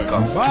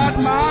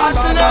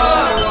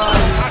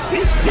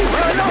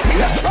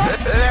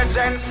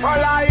Legends for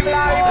life,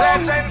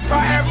 legends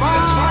forever.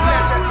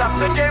 Legends of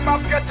the game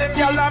of getting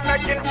y'all and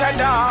making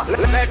cheddar.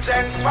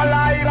 Legends for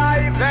life,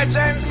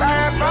 legends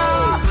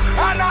forever.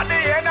 And at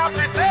the end of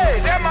the day,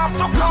 them have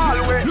to call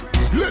we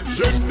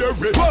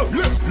legendary,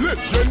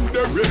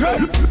 legendary,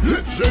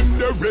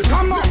 legendary.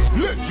 Come on,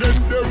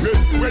 legendary.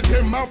 With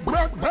him a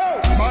black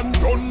belt, man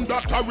done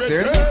that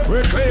already.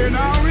 We clean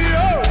and we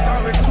out,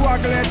 and we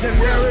swag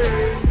legendary.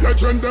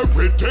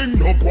 Legendary thing,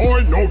 no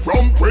boy, no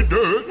rum with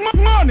it.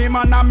 Money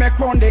man, I make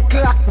on the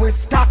clock, we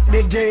stop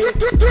the day.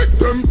 Take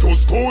them to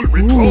school,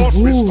 we class,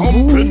 we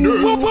stomping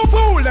it.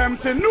 Fool them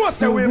to know,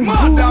 say we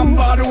mad and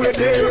bad with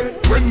it.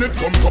 When it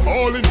come to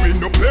balling, we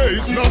no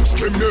place, not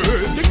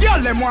scrimmage. The girl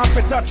them want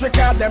to touch,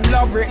 because them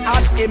love we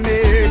hot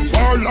image.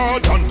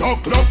 Warlord and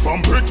dog club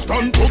from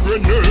Brixton to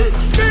Greenwich.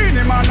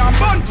 Beanie man and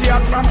Bunty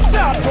out from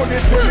start to the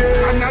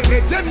finish. And a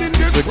legend in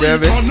this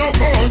street on a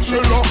bunch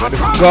of love.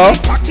 Go.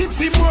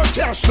 Pockets in more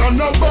cash on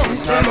a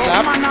bunch of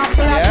love. Man a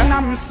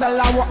platinum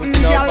seller, walking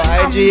girl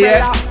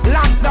umbrella.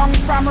 Lockdown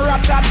from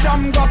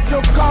Rotterdam, go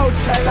to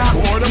Coachella.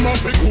 Boy, them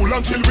must be cool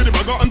and chill with the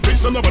bagger and things,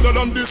 them no better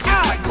than this.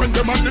 When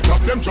them at the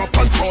top, them drop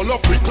and fall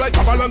off quick like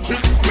avalanches.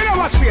 Me no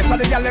watch face of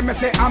the girl, let me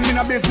say I'm in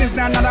a business,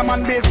 now another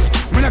man biz.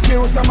 Me no care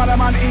who some other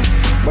man is.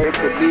 But if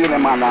the deal,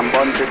 man, I'm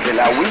born to kill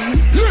a we.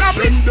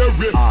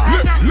 Legendary,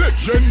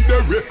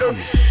 legendary,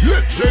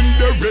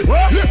 legendary, legendary.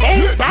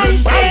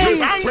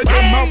 With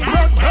them a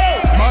black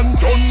belt, man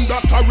done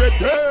that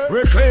already.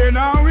 We clean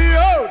and we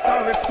out,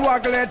 and we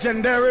swag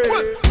legendary.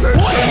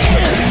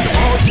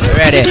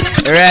 Ready.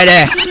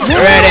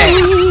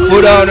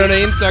 Put on the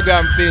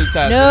Instagram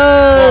filters.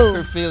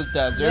 No.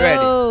 Filters. You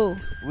ready?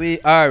 We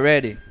are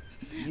ready.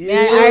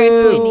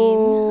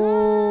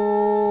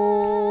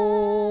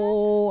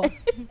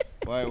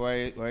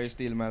 Why you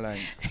steal my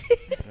lines?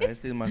 Why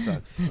steal my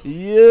song?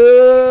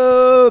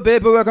 Yo,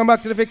 people, welcome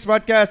back to the Fix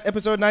Podcast,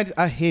 episode 90.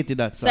 I hated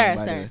that song.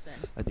 Sir.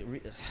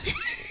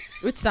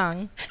 Which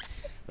song?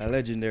 A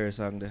legendary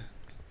song there.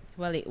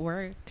 Well, it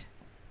worked.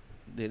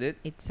 Did it?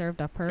 It served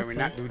a purpose. Can we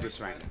not do this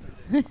right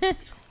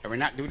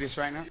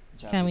now?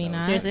 Can we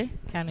not? Seriously?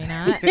 Can we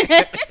not?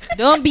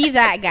 Don't be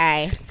that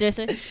guy.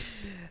 Seriously?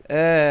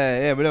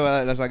 Yeah, but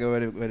no, that's like where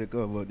to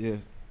go. But yeah,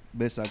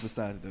 best song to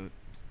start, dude.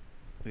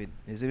 Wait,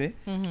 you see me?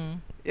 Mm-hmm.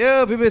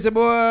 Yo, people, it's a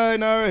boy.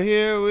 Now we're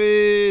here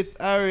with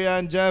Ari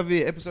and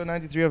Javi, episode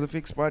 93 of the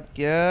Fix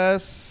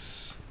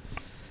Podcast.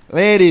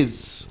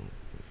 Ladies.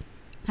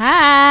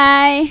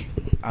 Hi.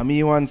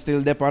 One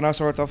still dip on a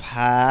sort of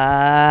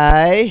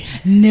high.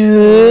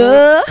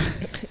 No.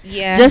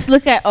 Yeah. Just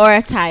look at our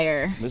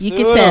attire. You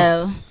can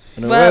tell.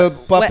 Well,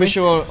 Papa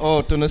show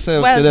out on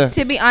herself today.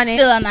 To be honest,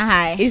 Still on a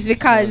high. it's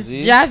because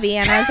Javi,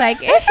 and I was like,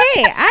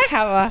 hey,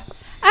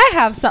 I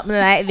have something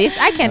like this.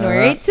 I can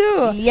wear it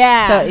too.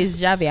 Yeah. So it's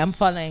Javi. I'm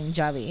following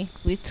Javi.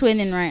 We're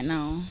twinning right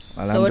now.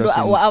 Well, so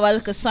what our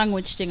little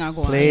sandwich thing are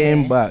going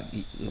Plain black.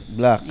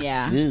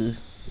 Yeah. You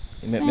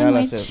make me all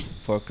myself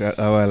fuck a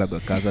while ago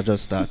because I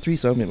just start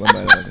threesome with my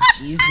man.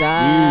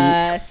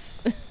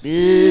 Jesus.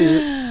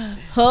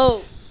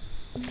 Hope.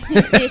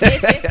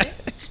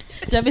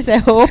 Javi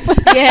said hope.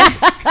 Yeah.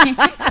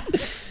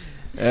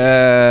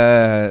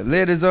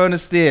 Ladies on the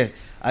stage,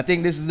 I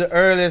think this is the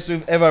earliest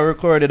we've ever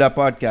recorded a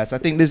podcast. I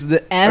think this is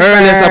the Ever.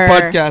 earliest a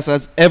podcast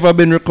has ever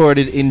been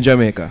recorded in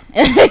Jamaica.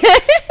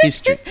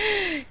 History.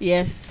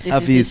 Yes, this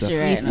Avisa. is history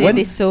You right see now.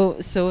 this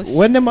so.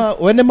 When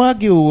them are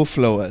give you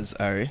flowers,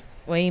 Ari?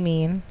 What do you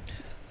mean?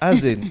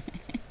 As in,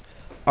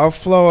 our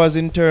flowers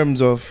in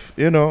terms of,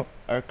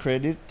 our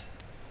credit.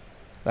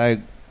 Like,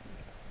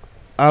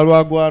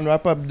 I'll go and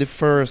wrap up the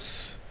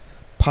first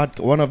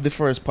one of the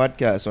first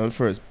podcasts, or the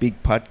first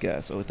big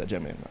podcast out of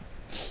Jamaica.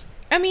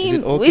 I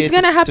mean, okay it's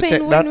gonna to happen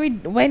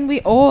take when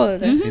we old.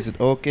 Mhm. Is it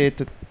okay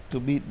to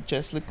be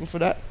just little for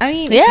that? I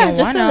mean, Yeah, if you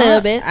just a wanna, little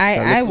bit.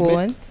 I little bit.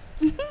 won't.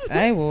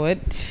 I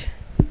would.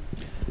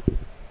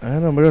 I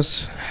don't know, but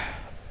just,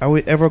 are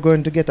we ever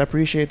going to get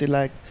appreciated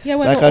like Yeah,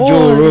 when a we're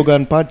Joe old.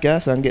 Rogan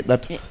podcast and get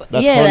that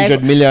Yeah,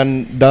 $100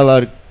 million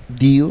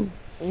deal?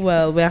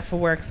 Well, we have to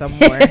work some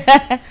more.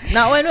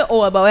 Not when we're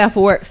old, but we have to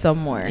work some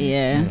more.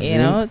 Yeah. You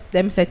know,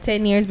 them said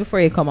 10 years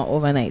before you come an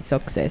overnight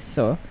success.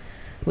 So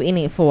we in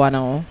it for one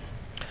now.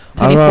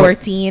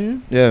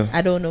 2014. Yeah.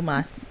 I don't know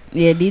math.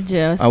 Yeah,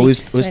 DJ. And we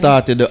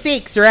started the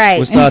 6, right?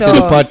 we started So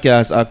the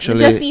podcast actually.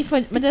 We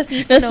just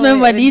need to Just know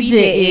remember the DJ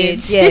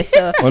age. Yeah,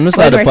 so when we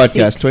started the we're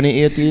podcast, 6.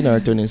 2018 or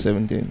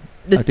 2017?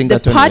 I think the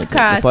that 2018.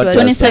 podcast The was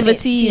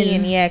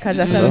 2017. Yeah, because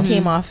that's when we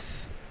came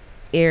off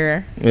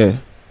air. Yeah.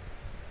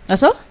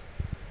 That's all?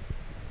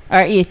 Or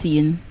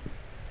 18?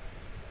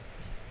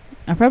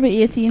 I'm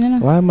probably 18, you know?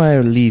 Why am I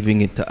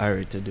leaving it to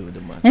Ari to do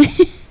the maths?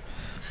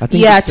 I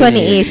think Yeah, it's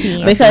 2018. I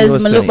think it Because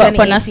was I look up on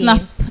a 2018.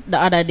 snap the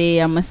other day,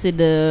 I must see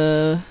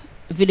the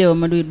video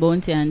I do with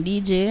Bounty and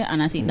DJ,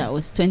 and I think that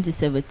was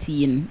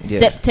 2017 Yeah.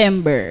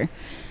 September.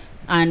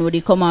 And would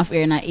it come off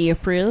air in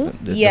April?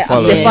 Yeah, The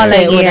following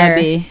following would year,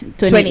 be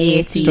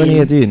 2018.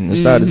 2018. We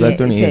started Yeah, like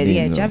he said, 2018.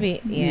 yeah, so.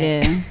 Javi.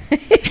 Yeah. Yeah.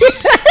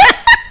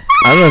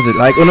 I know it.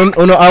 Like,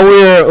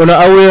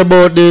 aware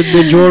about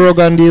the Joe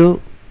Rogan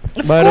deal?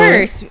 Of by the way?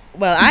 course.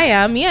 Well, I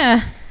am.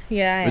 Yeah.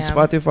 Yeah, I With am.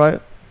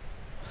 Spotify?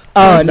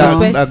 Oh, That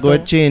no. going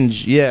to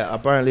change. Yeah,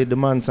 apparently the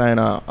man signed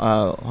a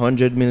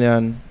 $100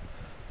 million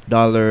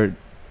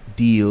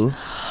deal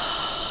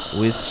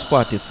with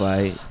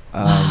Spotify.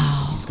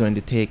 He's going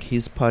to take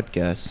his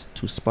podcast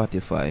to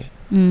Spotify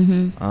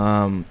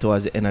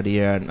towards the end of the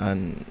year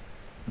and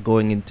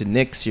going into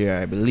next year,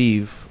 I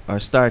believe, or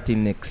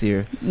starting next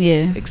year.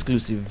 Yeah.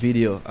 Exclusive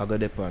video I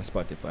got up on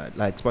Spotify.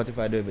 Like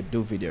Spotify don't even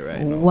do video right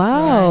now.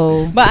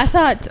 Wow. But I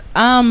thought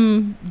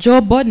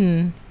Joe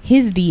Budden,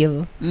 his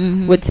deal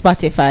with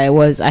Spotify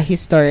was a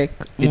historic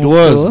It move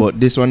was, too. but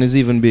this one is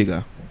even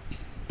bigger.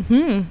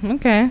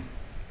 Okay.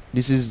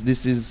 This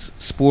is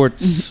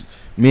sports,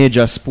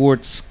 major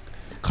sports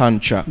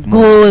contract.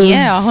 Goals.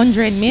 Yeah,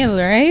 100 mil,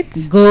 right?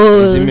 You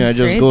Goals. see me, I just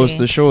Crazy. goes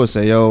to show,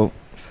 say, yo,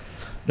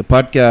 the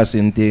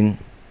podcasting thing.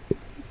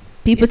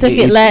 People take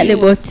it It's- lightly,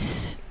 but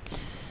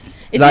It's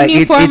a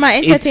new form of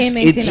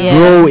entertainment. It's you know?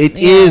 grow. It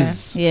Yeah.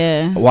 is.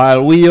 yeah.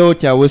 While we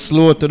out here, we're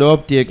slow to the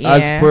uptake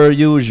as Yeah. per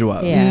usual.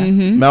 Yeah.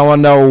 Mhm. I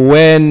wonder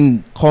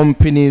when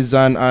companies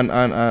and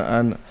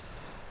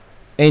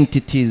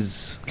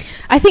entities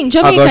I think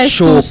are Jamaica gonna is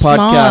show too podcast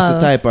small.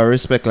 a type of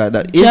respect like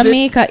that. Is it?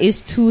 Jamaica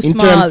is too In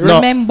small. term- no.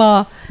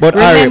 Remember, But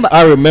remember-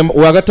 I remember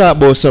we're gonna talk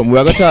about something.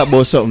 We're gonna talk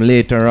about something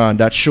later on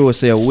that shows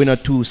say we're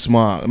not too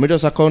small. Let me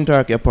just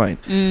counteract your point.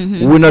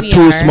 We're not We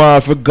too are. small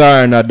for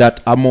garner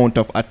that amount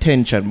of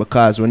attention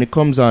because when it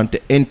comes on to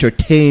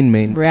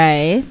entertainment,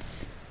 Right.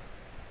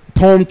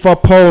 pound for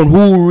pound,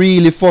 who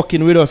really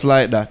fucking with us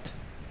like that?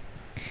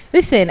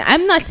 listen,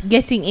 I'm not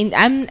getting in.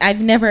 I've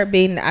never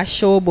been a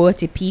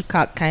showboaty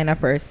peacock kind of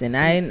person.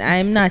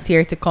 I'm not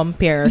here to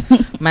compare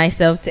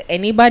myself to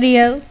anybody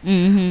else.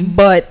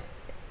 But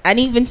and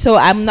even so,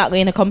 I'm not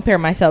going to compare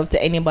myself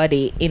to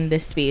anybody in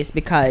this space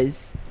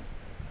because,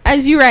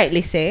 as you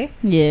rightly say,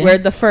 Yeah. we're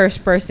the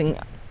first person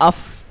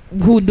of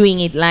who doing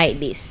it like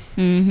this.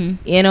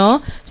 You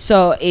know,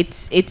 so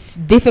it's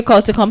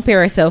difficult to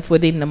compare yourself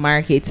within the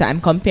market. So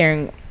I'm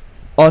comparing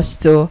us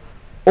to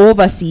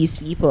overseas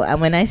people, and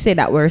when I say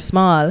that we're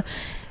small,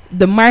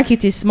 the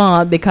market is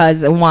small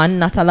because one,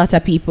 not a lot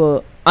of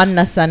people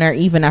understand or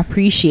even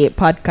appreciate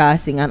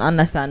podcasting and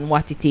understand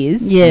what it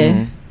is.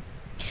 Yeah.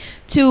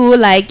 Two,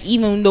 like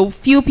even the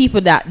few people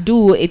that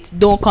do it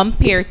don't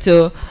compare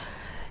to.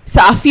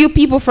 So a few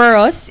people for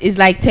us is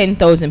like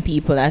 10,000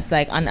 people. That's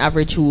like on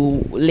average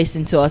who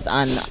listen to us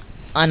on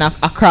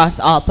across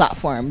all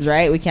platforms,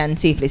 right? We can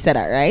safely say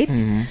that, right?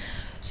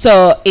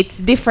 So it's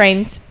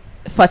different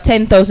for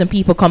 10,000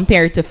 people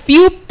compared to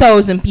few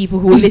thousand people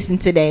who listen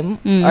to them,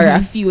 or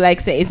a few, like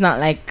say it's not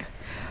like,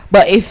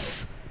 but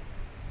if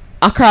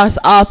across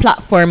all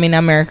platform in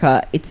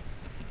America, it's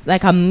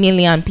like 1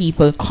 million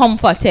people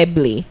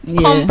comfortably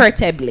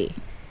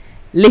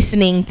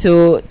listening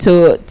to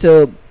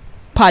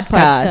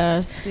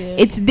podcasts. Yeah.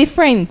 It's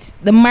different.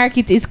 The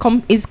market is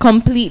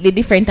completely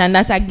different, and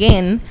that's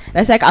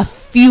like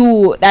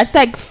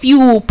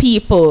few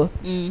people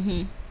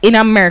in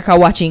America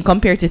watching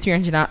compared to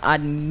 300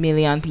 odd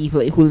million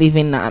people who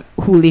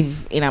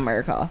live in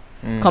America,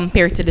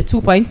 compared to the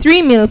 2.3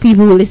 million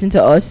people who listen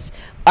to us,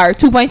 or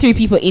 2.3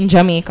 people in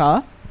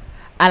Jamaica,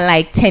 and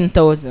like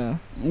 10,000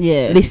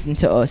 listen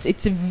to us.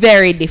 It's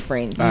very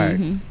different. All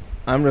right.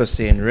 I'm just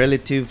saying,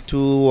 relative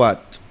to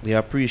what the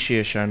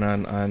appreciation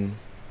and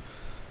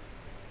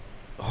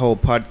how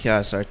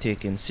podcasts are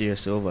taken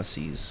seriously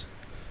overseas,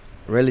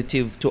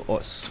 relative to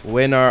us,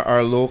 when are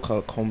our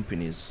local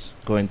companies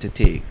going to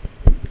take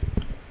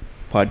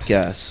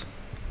podcasts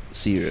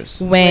serious?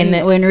 When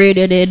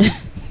radio did,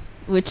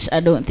 which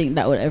I don't think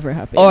that would ever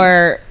happen.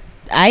 Or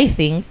I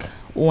think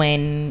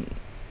when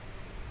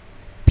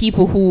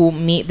people who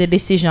make the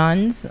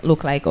decisions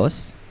look like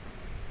us,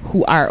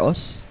 who are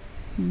us.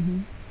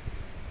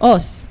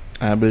 Us.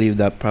 I believe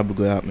that probably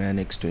going to happen in the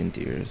next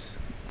 20 years.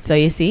 So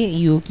you see,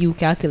 you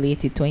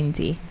calculated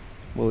 20.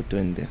 About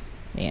 20.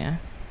 Yeah.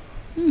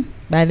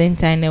 By then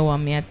time they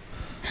want me at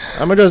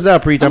I'm just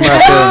that pre time.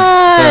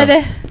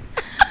 God.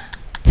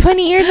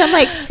 20 years, I'm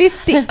like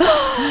 50.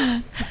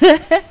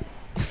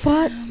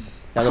 Fuck.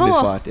 That'll be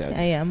 40.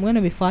 Yeah, I'm gonna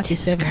be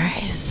 47.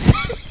 Christ.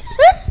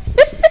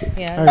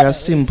 Yeah. Alright,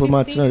 simple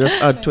maths now. Just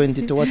add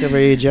 20 to whatever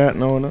age you're at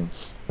now. No?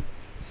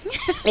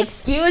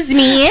 Excuse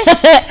me. For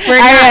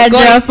I not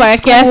going drop to our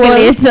school.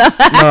 calculator.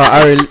 No,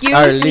 I Excuse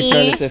literally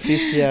me. say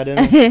 50. I don't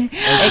know.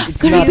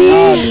 Excuse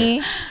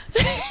me.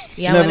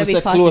 Yeah, I'm She gonna be never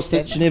say close to.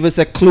 47. She never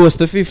say close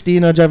to 50. You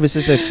know, Jarvis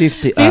say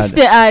 50.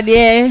 50 odd,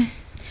 yeah.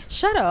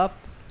 Shut up.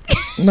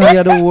 No,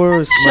 you're the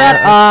worst. Shut man.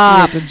 up.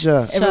 I swear to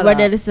Josh.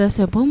 Everybody up. listens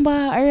to Bomba,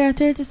 are you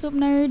 30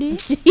 something already?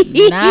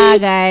 Nah,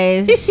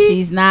 guys,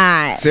 she's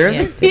not.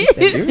 Seriously?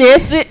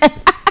 Seriously?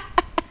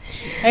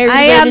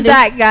 I am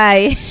that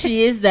guy.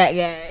 She is that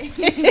guy.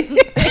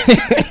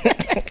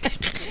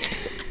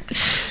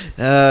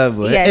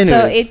 Boy. Yeah,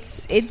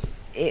 Anyways.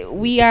 so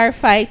we are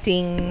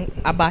fighting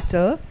a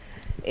battle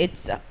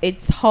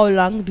It's how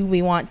long do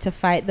we want to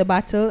fight the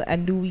battle,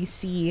 and do we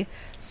see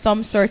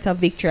some sort of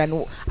victory,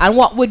 and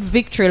what would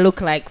victory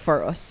look like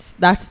for us?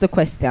 That's the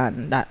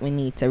question that we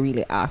need to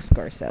really ask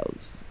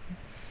ourselves.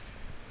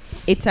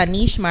 It's a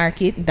niche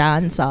market,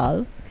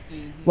 dancehall.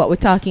 What we're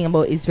talking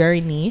about is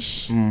very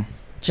niche.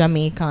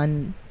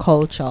 Jamaican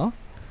culture.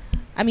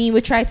 I mean,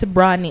 we try to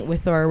broaden it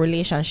with our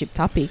relationship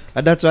topics.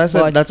 That's why I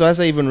said. That's why I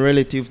say even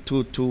relative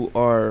to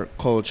our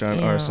culture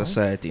and our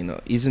society. You know,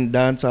 isn't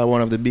dancehall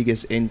one of the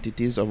biggest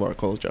entities of our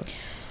culture?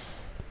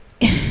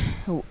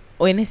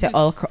 When you say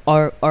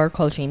our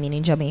culture, you mean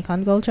in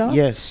Jamaican culture?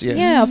 Yes.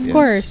 Yeah, of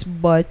course.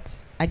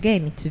 But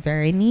again, it's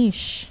very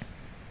niche.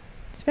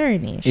 It's very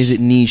niche. Is it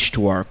niche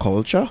to our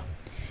culture?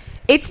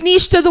 It's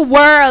niche to the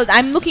world.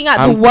 I'm looking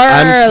at the world.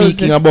 I'm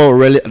speaking about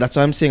that's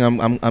what I'm saying.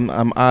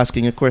 I'm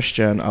asking a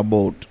question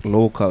about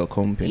local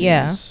companies.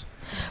 Yeah.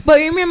 But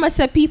remember,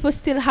 people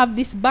still have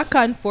this back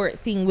and forth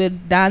thing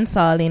with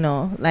dancehall, you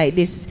know, like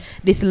this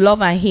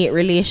love and hate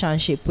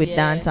relationship with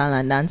dancehall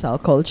and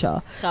dancehall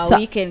culture. So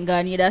weekend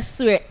gone, you just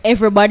swear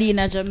everybody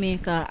in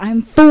Jamaica,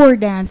 I'm for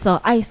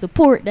dancehall, I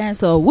support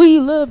dancehall, we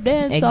love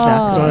dancehall.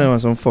 Exactly. Some of them are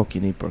some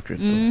fucking hypocrite.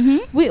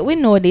 We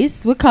know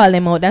this. We call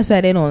them out. That's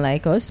why they don't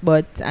like us.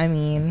 But I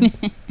mean,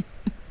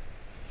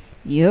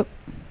 yep.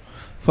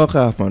 Fuck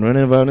off, man.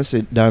 Whenever I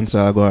say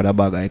dancehall, I go out a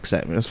bag of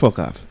excitement. Just fuck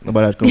off.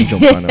 Nobody come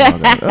jump on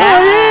them. Oh,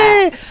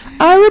 yeah.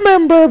 I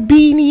remember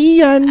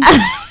Beanie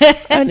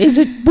and is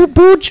it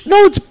Booch? No,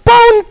 it's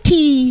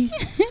Bounty.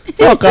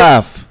 Fuck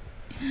off.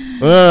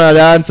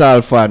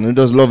 Dancehall fan. We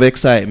just love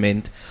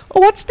excitement. Oh,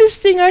 what's this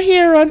thing I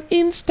hear on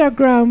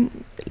Instagram?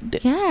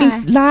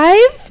 Yeah.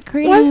 Live?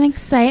 Creating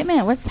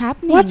excitement. What's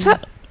happening?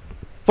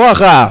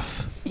 Fuck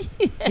off.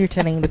 You're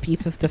telling the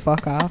people to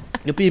fuck off.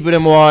 The people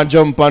them want to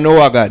jump on the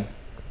wagon.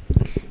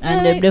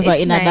 And they've never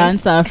in a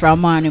dancer from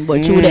morning,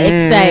 but through the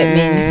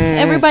excitement,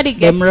 everybody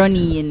gets them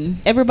running.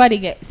 Everybody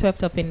gets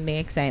swept up in the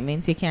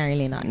excitement. You can't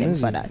really knock them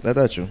for that.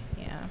 That's true.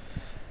 Yeah.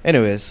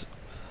 Anyways,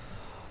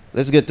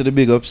 let's get to the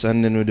big ups,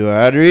 and then we do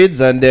our ad reads,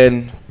 and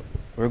then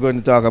we're going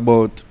to talk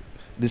about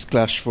this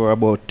clash for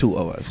about 2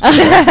 hours.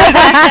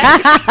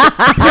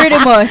 Pretty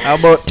much.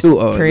 About 2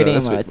 hours. Pretty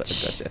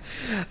much.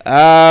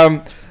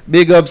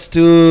 Big ups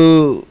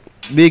to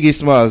Biggie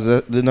Smalls.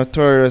 The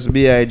notorious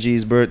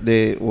B.I.G.'s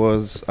birthday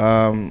was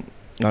on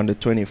the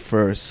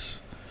 21st.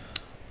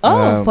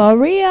 For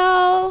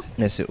real?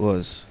 Yes, it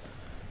was.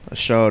 A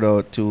shout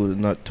out to the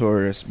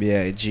notorious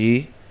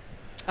B.I.G.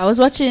 I was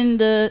watching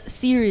the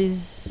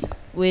series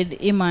with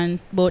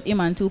both him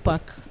and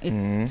Tupac.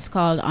 It's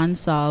called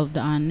Unsolved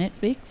on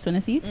Netflix. Wanna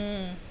see it?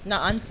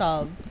 Not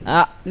Unsolved.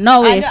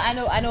 No, wait. I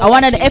know. I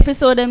wanted the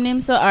episode them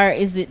name, so or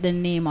is it the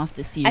name of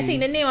the series? I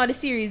think the name of the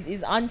series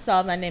is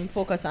Unsolved, and then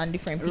focus on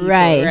different people.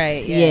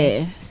 Right.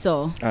 Yeah.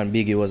 So. And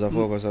Biggie was a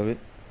focus of it.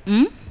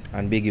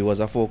 And Biggie was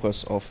a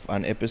focus of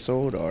an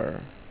episode, or.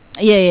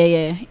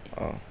 Yeah.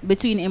 Oh.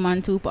 Between him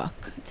and Tupac,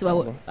 it's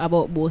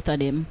about both of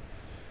them.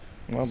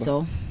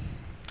 So.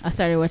 I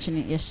started watching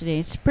it yesterday.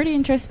 It's pretty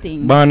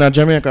interesting. Born in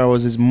Jamaica,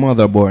 was his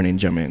mother born in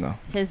Jamaica?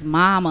 His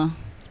mama.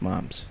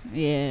 Moms.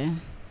 Yeah.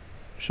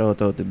 Shout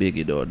out to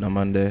Biggie though. The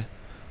man there,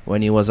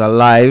 when he was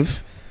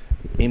alive,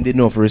 him did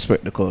not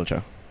respect the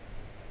culture.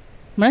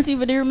 I don't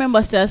even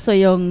remember so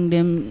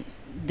young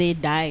they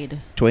died.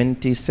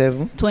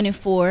 27?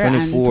 24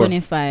 and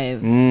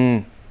 25.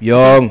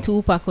 Young.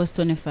 Tupac was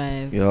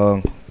 25.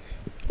 Young.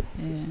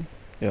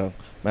 Yeah.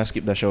 I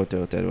skip that shout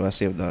out there. I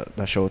save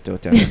that shout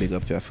out and big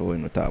up here for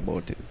when we talk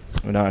about it.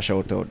 We not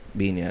shout out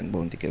Beanie and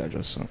Bounty Killer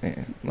just so.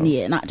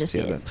 Yeah, not just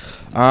yet.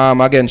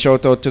 Again,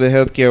 shout out to the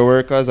healthcare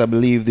workers. I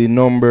believe the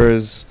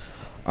numbers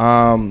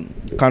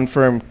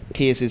confirmed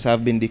cases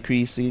have been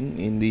decreasing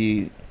in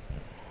the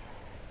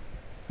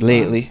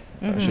lately,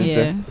 I should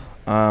say.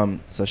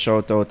 So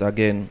shout out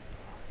again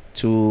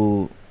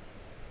to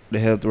the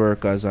health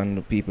workers and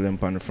the people in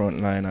on the front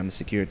line and the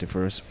security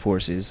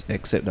forces,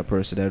 except the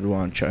person that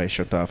want to try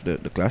shut off the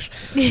clash.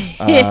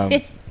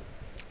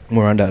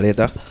 More on that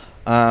later.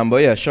 But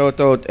yeah, shout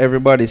out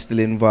everybody still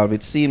involved.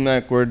 It seems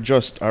like we're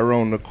just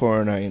around the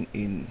corner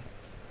in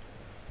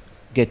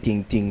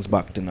getting things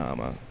back to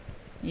normal.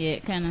 Yeah,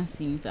 it kind of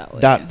seems that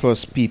way. That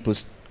plus people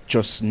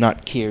just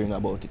not caring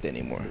about it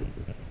anymore.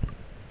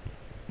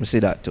 I see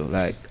that too.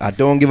 Like, I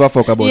don't give a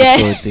fuck about the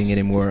story thing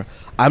anymore.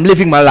 I'm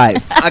living my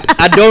life.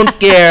 I don't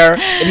care.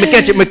 Me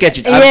catch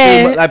it.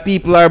 I feel like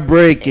people are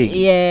breaking.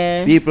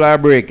 Yeah. People are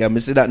breaking. I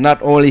see that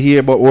not only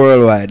here but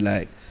worldwide.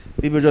 Like,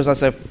 people just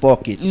say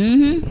fuck it.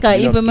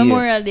 Because even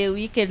Memorial Day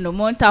weekend, the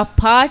amount of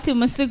party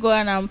must go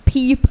on and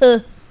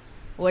people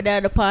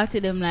without the party,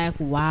 them like,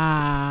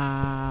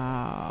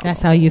 wow.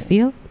 That's how you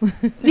feel?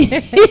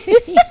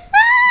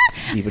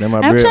 People them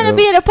are I'm trying to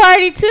be at a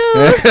party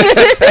too.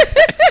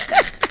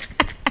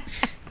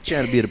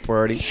 Trying to be at a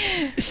party.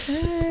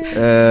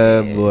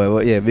 Boy,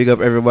 well, yeah, big up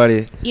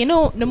everybody. You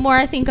know, the more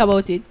I think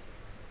about it,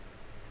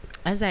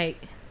 I was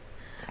like,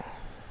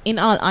 in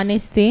all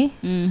honesty,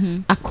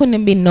 I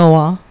couldn't be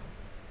Noah.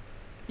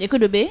 You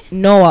could be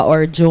Noah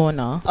or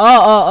Jonah.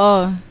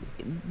 Oh.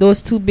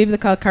 those two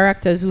biblical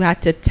characters who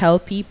had to tell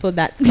people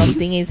that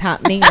something is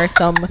happening or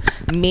some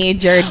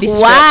major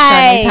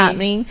destruction is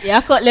happening. Yeah,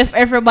 I could lift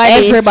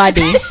everybody.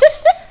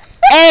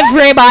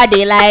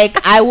 Everybody.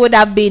 Like, I would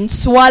have been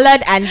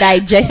swallowed and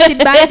digested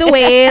by the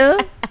whale.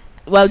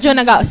 Well,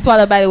 Jonah got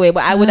swallowed by the whale,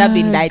 but I would have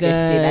been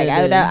digested. God. Like,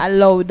 I would have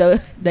allowed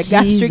the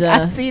gastric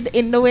acid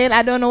in the whale.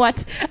 I don't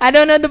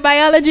know the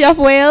biology of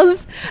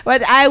whales,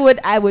 but I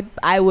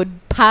would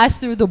pass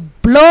through the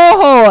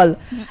blowhole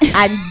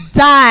and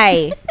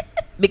die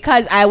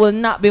because I will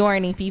not be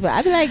warning people.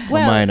 I'd be like,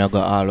 well, mine I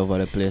got all over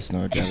the place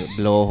now.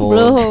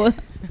 Blowhole,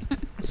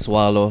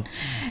 swallow.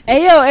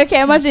 Hey yo, I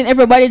can imagine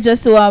everybody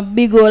just saw a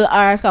big old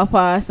arc of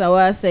pass. I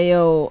was say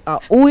yo,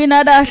 who in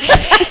that?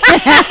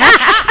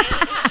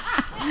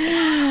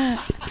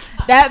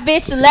 That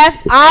bitch left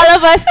all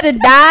of us to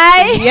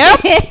die.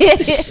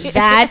 Yep.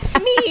 That's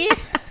me.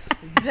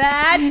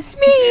 That's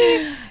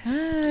me.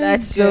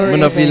 That's so. I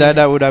don't feel like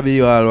that would have been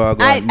you all.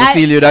 I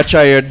feel you that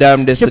try your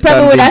damnedest to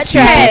convince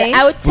people.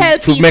 I would tell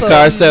people to make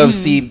ourselves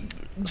seem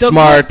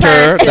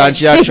smarter than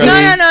she actually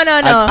is.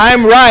 No.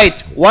 I'm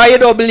right. Why you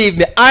don't believe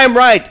me? I'm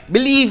right.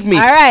 Believe me.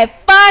 All right,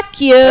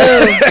 fuck you.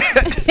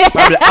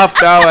 Probably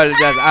after hours,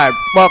 just alright,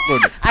 fuck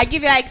with. I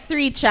give you like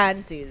 3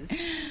 chances.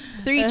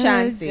 3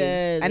 chances.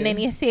 Good. And then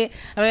you say,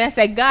 I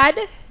say, God,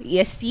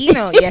 you see,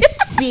 you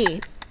see.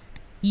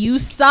 You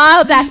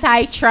saw that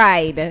I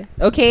tried,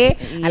 okay?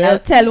 Yep. And I'll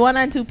tell 1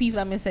 or 2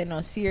 people, I'm going to say,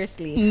 no,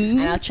 seriously.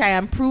 And I'll try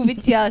and prove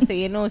it to you. I'll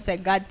say, say,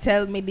 God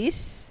tell me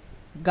this.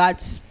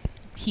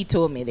 He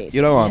told me this.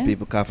 You don't want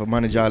people to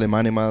manage all them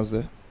animals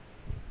there?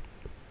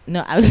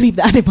 No, I'll leave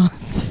the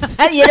animals.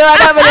 You know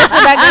what I'm going to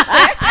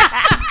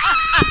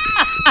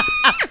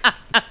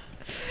say?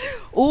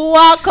 Who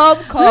want come?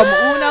 Who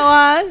no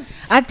want?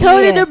 I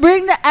told you to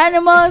bring the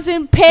animals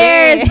in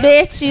pairs,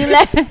 bitch. You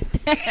left.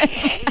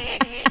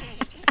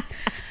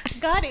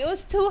 God, it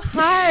was too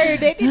hard.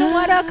 They didn't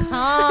want to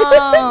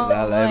come.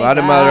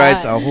 Animal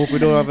rights. I hope we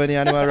don't have any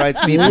animal rights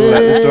people at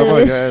this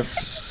store,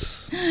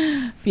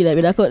 guys. Feel like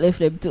we could lift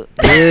them too.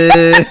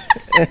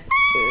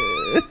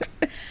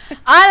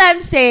 All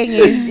I'm saying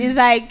is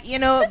like,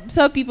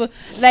 some people,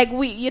 like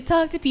you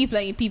talk to people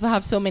and people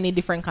have so many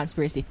different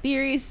conspiracy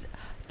theories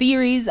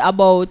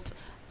about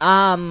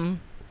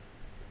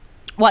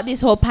what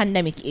this whole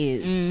pandemic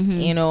is,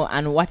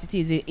 and what it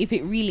is, if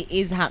it really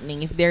is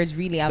happening, if there's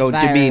really a virus.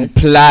 Don't you mean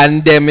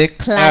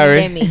plandemic?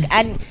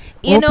 And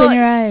open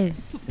your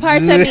eyes.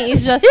 Part of me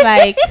is just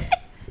like,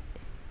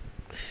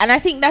 and I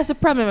think that's the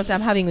problem that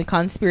I'm having with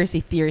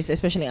conspiracy theories,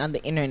 especially on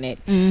the internet.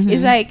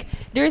 It's like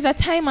there's a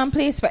time and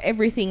place for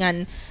everything,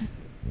 and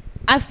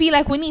I feel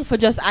like we need to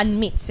just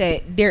admit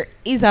there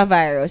is a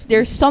virus.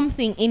 There's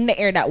something in the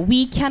air that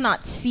we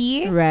cannot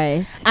see.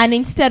 Right. And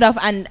instead of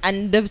and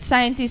the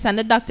scientists and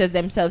the doctors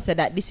themselves said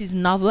that this is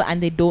novel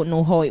and they don't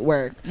know how it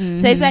works.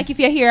 So it's like if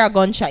you hear a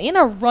gunshot,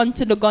 run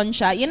to the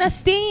gunshot.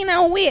 Stay in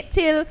and wait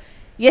till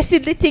you see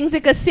the things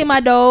like a simmer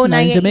down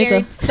and you hear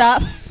it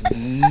stop.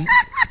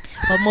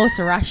 But most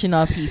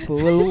rational people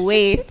will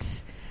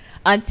wait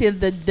until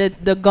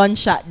the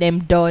gunshot them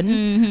done,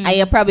 and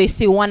you probably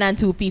see 1 and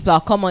 2 people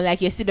come on.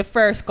 Like you see the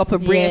first couple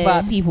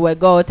Braveheart people will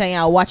go out and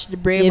you watch the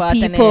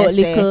Braveheart and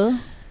then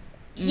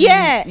you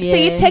say, so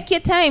you take your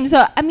time.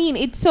 So I mean,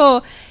 it's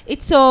so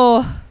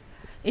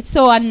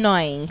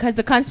annoying because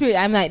the conspiracy.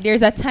 I'm like,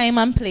 there's a time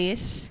and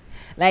place.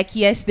 Like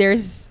yes,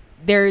 there's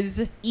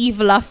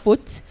evil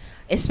afoot,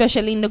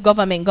 especially in the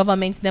government.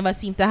 Governments never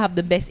seem to have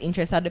the best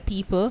interest of the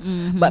people.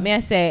 But may I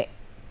say,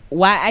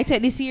 why I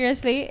take this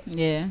seriously?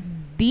 Yeah.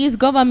 These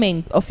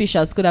government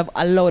officials could have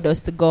allowed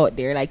us to go out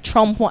there. Like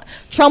Trump was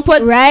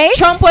right.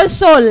 Trump was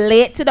so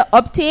late to the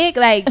uptake.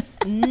 Like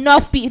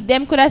enough people,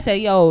 them could have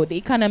said, "Yo, the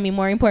economy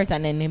more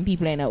important than them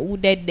people." Who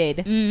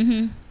dead?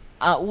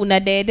 Who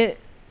not dead?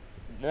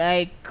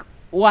 Like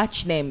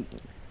watch them.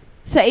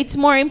 So it's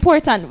more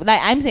important.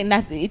 Like I'm saying,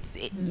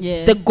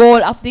 the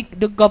goal of the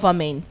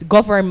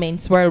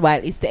governments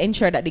worldwide is to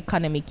ensure that the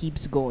economy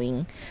keeps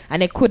going,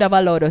 and they could have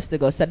allowed us to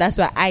go. So that's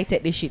why I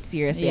take this shit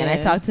seriously. And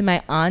I talk to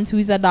my aunt who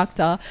is a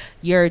doctor,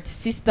 your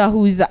sister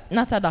who is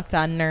not a doctor,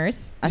 a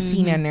nurse, a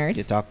senior nurse.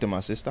 You talk to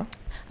my sister?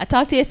 I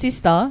talk to your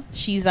sister,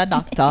 she's a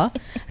doctor.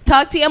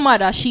 Talk to your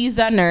mother, she's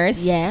a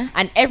nurse. Yeah.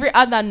 And every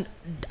other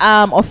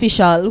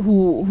official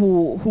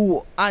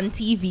who on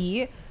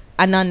TV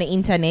and on the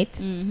internet.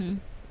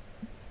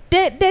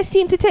 They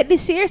seem to take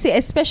this seriously,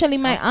 especially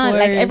my aunt.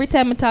 Like every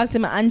time I talk to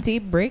my auntie,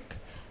 Brick,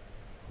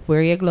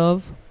 wear your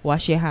glove,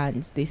 wash your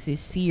hands. This is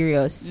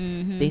serious.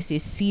 This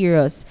is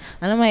serious.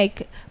 And I'm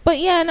like, but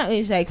yeah, no,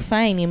 it's like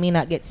fine, you may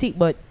not get sick,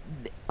 but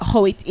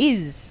how it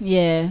is.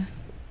 Yeah.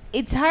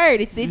 It's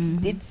hard.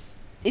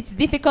 It's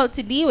difficult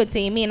to deal with. So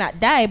you may not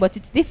die, but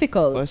it's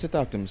difficult. What's you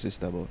talk to my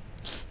sister about?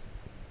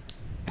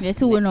 You're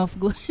too enough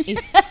good.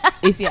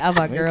 If you have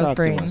a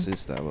girlfriend. Talk to my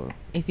sister about?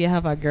 If you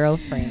have a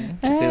girlfriend.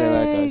 She tell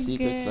her like her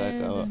secrets, like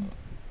her.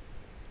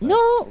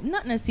 No,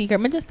 not in a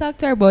secret. I just talk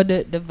to her about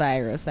the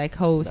virus. Like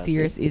how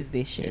serious is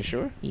this shit? You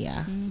sure?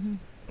 Yeah.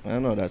 I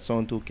know that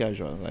sound too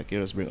casual. Like you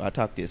just bring, I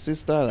talk to your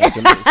sister. Like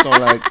it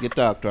sound like you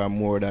talk to her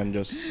more than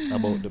just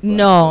about the plan.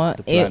 No,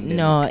 the plan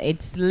no,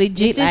 it's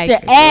legit. Your Like,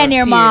 sister and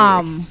your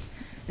mom.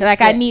 So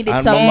like I needed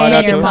And some my mother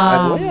medical. too.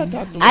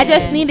 mom. I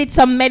just needed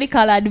some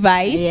medical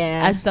advice Yeah.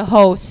 as to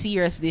how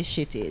serious this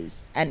shit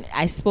is, and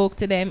I spoke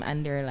to them,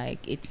 and they're like,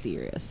 "It's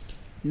serious,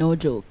 No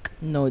joke.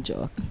 no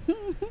joke."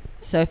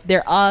 So if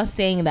they're all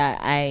saying that,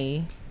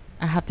 I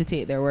have to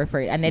take their word for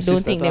it, and I Your don't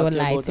sister think they would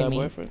talk lie about to her me.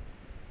 boyfriend?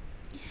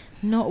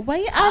 No, why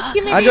you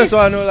asking me I this? just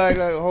want to know like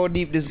how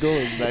deep this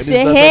goes. Like, She this is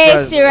a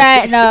hates surprise. you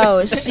right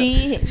now.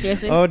 She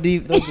seriously. How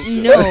deep does this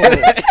No.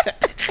 go?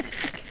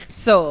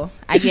 So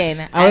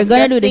again, Are we I'm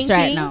gonna just do this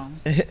right thinking now?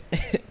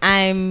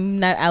 I'm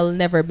not. I will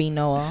never be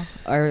Noah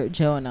or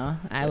Jonah.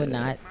 I would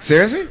not.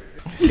 Seriously?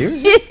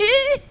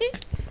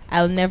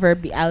 I'll never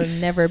be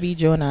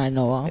Jonah or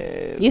Noah.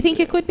 You think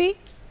you could be?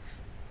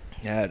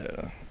 Yeah, I don't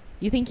know.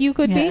 You think you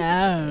could be?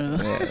 Yeah, I don't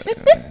know.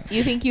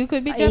 You think you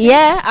could be? Jeffrey?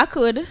 Yeah, I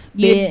could.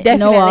 You Be definitely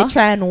Noah.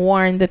 try and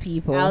warn the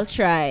people. I'll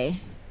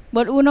try.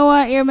 But you know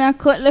what? Hear me a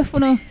cut left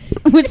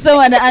with some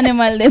of the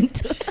animal them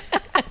too.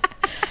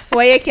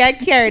 Why you can't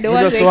carry the We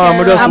ones just they want,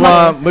 we carry just around?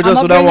 want, we just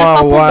I'ma don't bring a want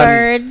couple one,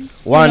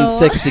 birds, one you know.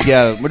 sexy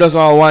girl. We just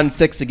want one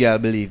sexy girl.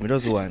 Believe me,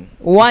 just one.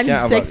 One Can't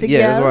have sexy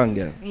yeah, just girl? one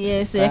girl.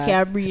 Yeah, so you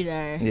can breed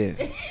her. Yeah,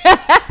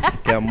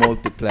 can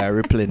multiply,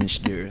 replenish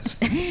the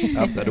earth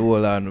after the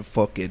whole and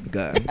fucking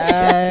gone.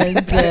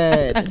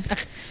 Good.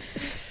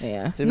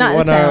 Yeah. See, Not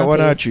one the time, or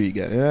please. three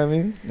girl. You know what I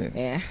mean? Yeah.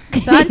 Yeah.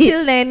 So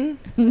until then,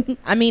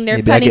 I mean, they're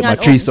Maybe I planning get my on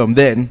threesome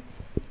then.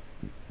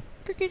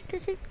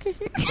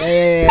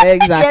 Yeah,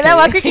 exactly. Yeah, that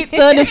was cricket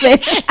sound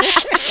effect.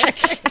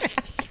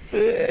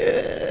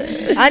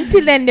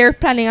 Until then, they're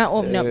planning on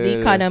opening up the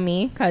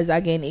economy because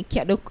again, it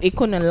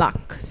couldn't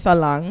lock so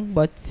long.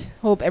 But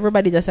hope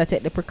everybody just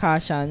take the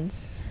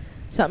precautions.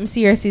 Something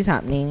serious is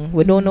happening.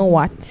 We don't know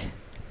what,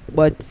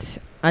 but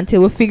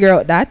until we figure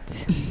out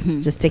that,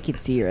 just take it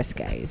serious,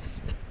 guys.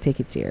 Take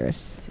it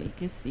serious.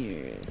 Take it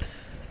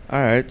serious.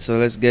 All right, so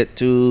let's get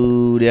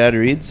to the ad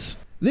reads.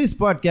 This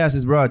podcast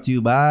is brought to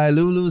you by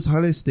Lulu's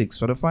Holistics.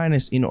 For the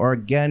finest in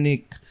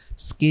organic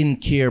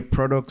skincare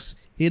products,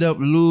 hit up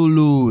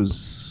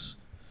Lulu's.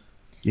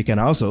 You can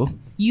also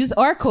Use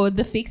our code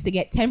TheFix to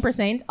get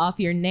 10% off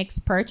your next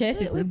purchase.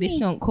 It's a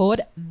discount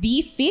code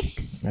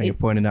TheFix. Now you're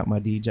pointing at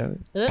my DJ.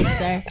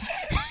 Sorry.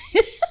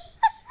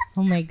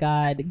 Oh my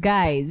God,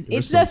 guys! You're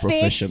It's so the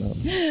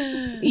Fix.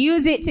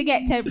 Use it to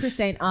get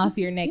 10% off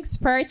your next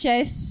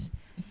purchase.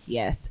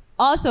 Yes.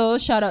 Also,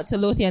 shout out to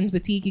Lothian's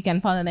Boutique. You can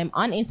follow them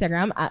on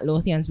Instagram at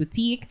Lothian's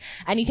Boutique.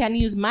 And you can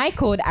use my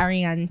code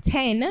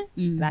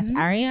Ariane10. That's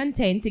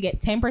Ariane10 to get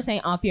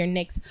 10% off your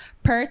next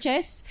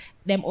purchase.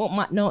 Them open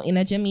up now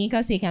in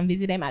Jamaica, so you can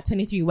visit them at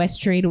 23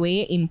 West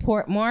Tradeway in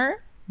Portmore.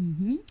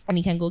 And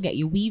you can go get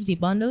your weaves, your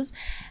bundles,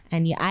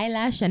 and your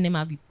eyelash, and them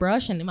have your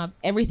brush, and them have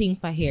everything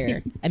for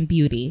hair and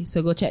beauty.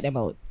 So go check them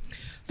out.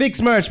 Fix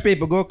merch,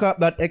 people. Go cop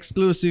that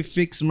exclusive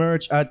Fix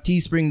merch at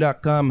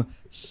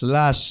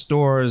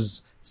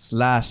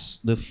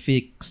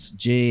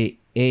teespring.com/stores/thefixja.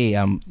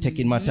 I'm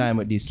taking my time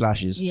with these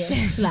slashes. Yeah,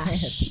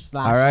 slash.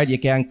 All right, you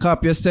can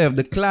cop yourself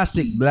the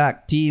classic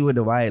black tee with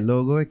the white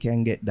logo. You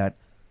can get that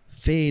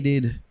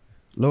faded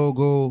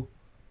logo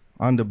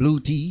on the blue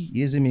tee.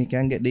 You see me? You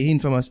can get the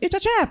infamous "It's a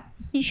Trap"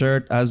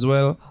 shirt as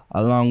well,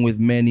 along with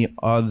many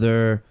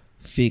other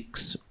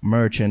Fix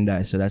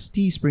merchandise. So that's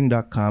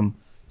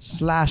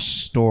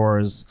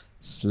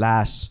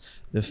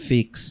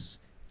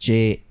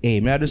teespring.com/stores/thefixja.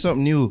 May I do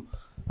something new?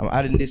 I'm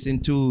adding this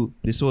into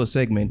this whole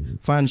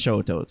segment. Fan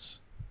shoutouts.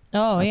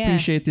 Oh, yeah.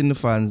 Appreciating the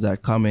fans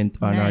that comment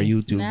on our Nice.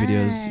 YouTube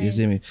videos. You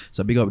see me?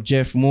 So big up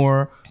Jeff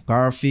Moore,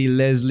 Garfield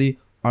Leslie,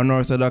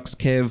 Unorthodox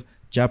Kev,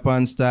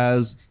 Japan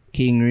Styles,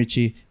 King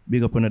Richie.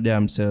 Big up on the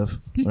damn self.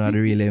 One of the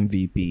real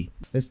MVP.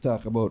 Let's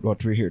talk about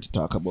what we're here to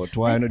talk about.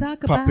 Why Let's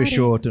not talk pop about a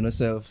show to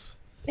yourself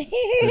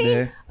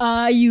today?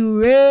 Are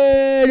you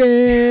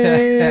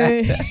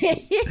ready?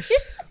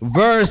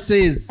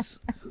 Versus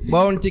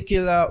Bounty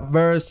Killer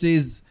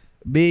versus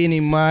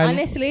Beanie Man.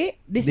 Honestly,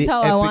 this The is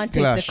how I epic wanted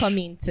clash. to come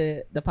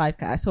into the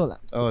podcast. Hold on.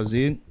 Oh,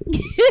 Zin.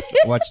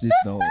 Watch this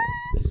now.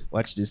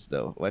 Watch this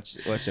though. Watch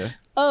her.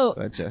 Oh.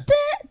 Watch her.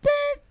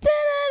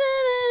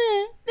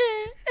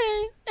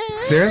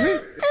 Seriously?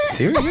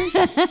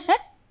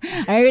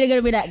 Are you really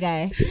gonna be that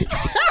guy?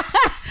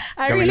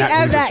 I Can we really not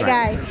am do this that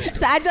right guy.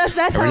 So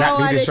that's Can we how I not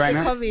do wanted this right to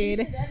now? come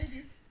in.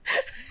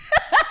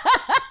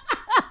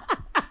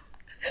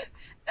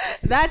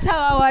 That's how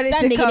I wanted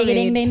to come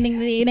in.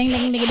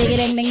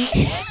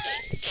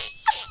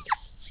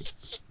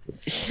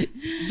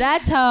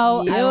 That's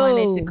how I Yo.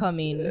 wanted to come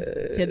in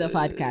to the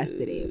podcast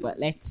today. But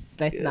let's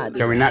not.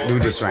 Can we not do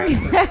this right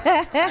now?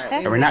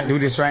 Can we not do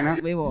this right now?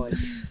 We won't.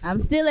 I'm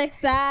still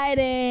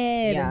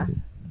excited. Yeah.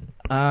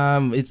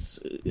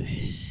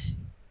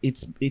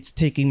 It's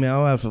taking me a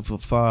while for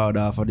far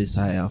off of this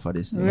high, off of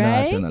this thing.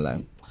 Right? Not gonna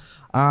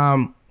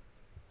lie.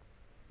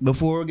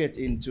 Before we get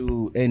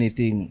into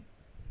anything,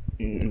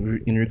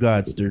 in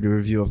regards to the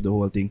review of the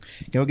whole thing.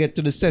 Can we get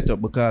to the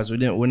setup, because we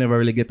never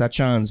really get a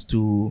chance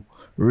to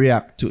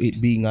react to it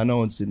being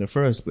announced in the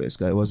first place,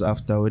 because it was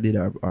after we did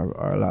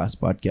our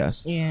last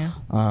podcast. Yeah.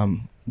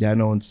 They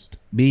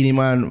announced Beanie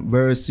Man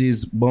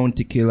versus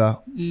Bounty Killer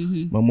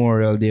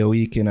Memorial Day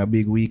weekend, a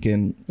big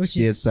weekend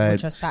stateside.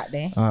 Which was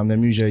Saturday.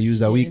 Them usually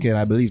use a weekend,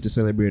 I believe, to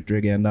celebrate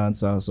reggae and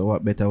dancehall. So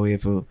what better way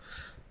to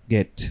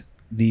get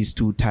these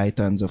two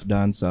titans of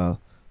dancehall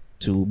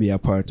to be a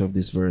part of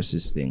this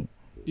versus thing?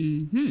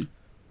 When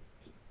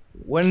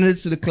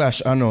it's the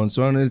clash announced,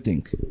 what do you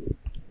think?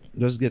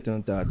 Just getting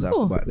your thoughts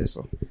after about this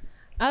one.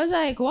 I was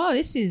like, wow,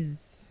 this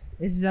is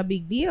a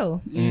big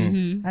deal.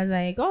 I was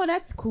like, oh,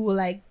 that's cool.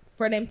 Like,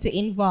 for them to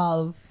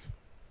involve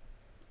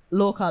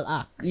local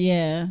acts.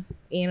 Yeah.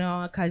 You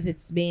know, because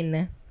it's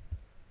been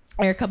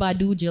Erykah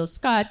Badu, Jill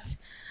Scott,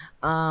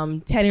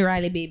 Teddy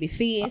Riley,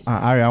 Babyface.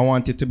 Ari, I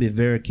want you to be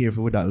very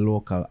careful with that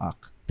local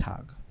act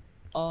tag.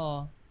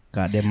 Oh.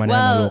 God, them money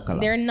are local.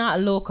 They're not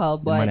local,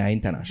 but them money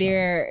international.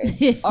 they're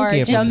or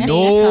Careful. Jamaican.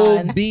 No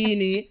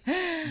Beanie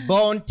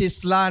bounty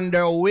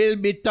slander will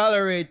be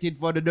tolerated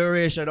for the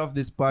duration of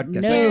this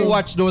podcast. No. So you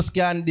watch those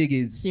can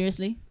diggies.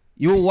 Seriously?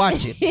 You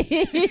watch it.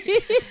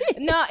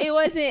 No, it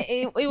wasn't.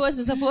 It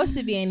wasn't supposed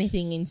to be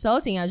anything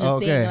insulting. I was just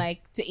saying,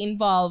 like, to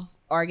involve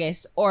our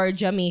guests or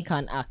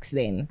Jamaican acts.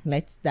 Then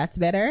that's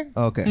better.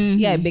 Okay.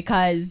 Yeah,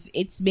 because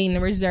it's been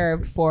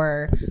reserved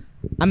for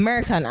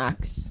American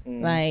acts,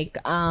 like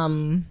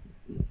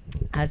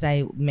as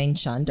I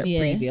mentioned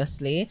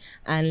previously,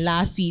 and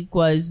last week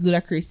was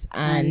Ludacris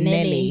and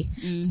Nelly.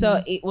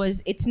 So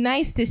it's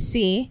nice to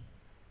see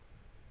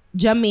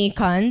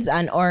Jamaicans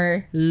and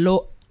our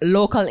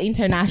local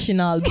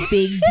international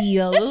big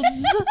deals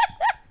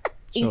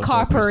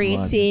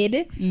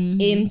incorporated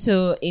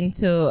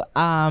into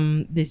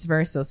this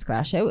versus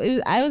clash.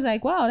 I was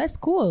like, wow, that's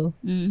cool.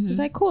 It's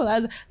like cool. I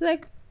was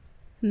like,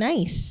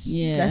 nice.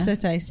 Yeah, that's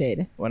what I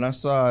said. When I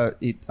saw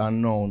it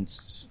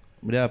announced,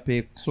 I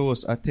pay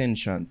close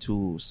attention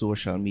to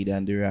social media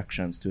and the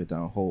reactions to it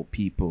and how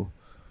people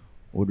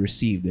would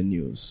receive the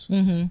news.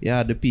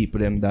 Yeah, the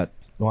people them that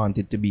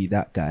wanted to be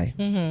that guy.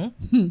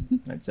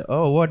 I'd say,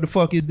 oh, what the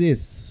fuck is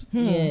this?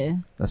 Yeah.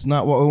 That's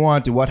not what we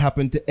wanted. What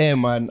happened to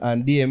M and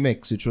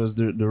DMX, which was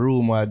the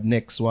rumored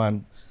next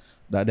one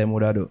that them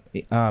would have do.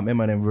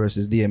 Eminem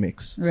versus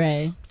DMX.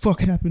 Right.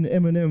 Fuck happened to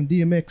Eminem,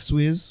 DMX,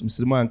 Swizz?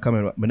 Mr. Man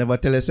coming up. I never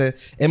tell you, say,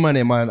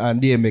 Eminem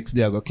and DMX,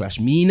 they are going to clash.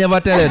 Me never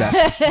tell you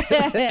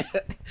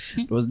that.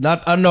 It was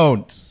not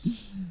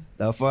announced.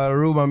 Therefore, the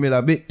rumor mill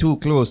a bit too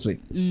closely.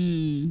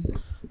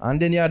 And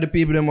then you had the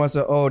people that must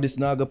say, oh, this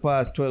now go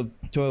past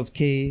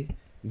 12K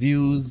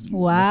views.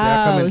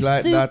 Wow,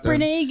 like super that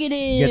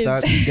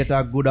negative. Get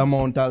a good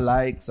amount of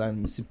likes,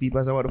 and see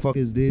people say, what the fuck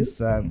is this?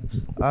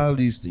 And all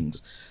these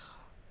things.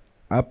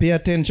 I pay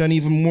attention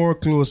even more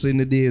closely in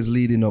the days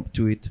leading up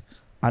to it.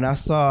 And I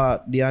saw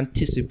the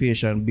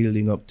anticipation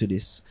building up to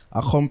this. I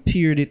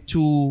compared it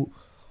to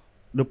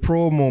the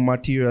promo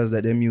materials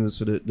that they used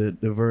for the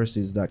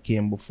verses that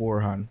came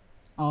beforehand.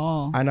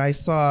 Oh. And I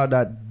saw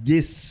that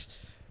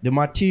the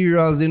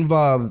materials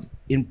involved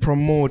in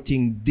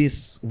promoting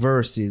this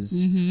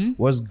verses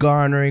was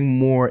garnering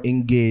more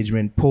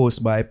engagement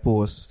post by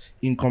post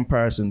in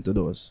comparison to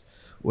those.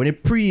 When you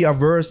pre a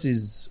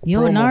verses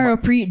deeper than I'm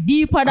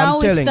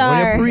we telling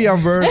start. when you pre a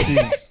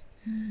verses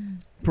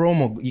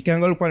promo, you can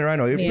go look on it right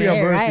now. You pre a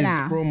verses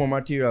right promo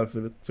material for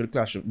the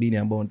clash of Beanie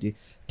and Bounty,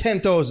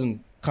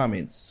 10,000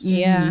 comments.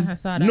 Yeah, I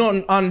saw that.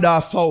 None under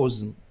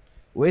 1,000.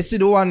 We see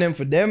the one them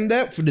for them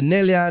there, for the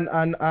Nelly and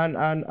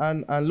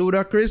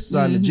Ludacris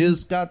and the Jill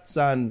Scotts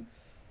and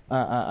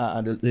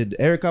the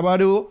Erykah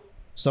Badu.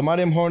 Some of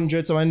them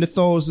hundreds, some in the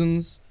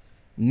thousands.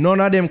 None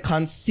of them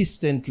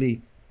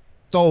consistently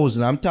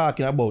 1,000. I'm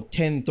talking about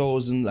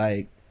 10,000,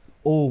 like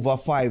over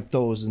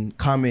 5,000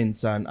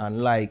 comments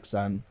and likes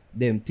and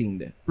them thing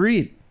there.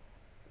 Read.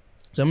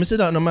 So I sit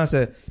down and I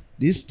say,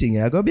 this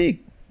thing I go big.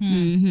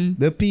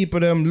 The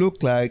people them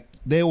look like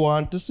they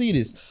want to see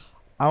this.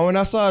 And when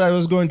I saw that it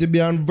was going to be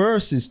on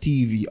Versus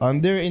TV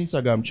on their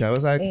Instagram channel, I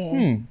was like,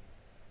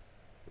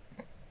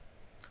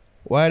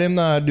 why them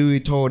not do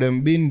it how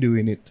them been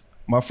doing it?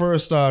 My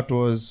first thought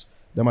was,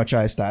 them a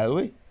try style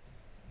way.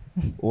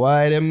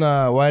 Why them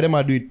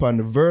a do it on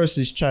the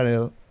Versus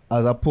channel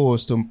as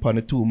opposed to on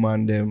the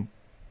two-man them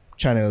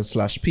channel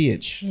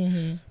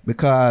 /page?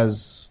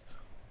 Because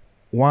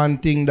one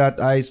thing that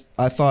I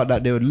thought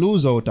that they would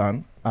lose out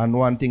on, and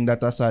one thing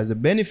that I saw as a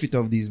benefit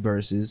of these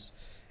verses,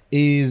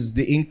 is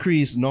the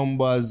increased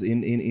numbers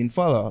in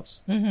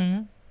followers.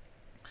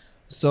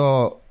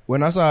 So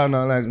when I saw it,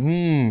 I'm like,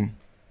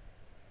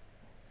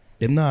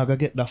 them not gonna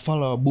get the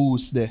follower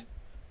boost there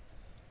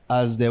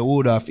as they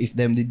would have if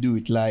them did do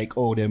it like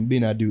them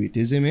been a do it,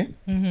 you see me?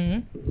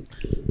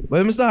 But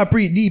when I start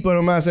pretty deep on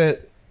them, I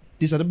said,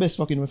 these are the best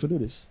fucking way to do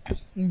this.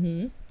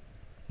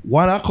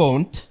 One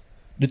account,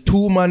 the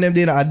two man them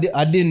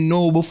I didn't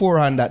know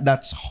beforehand that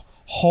that's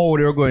how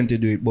they're going to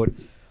do it, but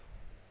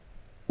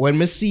when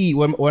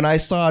I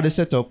saw the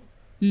setup,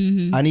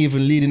 And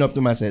even leading up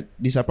to my set,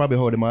 this is probably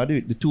how they might do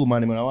it. The two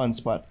man in one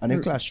spot and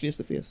then clash face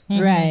to face.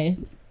 Right.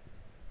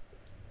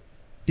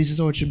 This is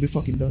how it should be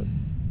fucking done.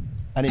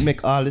 And it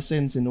make all the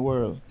sense in the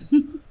world.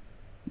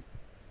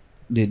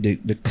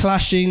 the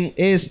clashing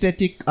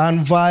aesthetic and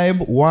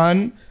vibe,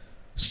 1,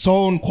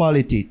 sound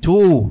quality,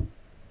 2.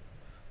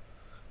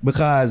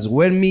 Because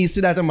when me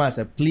see that, I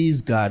say,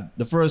 please God,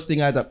 the first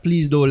thing I thought,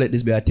 please don't let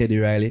this be a Teddy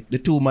Riley. The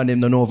two man them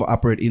don't know how to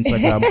operate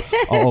Instagram.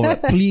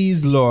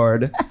 Please,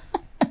 Lord.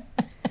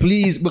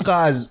 Please,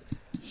 because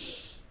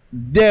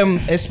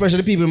them, especially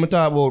the people who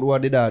talk about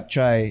what did that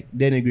try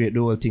denigrate the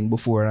whole thing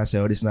before, and I say,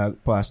 oh, this is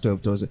not past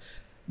 12,000.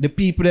 The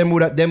people them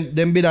would have,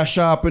 them been a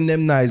sharpen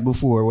them nice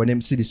before when them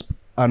see this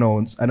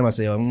announce, and them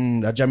say,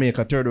 a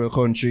Jamaica third world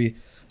country.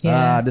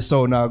 Yeah. The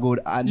sound not good,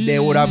 and they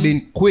would have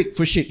been quick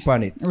for shit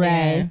on it.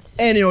 Right.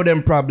 Any of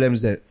them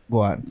problems that go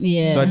on.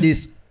 Yeah. So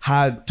this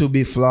had to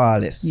be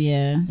flawless.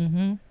 Yeah.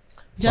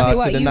 Jamie,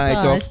 what you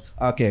thought?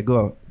 Okay,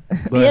 go.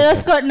 Yeah,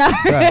 let's cut now.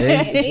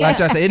 Like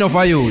I say, enough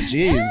for you.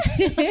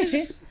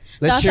 Jeez.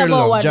 Let's Talk share about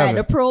love, what, Jamie.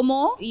 like the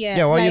promo.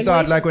 Yeah, what you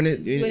thought like when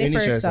you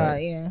first saw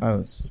it,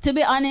 yeah. To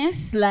be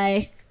honest,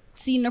 like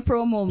seeing the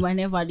promo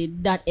whenever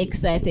did that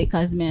excited,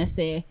 cause me I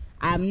say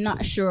I'm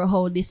not sure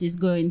how this is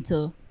going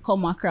to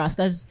come across,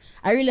 because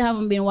I really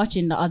haven't been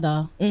watching the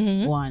other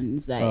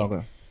ones. Like,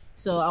 okay.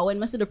 So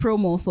when I see the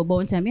promo for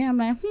Bone Time, I'm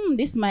like,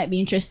 this might be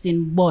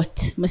interesting,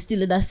 but I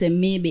still that say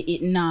maybe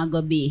it not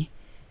gonna be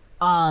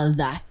all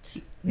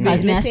that.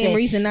 Because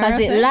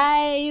it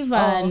live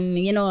and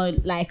you know,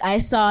 like I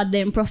saw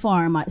them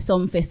perform at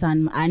some fest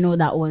and I know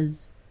that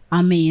was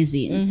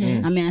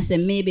amazing. I mean, I said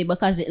maybe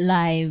because it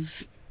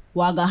live,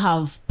 we're gonna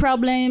have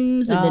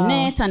problems with the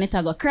net and it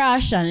gonna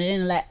crash, and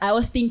then like I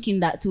was thinking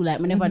that too, like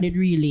whenever they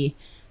really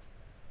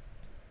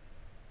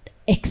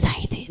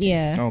excited.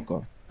 Yeah.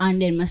 Okay.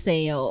 And then I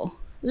say, yo,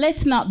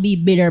 let's not be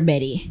bitter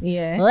Betty.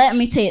 Yeah. Let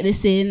me take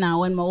this in now.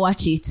 When I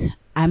watch it,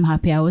 I'm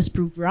happy I was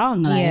proved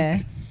wrong.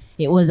 Like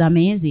it was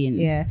amazing.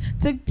 Yeah.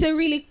 To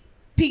really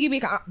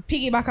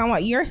piggyback on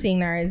what you're saying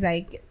there is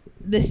like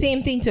the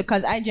same thing too,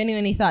 because I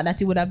genuinely thought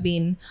that it would have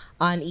been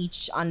on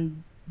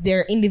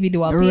their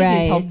individual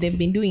pages how they've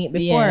been doing it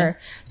before. Yeah.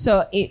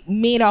 So it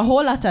made a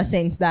whole lot of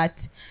sense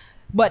that,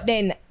 but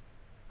then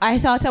I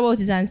thought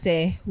about it and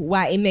say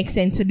why it makes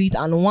sense to do it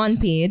on one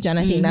page, and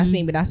I think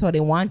that's how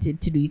they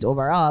wanted to do it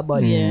overall.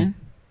 But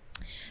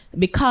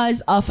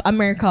because of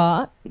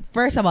America,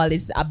 first of all,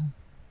 it's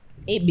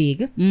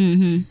big.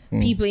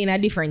 People in a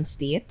different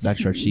state.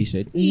 That's what she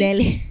said.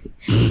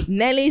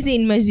 Nelly's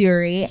in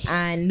Missouri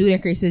and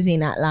Ludacris is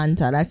in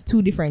Atlanta. That's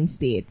two different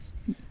states.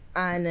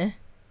 And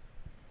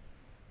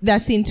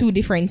that's in two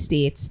different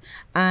states.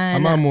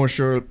 And I'm more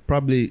sure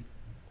probably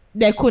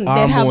they'd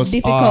have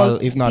difficulty. All,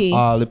 if not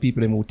all, the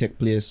people who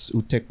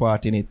take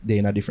part in it, they're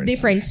in a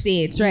different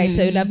states, right?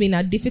 So it would have been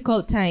a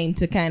difficult time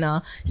to kind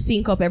of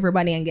sync up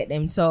everybody and get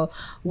them. So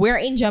we're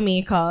in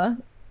Jamaica.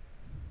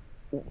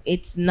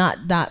 It's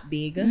not that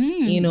big,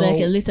 you know. Like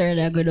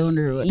literally I go down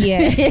the road.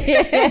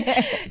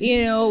 Yeah.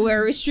 You know,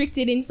 we're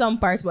restricted in some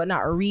parts, but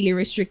not really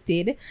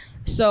restricted.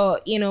 So,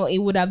 you know,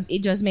 it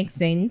just makes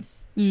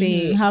sense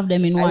to have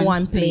them in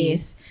one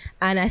place.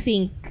 And I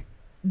think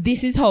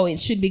this is how it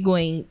should be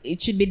going.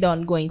 It should be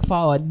done going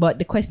forward. But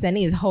the question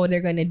is how they're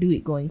going to do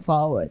it going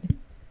forward.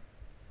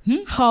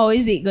 How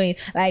is it going?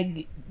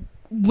 Like,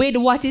 with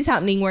what is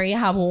happening where you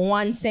have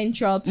one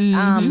central,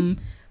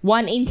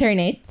 one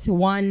internet,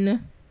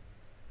 one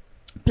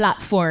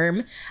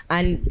platform,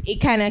 and it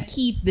kind of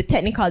keep the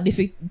technical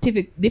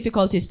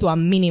difficulties to a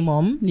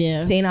minimum.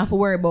 Yeah. So you don't have to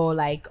worry about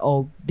like,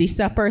 oh, this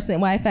a person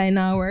Wi-Fi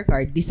now work,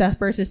 or this a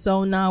person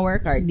sound now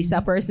work, or this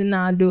a person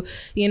now do,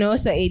 you know.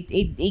 So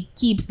it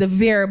keeps the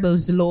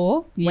variables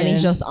low when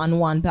it's just on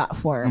one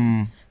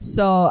platform.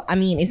 So I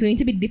mean, it's going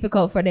to be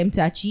difficult for them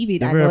to achieve it.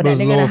 The I know that variables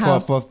they're low gonna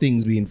for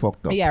things being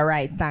fucked up. Yeah,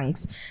 right.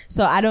 Thanks.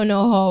 So I don't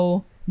know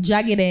how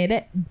Jagged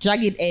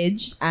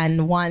Edge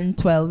and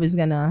 112 is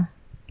gonna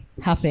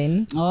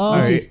happen,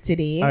 which is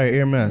today. All right,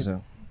 hear me out,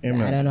 sir. I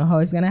don't know how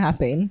it's gonna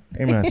happen.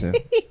 Hear me out, sir.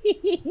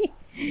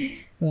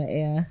 But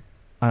yeah.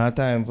 And a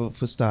time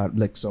for start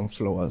like some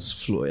flowers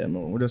flow, you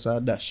know. We just a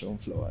dash on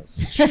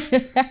flowers.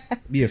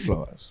 Be a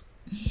flowers.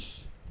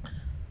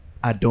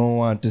 I don't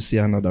want to see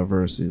another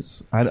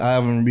verses. I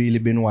haven't really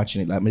been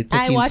watching it. Like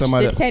I watched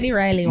the Teddy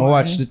Riley one. I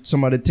watched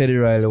some of the Teddy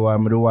Riley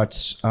one. I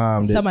watched I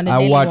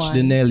watched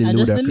the Nelly and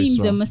just the Ludacris memes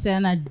one. them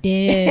saying are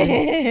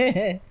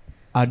dead.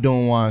 I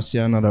don't want to see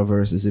another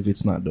verses if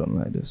it's not done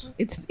like this.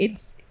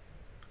 It's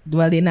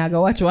well, they not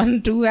go watch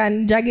 1, 2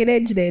 and Jagged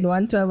Edge then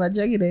 112 and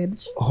Jagged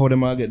Edge. How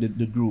them all get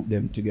the group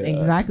them together?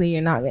 Exactly,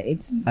 you're not.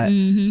 It's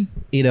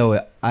either way.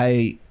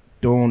 I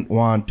don't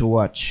want to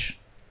watch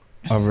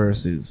a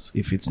verses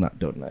if it's not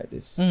done like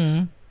this.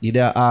 Did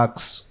I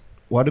ask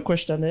what the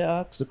question they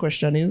asked? The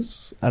question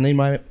is, and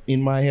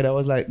in my head I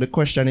was like, the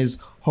question is,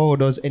 how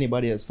does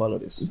anybody else follow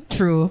this?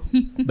 true.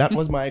 That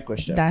was my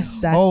question. That's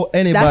That's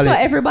what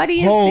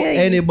everybody is saying.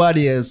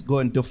 Anybody else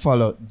going to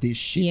follow this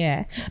shit?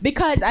 Yeah,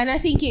 because, and I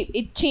think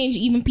it changed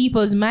even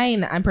people's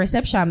mind and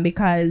perception,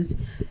 because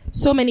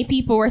so many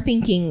people were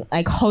thinking,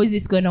 like, how is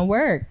this gonna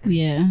work?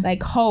 Yeah.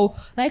 Like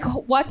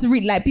what's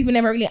real? Like, people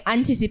never really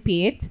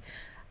anticipate.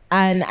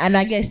 And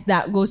I guess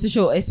that goes to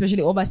show,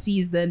 especially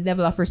overseas, the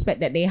level of respect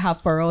that they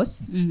have for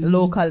us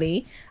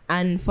locally,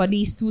 and for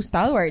these two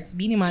stalwarts,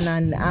 Beenie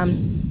Man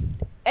and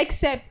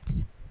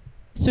except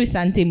Swiss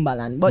and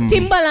Timbaland. But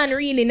Timbaland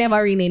really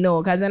never really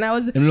know, because when I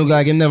was, him look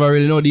like him never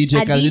really know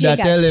DJ Khaled. Did I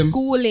tell him?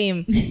 School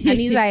him, and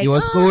he's like, he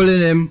was schooling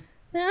him.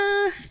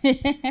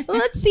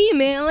 Let's see,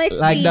 man. Let's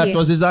like see. That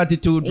was his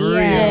attitude for real.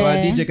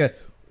 And DJ Khaled,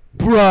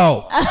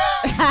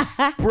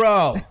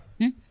 bro.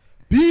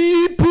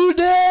 People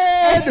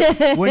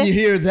dead. When you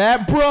hear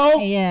that, bro,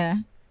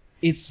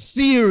 it's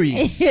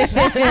serious.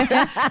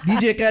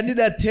 DJ Khaled did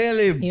that tell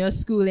him. You're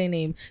schooling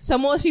him. So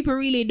most people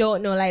really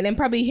don't know. Like, them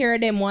probably hear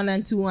them 1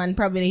 and 2 and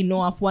probably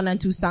know of 1 and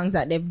 2 songs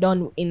that they've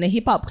done in the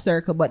hip hop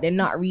circle, but they're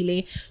not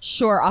really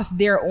sure of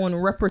their own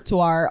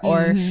repertoire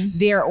or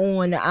their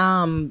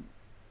own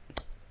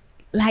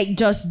like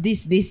just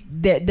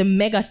the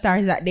mega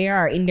stars that they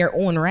are in their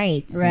own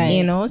right.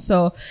 You know,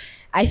 so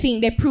I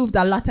think they proved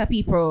a lot of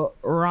people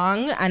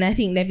wrong, and I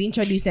think they've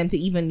introduced them to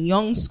even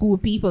young school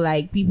people,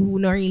 like people who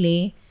not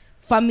really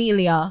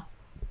familiar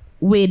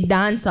with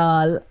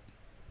dancehall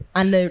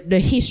and the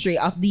history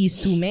of these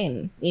two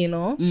men, you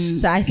know.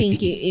 So I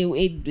think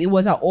it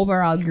was an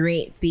overall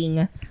great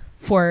thing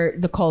for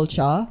the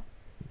culture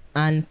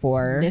and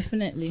for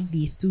definitely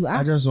these two acts.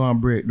 I just want to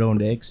break down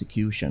the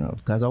execution of,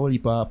 because I will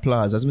heap of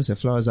applause. As I say,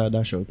 Flowaz are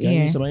dash out. Can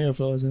you use some of your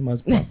flowers in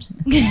as props?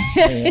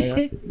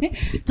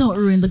 Don't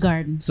ruin the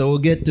garden. So we'll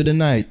get to the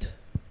night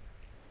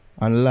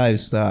and live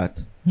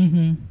start.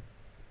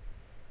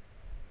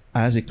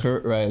 As a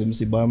Kurt Riley, let me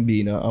see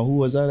Bambino. And who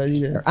was that that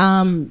did it?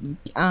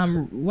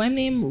 One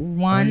name,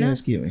 one.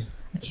 Excuse me.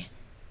 Okay.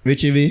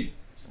 Richie V.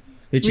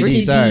 Richie Richie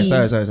V.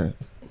 Sorry.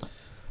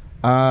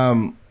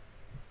 I'm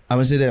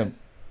gonna say them.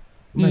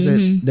 I'm gonna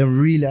say them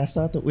really. I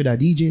start up with a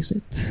DJ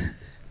set.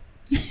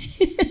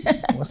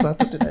 I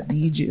start up with a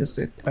DJ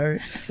set. All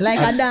right. Like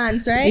a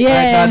dance, right? Yeah,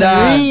 like a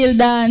dance. real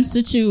dance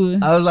to chew.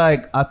 I was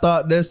like, I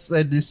thought this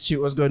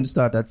shit was going to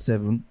start at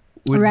 7.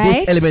 With Right.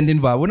 this element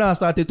involved. We now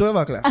start at 12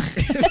 o'clock.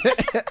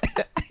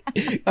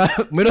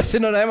 Me don't say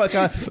no time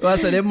because I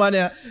said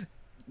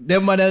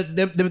them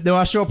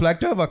man show up like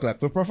 12 o'clock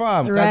to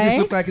perform. Because Right. this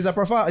look like it's a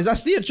perform. It's a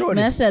stage show.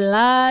 That's This. a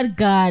Lord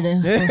God.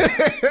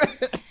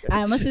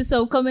 I must see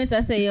some comments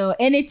that say, yo,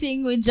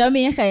 anything with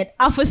Jamaica, it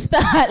have to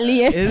start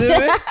late. Is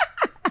it?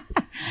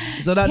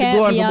 So that Can't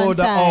go on be for on about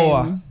an time.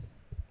 hour.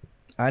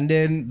 And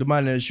then the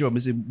man show me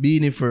say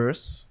Beanie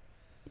first.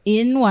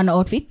 In one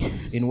outfit.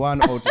 In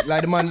one outfit.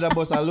 Like the man that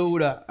was a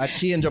loader, a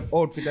change up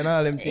outfit and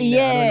all them things.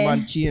 Yeah. And when the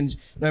man change,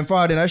 then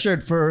for then a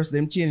shirt first,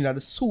 them change the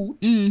suit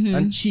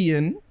and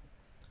chain.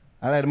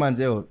 I like the man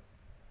say, oh,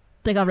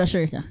 Take off the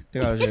shirt. Yeah.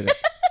 take off the shirt.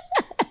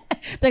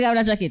 Take off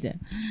the jacket. Yeah.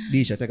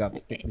 Disha, take off.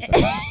 Take this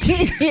off.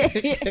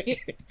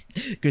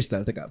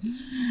 Crystal, take off.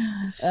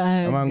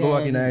 Oh, The man go God.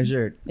 walk in a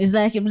shirt. It's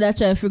like if that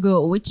try to figure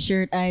out which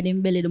shirt hide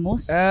in belly the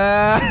most.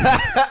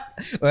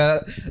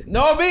 Well,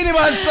 no Beanie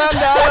Man stand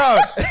down.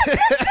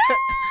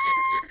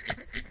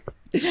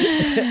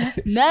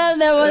 None of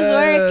them was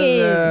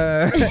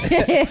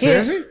working.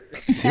 Seriously?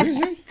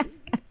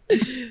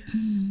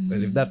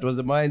 Well, if that was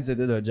the mindset,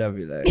 you know,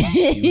 Javi, like,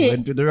 you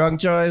went with the wrong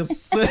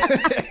choice.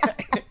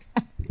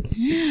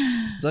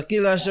 So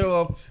Killer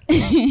show up,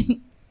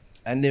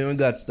 and then we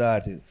got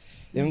started.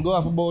 Then we go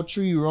off about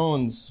 3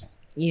 rounds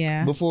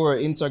Yeah. before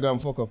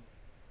Instagram fuck up.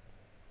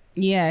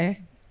 Yeah.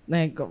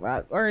 Like,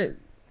 or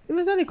it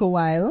was a little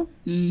while.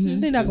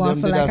 Did not go on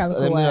Them for did like a- a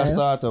little them did a while.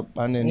 start up,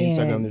 and then Yeah.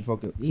 Instagram did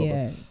fuck up.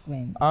 Yeah.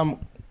 Man.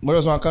 But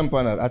just want to camp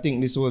on that. I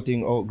think this whole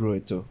thing outgrow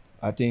it too.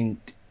 I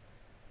think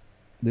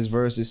this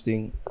versus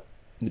thing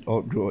it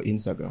outgrow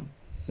Instagram.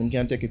 And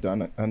can take it to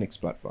an next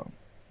platform.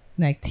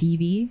 Like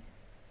TV.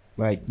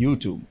 Like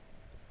YouTube.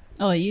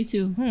 Oh, you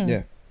too.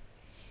 Yeah.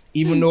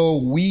 Even though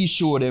we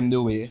show them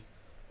the way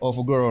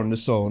of go around the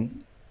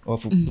sound,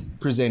 of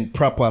present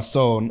proper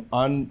sound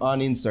on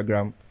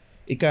Instagram,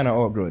 it kind of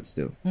outgrow it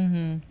still,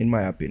 in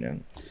my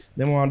opinion.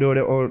 Them want to do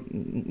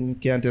the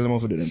can't tell them how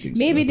to do them things.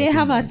 Maybe they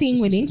have a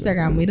thing with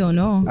Instagram. We don't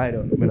know. I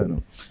don't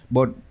know.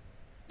 But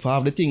for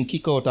have the thing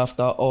kick out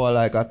after all,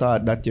 like I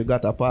thought that you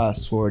got a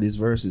pass for this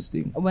versus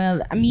thing.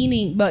 Well,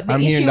 meaning, but the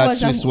I'm issue hearing that was,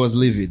 Swiss was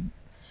livid.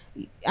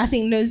 I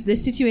think the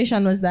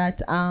situation was that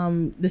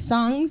the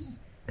songs,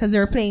 because they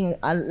were playing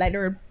like they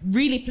were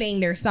really playing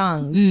their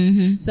songs,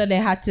 so they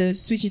had to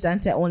switch it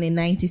and say only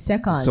 90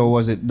 seconds. So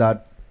was it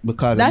that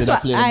because That's they did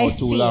what play I about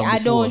too see. long I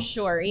before? don't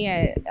sure.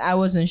 Yeah, I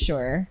wasn't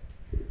sure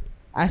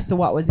as to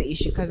what was the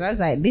issue, because I was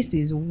like, this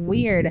is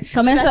weird.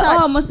 Come and I say,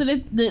 thought- oh, most of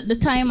the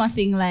timer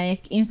thing,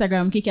 like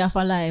Instagram kick off a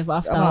live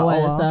after a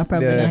while, so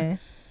probably. Yeah.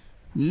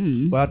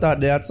 Yeah. But I thought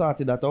they had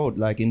sorted that out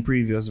like in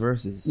previous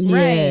verses.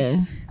 Yeah. Right.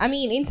 I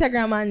mean,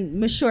 Instagram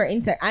and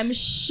I'm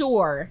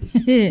sure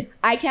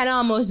I can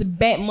almost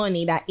bet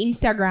money that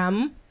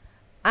Instagram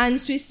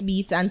and Swiss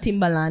Beats and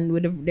Timbaland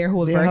with their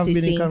whole They have verses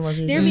been in thing.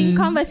 conversation. They're in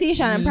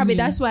conversation, and probably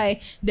that's why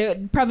there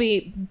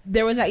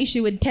was an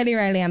issue with Teddy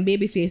Riley and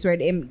Babyface where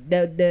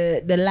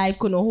the live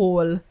couldn't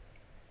hold.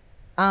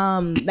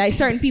 Like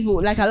certain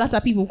people, like a lot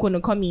of people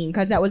couldn't come in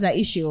because that was an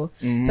issue.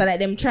 So like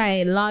them try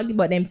and log,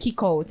 but them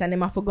kick out, and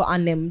them I forgot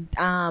on them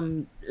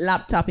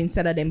laptop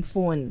instead of them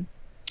phone.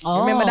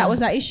 Remember that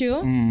was an issue.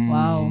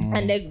 Wow.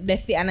 And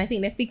and I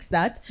think they fixed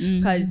that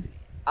because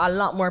a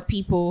lot more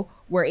people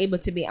were able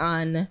to be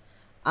on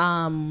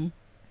Erykah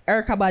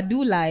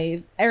Badu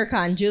live,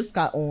 Erykah and Jill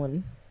Scott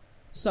on.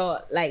 So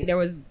like there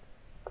was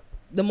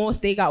the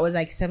most they got was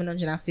like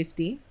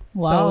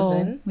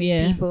 750,000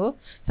 people.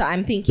 So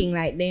I'm thinking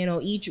like they, you know,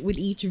 each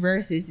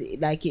verses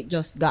like it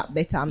just got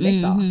better and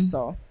better.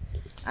 So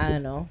I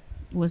don't know.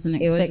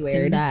 Wasn't It was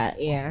expecting weird. that.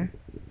 Yeah.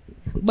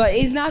 But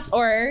it's not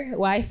our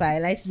Wi-Fi.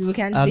 Like we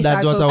can't. And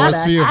that's what I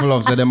was fearful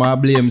of. So them I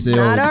blame say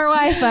Not our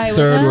Wi-Fi.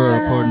 third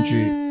world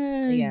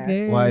country Yeah.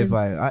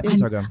 Wi-Fi at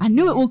Instagram. I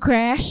knew it would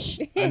crash.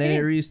 And then it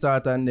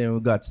restart and then we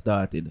got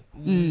started.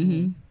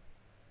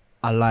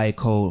 I like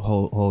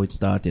how it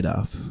started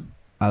off.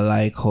 I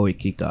like how it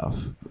kick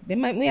off. They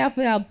might we have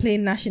to play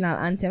national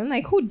anthem. I'm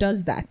like, who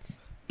does that?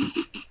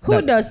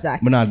 Who does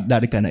that? But not that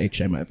the kind of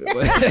action my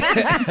people.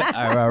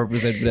 I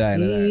represent the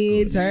island.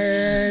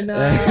 Eternal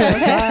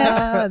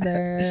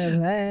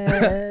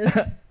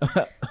fatherless.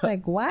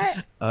 Like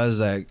what? I was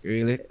like,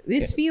 really?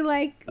 This feel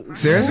like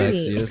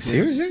Seriously?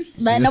 Seriously?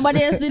 But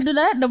nobody else did do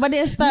that? Nobody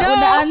else start with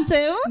the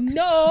anthem?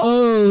 No.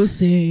 Oh,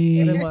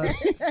 see. They've just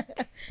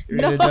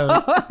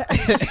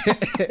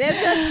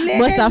played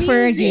What's their a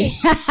Fergie? music.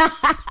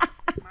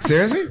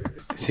 Seriously?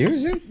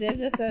 Seriously? They've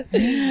just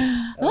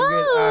Okay,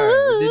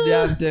 alright. We did the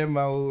anthem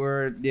and we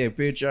were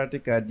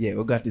patriotic and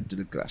we got into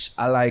the clash.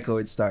 I like how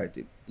it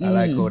started. I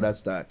like how that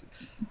started.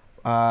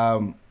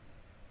 I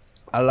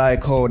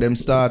like how them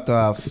start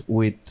off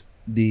with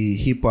the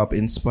hip hop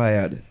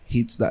inspired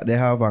hits that they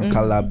have and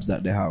collabs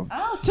that they have.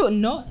 Oh, to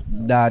no.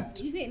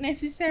 That Is it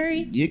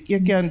necessary? you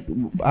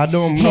can I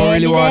don't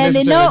really want to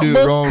necessarily do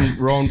it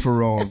round for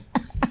round.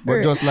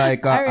 But just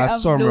like a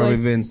summer of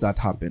events that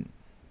happen.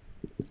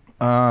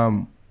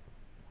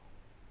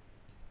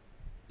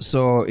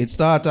 So it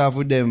started off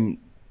with them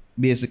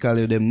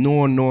basically them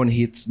known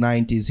hits,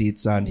 90s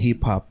hits and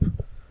hip hop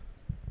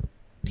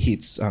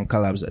hits and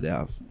collabs that they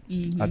have.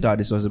 I thought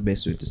this was the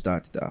best way to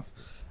start it off.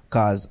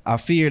 Cause a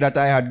fear that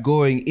I had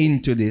going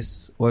into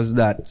this was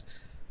that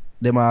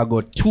them are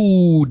go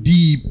too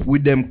deep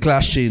with them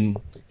clashing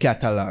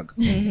catalog.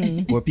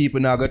 Where people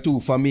now go too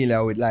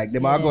familiar with like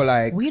them are go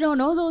like We don't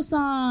know those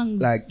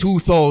songs. like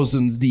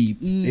 2000s deep.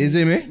 You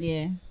see me?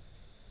 Yeah.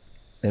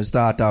 Them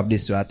start off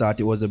this way. I thought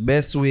it was the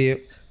best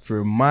way to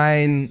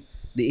remind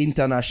the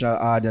international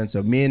audience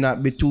who may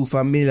not be too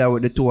familiar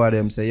with the two of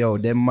them. Say, yo,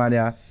 them man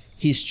ya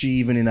history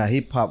even in a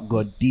hip hop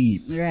got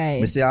deep. Right.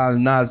 Me say Al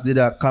Nas did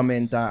a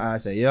comment and I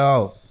say,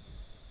 yo,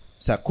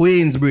 it's a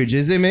Queensbridge,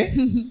 you see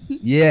me?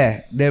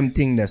 Yeah, them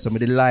thing there.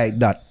 Somebody like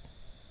that.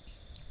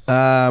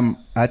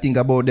 I think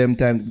about them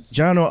time.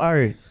 Jano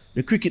Ari,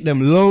 the cricket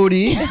them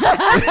loady.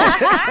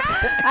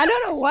 I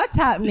don't know what's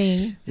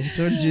happening.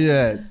 Don't you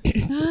that?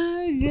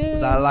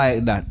 So I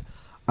like that.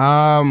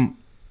 I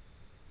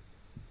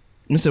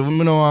say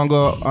we don't want to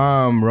go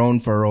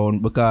round for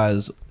round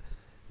because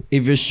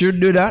if you should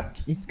do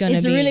that, It's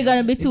really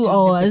gonna be 2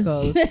 hours.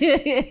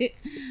 we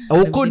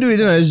could do it.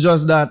 You know, it's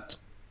just that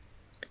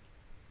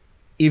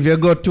if you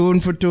go tune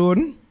for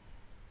tune,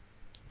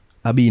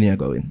 I be here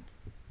going.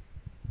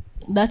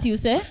 That you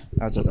say?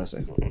 That's what I say.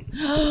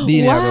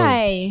 Beanie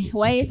I go.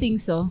 Why you think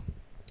so?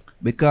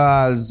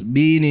 Because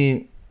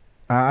Beanie,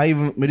 I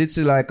even me did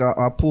see like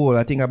a poll.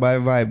 I think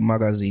about Vibe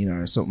magazine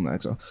or something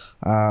like so.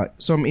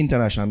 Some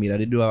international media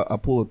they do a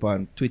poll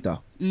on Twitter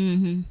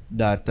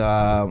that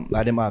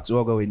like them ask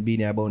who go with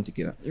Beanie or Bounty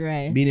Killer.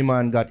 Right. Beanie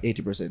Man got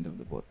 80% of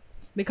the vote.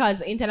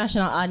 Because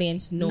international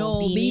audience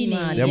know Beanie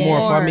Man. They're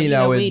more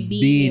familiar with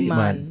Beanie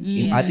Man.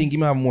 I think he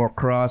might have more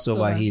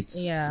crossover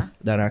hits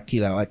than a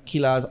Killer. A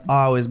Killer's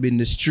always been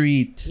the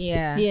street.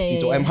 Yeah.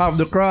 Have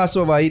the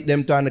crossover hit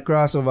them to the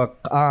crossover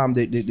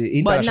the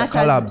international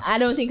collabs. I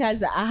don't think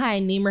has a high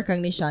name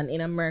recognition in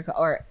America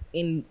or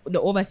in the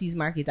overseas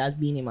market as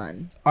Beanie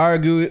Man.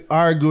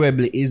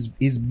 Arguably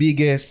his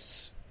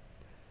biggest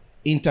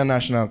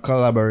international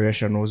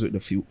collaboration was with the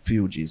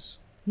Fugees.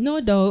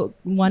 No doubt,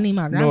 one in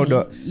my No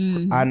doubt.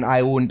 And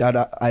I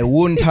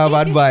wouldn't have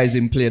advised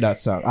him play that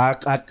song. I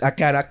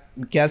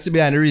can't see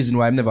behind the reason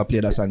why I've never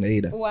played that song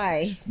either.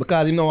 Why?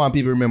 Because he don't want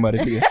people to remember the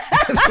video.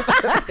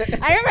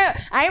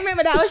 I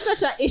remember that was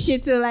such an issue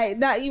to like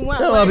that you want.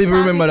 Don't want people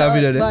to remember that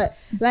video. But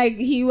like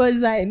he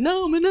was like,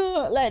 no,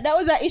 like that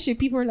was an issue.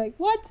 People were like,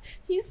 what?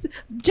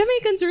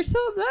 Jamaicans are so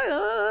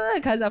blah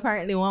because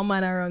apparently one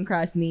man around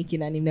cross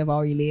naked and he never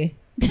really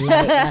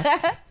like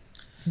that.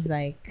 It's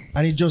like,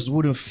 and it just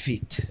wouldn't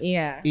fit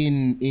yeah.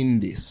 in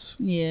this.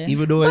 Yeah.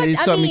 Even though But,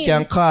 it's I something mean- you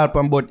can call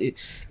upon, but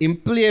in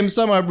playing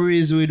Summer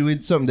Breeze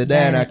with something, the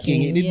Diana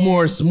King, it did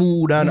more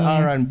smooth and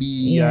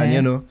R&B, and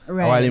you know,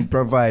 Right. while him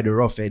provide the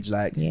rough edge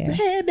like, Yeah.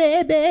 hey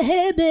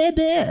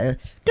baby,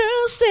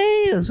 girl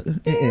says,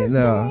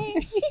 no.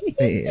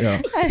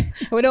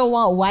 We don't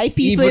want white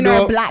people Even in our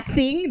though- black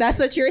thing. That's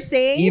what you're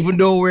saying? Even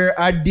though we're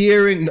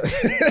adhering,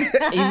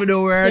 even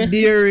though we're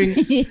adhering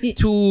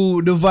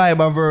to the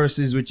vibe of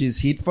verses, which is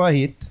hit for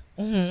hit,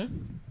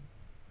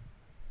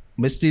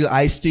 but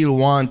I still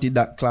wanted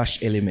that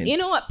clash element. You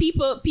know what?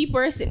 People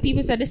said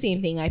the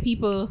same thing. Like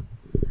people,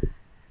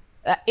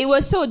 it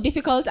was so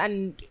difficult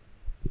and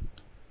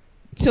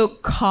to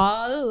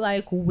call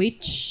like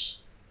which,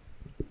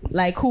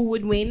 like who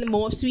would win.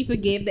 Most people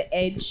gave the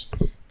edge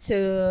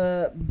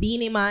to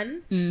Beanie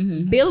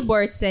Man.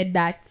 Billboard said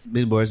that.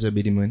 Billboard's a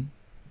biddy man.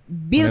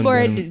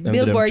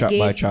 Billboard track by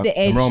gave track, the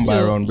edge round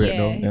by round to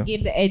breakdown, yeah.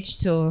 gave the edge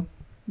to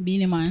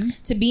Beanie Man.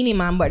 Beanie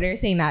Man, but they're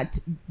saying that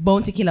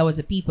Bounty Killer was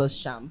a people's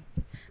champ.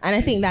 And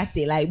I think that's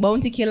it. Like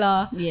Bounty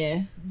Killer,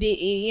 Yeah. they,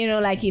 you know,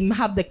 like him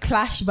have the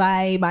clash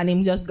vibe and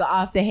him just got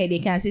off the head. You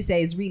can see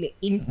say it's really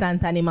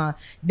instant and them a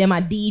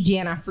DJ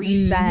and a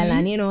freestyle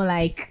and you know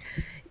like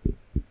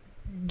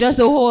just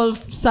a whole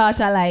sort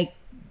of like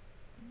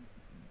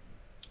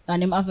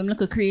And him have him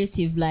look a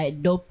creative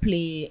like dub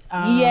play.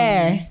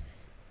 yeah.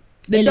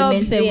 The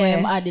elements dubs, them where yeah.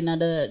 him adding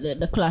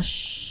the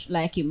clash,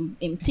 like him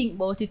think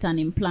about it and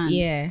him plan.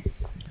 Yeah.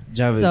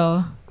 Javid.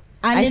 So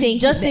And I I think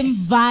think just that- him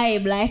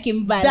vibe, like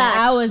him vibe. Like, That's-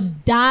 I was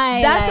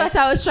dying. that's like, what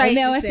I was trying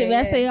when I to watched say, it, I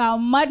yeah. say how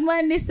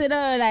madman this you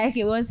know, like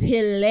it was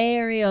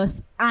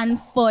hilarious and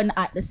fun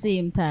at the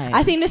same time.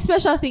 I think the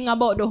special thing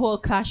about the whole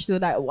clash, though,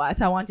 that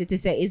what I wanted to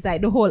say is like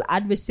the whole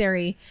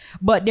adversary,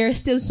 but there's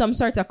still some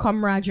sort of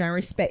camaraderie and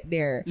respect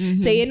there.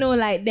 So you know,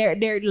 like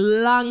they're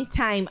long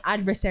time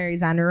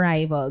adversaries and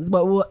rivals,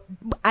 but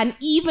and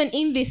even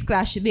in this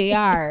clash they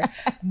are,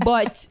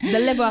 but the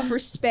level of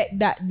respect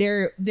that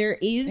there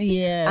is,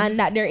 Yeah. and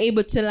that they're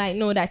able to like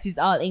know that it's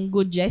all in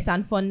good jest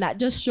and fun, that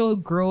just show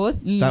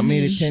growth. that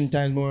made it 10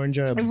 times more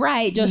enjoyable.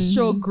 Right, just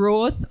show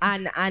growth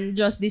and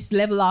just this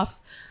level of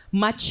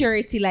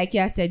maturity, like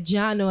you said,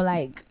 Jano,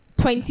 like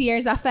 20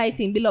 years of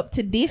fighting build up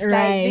to this. Right.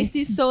 Like this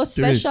is so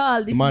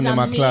special. This man, is them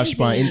a amazing. clash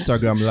on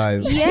Instagram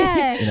live.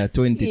 Yeah. In a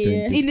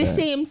 2020 In the style.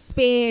 same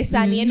space,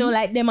 and you know,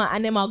 like them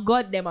a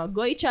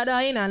go each other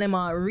in, and them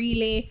are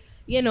really,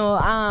 you know,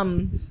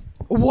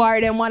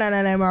 war them one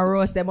another,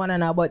 roast them one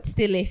another, but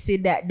still they see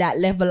that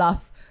level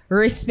of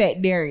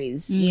respect there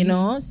is, you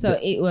know. So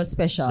it was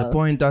special. The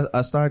point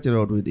I started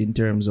out with in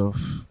terms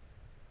of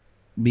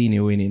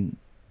Beanie winning,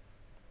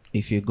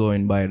 if you're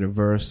going by the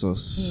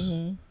versus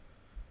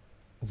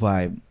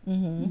vibe,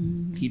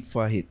 hit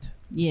for hit,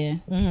 yeah.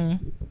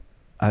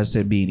 I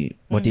said Beanie.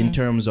 But in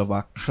terms of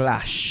a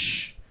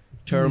clash,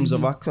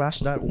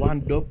 that one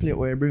dub plate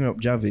where I bring up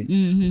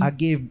Javi, I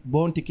gave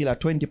Bounty Killer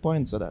 20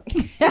 points of that.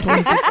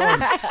 20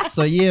 points.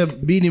 So yeah,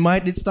 Beanie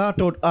might did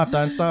start out hot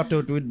and start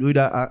out with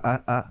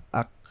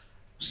a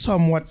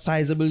somewhat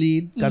sizable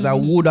lead, because I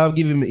would have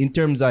given him in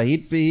terms of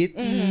hit for hit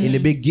in the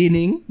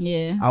beginning.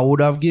 Yeah. I would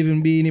have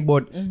given Beanie,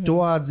 but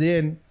towards the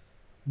end,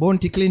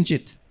 Bounty clinch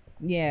it.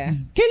 Yeah.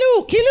 Kill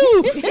you!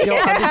 Yo,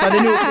 this are the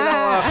new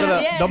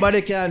killer.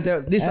 Nobody can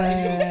tell. This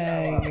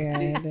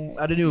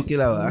are the new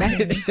killer.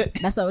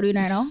 That's what we're doing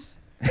right now.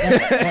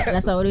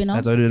 That's what we're doing now.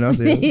 That's what we're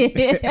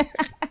doing now.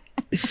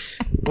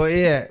 But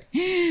yeah,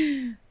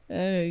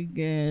 Oh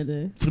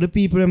god. for the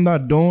people them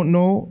that don't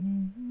know,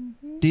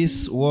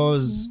 this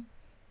was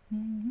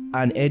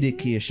an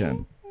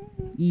education.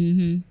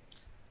 The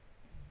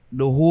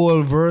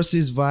whole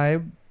versus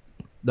vibe,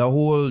 the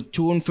whole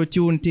tune for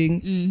tune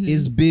thing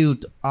is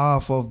built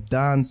off of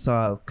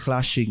dancehall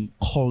clashing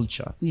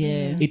culture.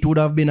 Yeah. It would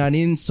have been an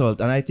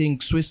insult, and I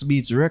think Swiss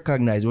Beats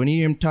recognize when you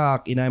hear him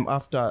talk in I'm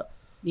after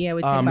Yeah,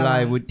 with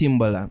live with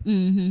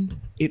Timbaland.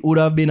 It would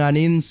have been an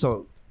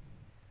insult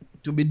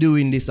to be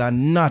doing this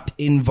and not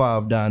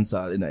involve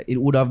dancehall in it. It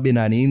would have been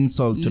an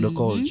insult to the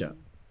culture.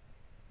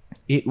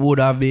 It would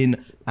have been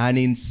an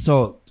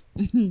insult.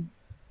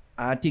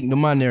 I think the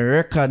man they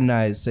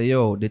recognize, say,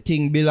 yo, the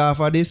thing built off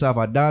of this, off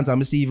a dance.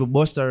 I'm see even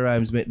Busta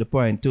Rhymes make the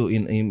point too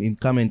in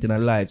commenting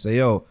on live. Say,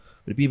 yo,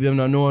 the people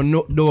don't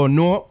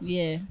know.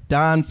 Yeah.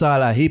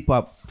 Dancehall a hip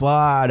hop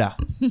father.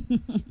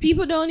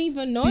 people don't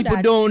even know People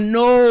that. don't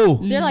know.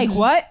 They're like,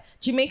 what?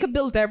 Jamaica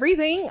built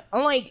everything.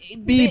 I'm like,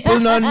 People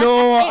don't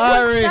know. It was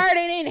Ari.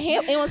 started in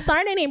hip. It was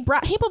started in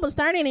hip hop was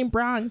started in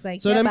Bronx.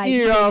 Like, So yeah, them like,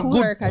 hear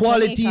Vancouver, good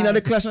quality Jamaica. in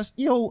the clash.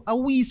 Yo, are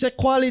we say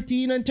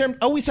quality in terms?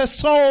 Are we say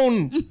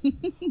sound?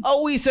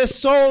 Are we say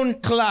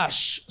sound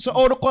clash? So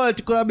all the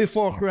quality could have been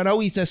for and are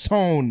we say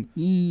sound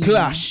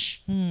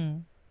clash?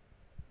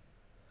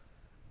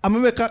 I'm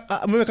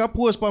gonna make a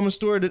post on my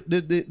story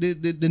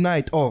the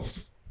night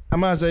off.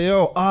 I'm gonna say,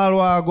 yo, all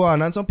what go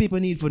on, and some people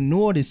need to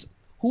know this.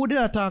 Who did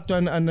I talk to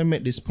and I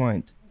make this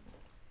point?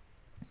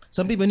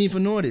 Some people need to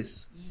know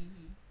this.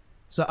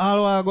 So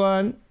all what go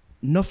on,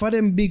 enough of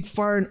them big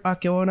foreign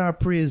act you wanna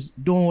praise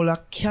don't hold a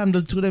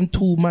candle to them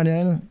two man, you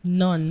know?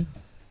 None.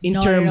 In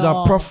Not terms at of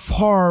all.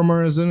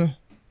 performers, you know?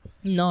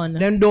 None.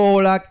 Them don't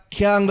hold a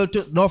candle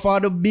to enough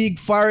of the big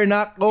foreign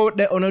act out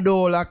there on the don't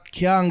hold a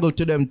candle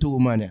to them two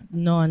man. Yeah?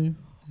 None.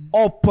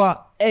 Upper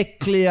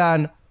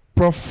Eclean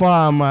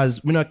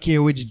performers, me not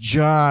care which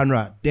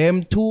genre.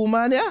 Them two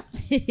man, yeah?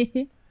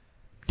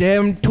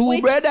 Them two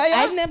Which brother, yeah?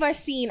 I've never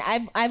seen.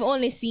 I've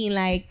only seen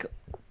like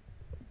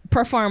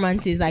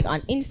performances like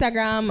on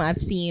Instagram.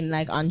 I've seen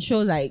like on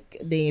shows like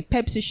the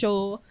Pepsi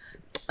show.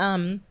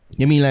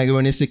 You mean like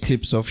when you see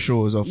clips of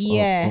shows of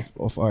Yeah.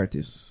 of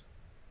artists?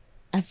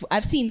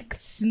 I've seen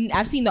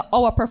the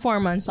hour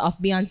performance of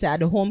Beyonce at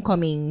the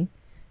homecoming.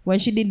 When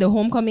she did the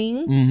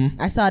homecoming,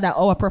 I saw that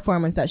hour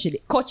performance that she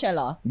did.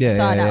 Coachella. Yeah,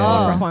 saw yeah, that yeah,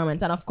 hour yeah.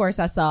 performance. And of course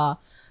I saw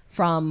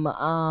from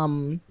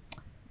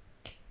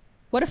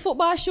what the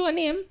football show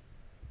name?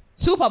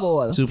 Super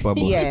Bowl. Super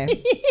Bowl. Yeah.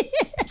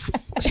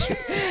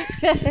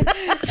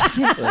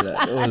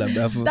 Hold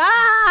up,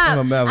 Stop!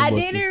 I'm I bust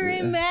didn't this,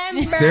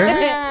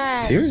 remember.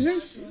 Seriously?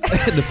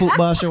 the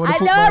football show. I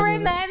don't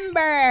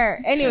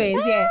remember.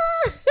 Anyways, yeah.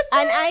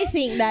 And I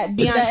think that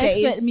Beyonce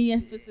expect is. me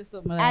to say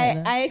something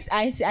like that.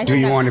 I Do think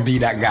you that- want to be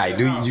that guy?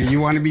 Do you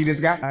want to be this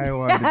guy? I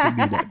wanted to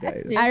be that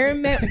guy. I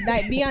remember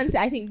that Beyonce.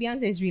 I think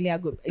Beyonce is really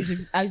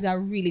is a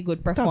really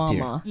good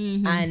performer,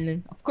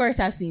 and of course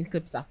I've seen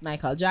clips of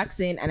Michael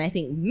Jackson, and I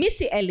think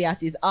Missy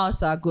Elliott is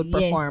also a good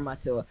Yes. performer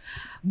too.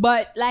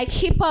 But like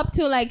hip hop,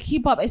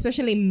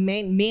 especially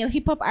male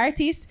hip hop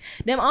artists,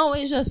 them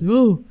always just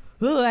and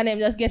them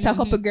just get a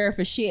couple girl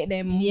for shit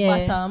them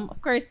Yeah. bottom.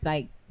 Of course,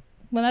 like.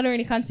 Well, I don't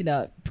really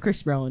consider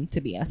Chris Brown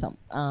to be a some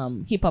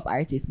hip hop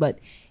artist, but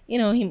you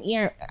know him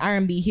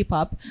R&B hip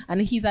hop,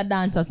 and he's a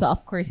dancer, so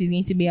of course he's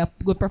going to be a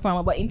good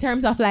performer. But in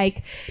terms of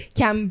like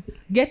can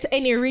get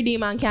any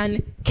rhythm and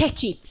can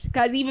catch it,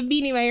 because even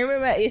Beanie Man,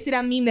 remember you see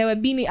that meme there where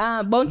Beanie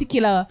Bounty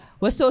Killer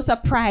was so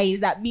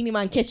surprised that Beanie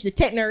Man catch the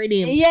techno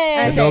rhythm.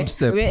 Yeah. And The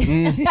said,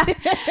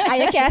 dubstep.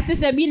 And you can't see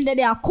the build that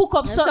they are cook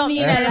up something.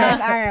 something. Like,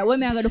 all right, what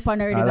me I gonna do for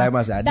the I like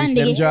myself. This them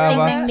ding,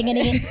 Java. ding, ding,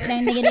 ding,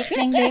 ding, ding,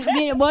 ding, ding,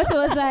 ding. But it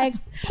was like,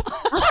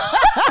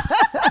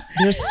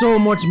 There's so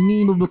much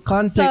memeable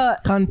content. So-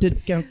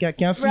 Content can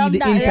From feed the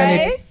that,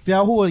 internet right? for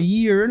a whole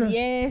year. No?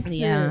 yes,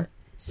 Yeah.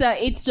 So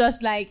it's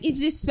just like it's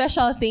this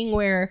special thing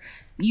where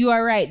you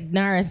are right,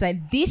 Naras.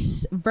 Like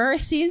this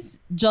verses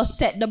just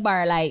set the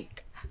bar like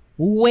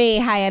way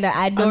higher that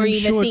I don't I'm even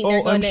sure- think they're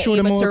oh, I'm gonna sure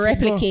able them to out for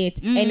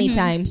replicate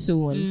anytime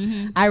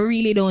soon. I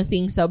really don't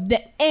think so. The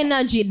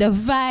energy, the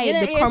vibe,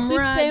 the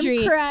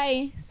camaraderie.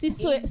 Cry.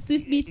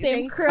 Swiss beat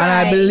same cry. And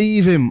I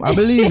believe him. I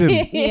believe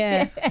him.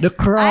 Yeah. The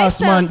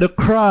craftsmanship.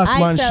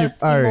 I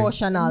felt alright.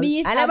 emotional.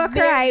 Me I never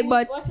cried,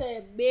 but what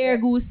a bare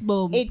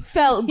goosebump. it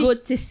felt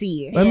good to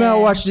see. When I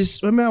watch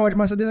this,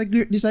 myself, this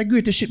is the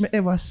greatest shit me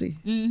ever see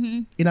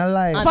in a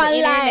life. On the Fun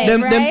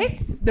internet. life,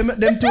 right?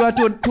 Them two are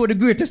two the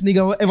greatest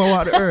nigga ever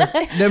walk the earth.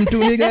 Them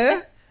two nigga,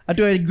 eh? I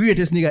told you the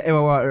greatest nigga ever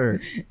walk the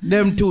earth.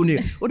 Them two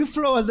nigga. Oh, the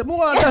flowers. Them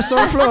want to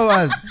some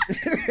flowers.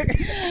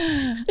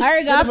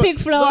 I got pick Pick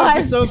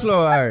flowers. some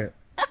flower. Alright.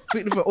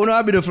 Pick the flower. Oh, no,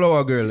 I be the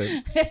flower girl.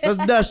 Eh? Just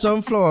dash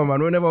some flower,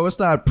 man. Whenever we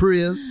start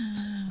praise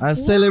and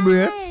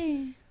celebrate.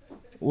 Why?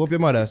 Hope your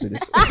mother see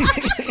this.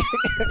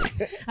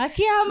 I can't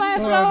have my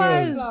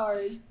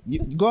flowers.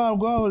 Go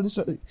on,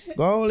 listen.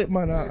 Go on, let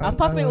man. A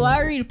puppet,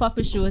 what a real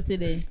puppet show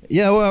today.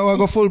 Yeah, we'll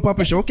go full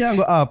puppet show. We can't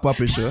go half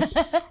puppet show.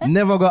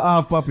 Never go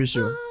half puppet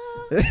show.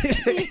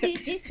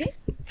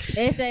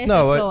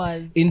 No, but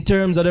flowers. in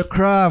terms of the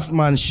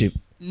craftsmanship,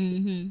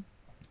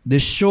 the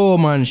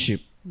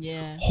showmanship,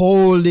 Yeah.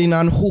 holding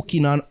and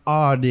hooking an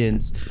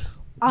audience.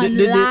 On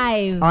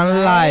live. On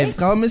right? live.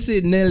 Come me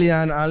see Nelly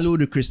and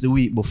Ludacris the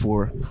week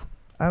before.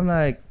 I'm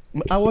like,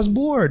 I was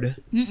bored.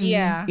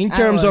 Yeah. In I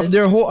terms of was.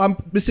 their whole, I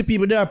see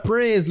people there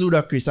praise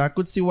Ludacris. I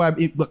could see why,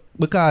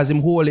 because him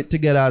hold it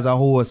together as a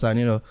host and,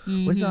 you know,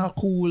 it's all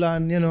cool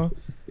and, you know,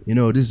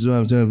 this is what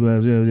I'm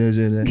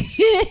saying.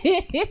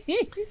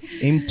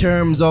 In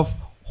terms of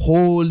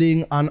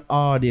holding an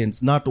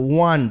audience, not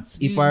once,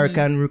 if I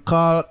can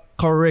recall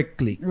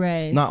correctly,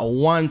 Right. not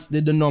once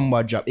did the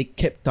number drop. It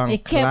kept on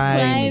It kept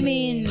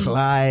climbing.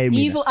 climbing.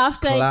 Even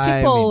after it chip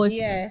climbing. out.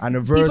 Yeah. And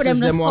the People verses them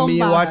them just want come me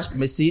back. watch,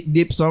 me see it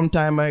dip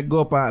sometime I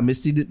go up and me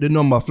see the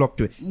number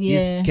fluctuate. Yeah.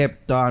 It's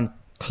kept on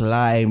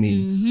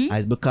climbing. And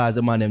it's because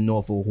the man them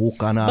know for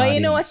hook and But you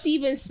know what's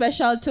even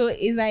special too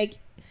is like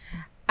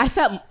I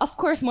felt of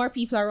course more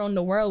people around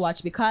the world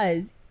watch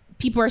because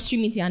people are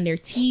streaming it on their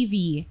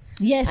TV.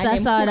 Yes, And I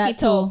them saw hook that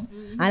it up. too.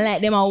 And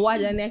like them I watch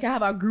and they can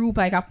have a group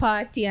like a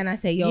party and I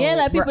say yo Yeah,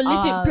 like people we're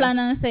legit all- plan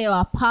and say,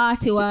 a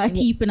party while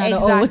keeping at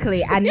exactly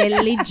the house. and they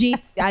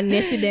legit and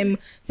they see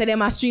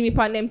them are streaming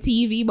on them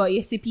TV but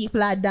you see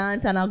people are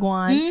dance and are go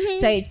on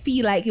so it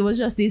feel like it was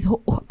just this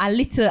a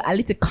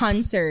little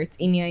concert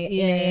in your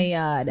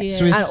yard Yeah.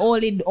 So it's-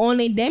 and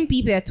only them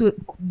people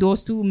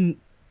those two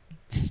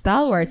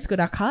stalwarts could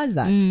have caused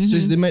that. So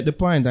it's they make the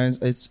point and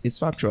it's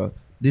factual.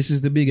 This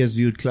is the biggest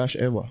viewed clash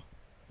ever.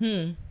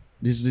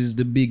 This is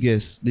the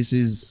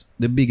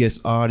biggest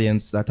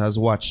audience that has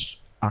watched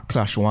a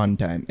clash one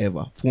time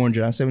ever.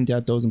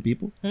 470,000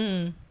 people.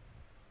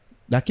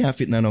 That can't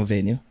fit in no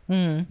venue.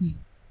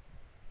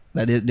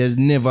 That there's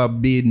never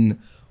been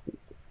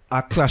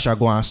a clash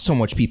go on so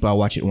much people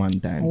watch it one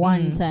time.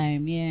 One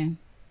time, yeah.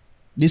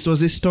 This was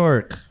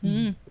historic.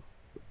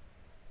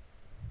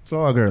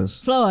 Flower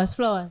girls. Flowaz.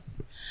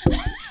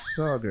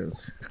 Flower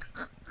girls.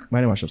 My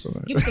name is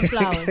something. Give some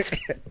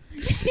flowers.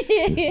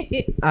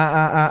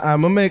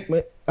 I'm gonna make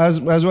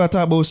as we talk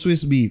about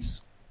Swiss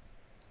Beats.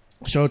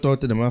 Shout out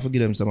to them. I have to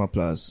give them some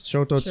applause.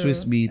 Shout out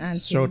Swiss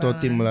Beats. Shout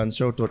out Timbaland.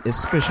 Shout out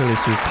especially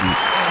Swiss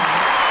Beats.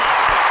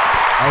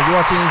 I was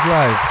watching his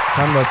live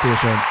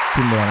conversation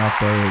Timbaland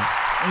afterwards.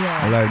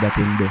 Yeah. I like that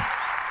in there.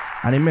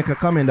 And he make a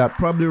comment that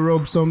probably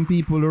rubbed some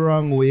people the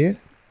wrong way.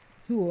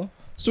 Who?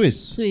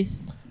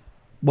 Swiss.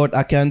 But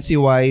I can see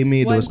why he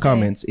made those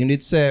comments. And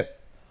it said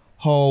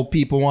how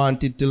people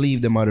wanted to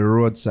leave them at the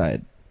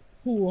roadside.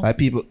 Who? Like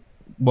people,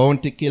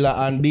 Bounty Killer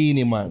and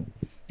Beanie Man.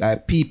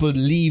 Like people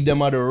leave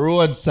them at the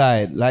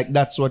roadside. Like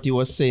that's what he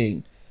was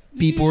saying.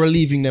 People were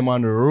leaving them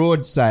on the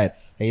roadside.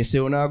 And you say,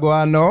 we're not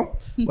going now.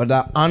 But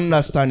I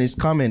understand his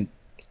comment.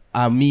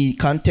 And me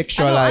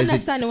contextualize I don't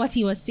understand what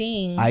he was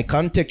saying. I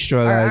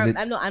contextualize it.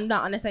 I'm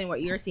not understanding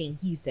what you're saying.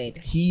 He said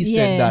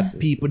Said that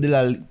people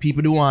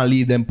do want to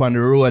leave them on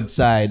the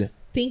roadside.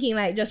 Thinking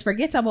like just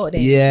forget about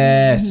them.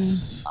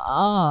 Yes.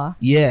 Oh.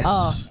 Yes.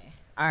 Oh. Okay.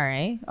 All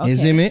right. Okay. You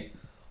see me?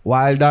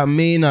 While that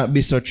may not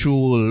be so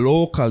true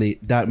locally,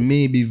 that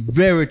may be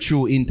very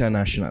true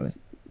internationally.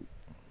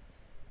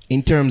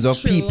 In terms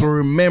of people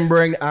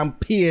remembering and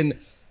paying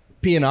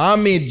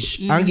homage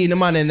and giving the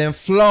man and them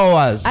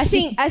flowers. I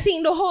think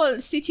the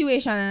whole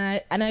situation,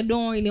 and I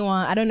don't really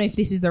want. I don't know if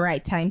this is the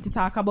right time to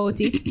talk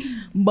about it,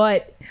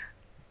 but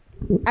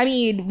I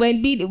mean,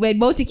 when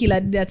Bounty Killer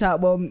did that talk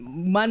about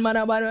man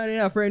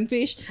a friend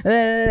fish,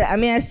 I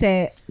mean I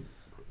said.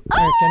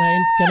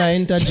 Can I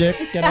interject?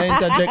 Can I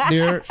interject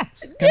there?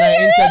 Can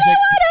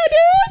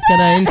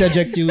I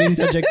interject? You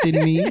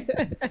interjecting me?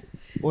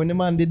 When the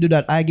man did do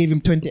that, I gave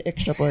him 20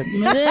 extra points.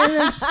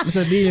 I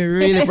said, Beanie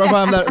really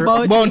performed that.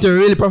 Bounty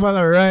really performed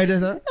that right.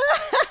 And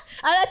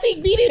I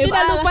think Beanie did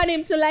not look on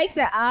him to like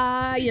say,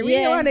 you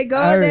really want to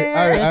go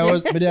there? I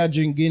was, but they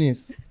drink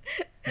Guinness.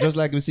 Just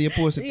like we see you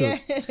post it too.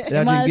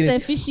 They drink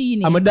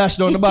Guinness. I'm a dash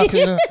down the back,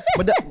 you know.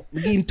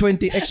 Give him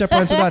 20 extra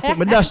points for that.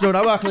 I'm a dash down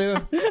the back, you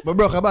know. But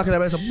broke a back,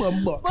 I said,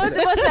 bum. What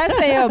I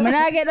say, I'm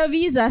not get no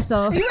visa,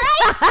 so. Right?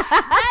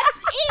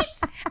 That's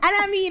it. And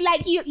I mean,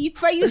 like, you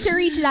for you to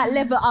reach that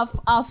level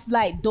of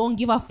like, don't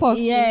give a fuck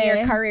in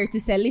your career to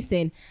say,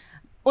 listen,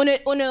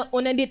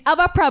 Una did have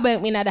a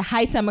problem in at the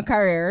height of my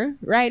career.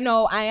 Right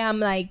now,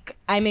 I'm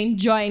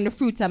enjoying the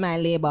fruits of my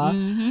labor.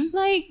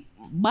 Like,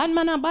 bad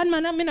man,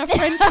 I'm in a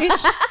friend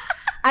pitch.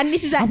 And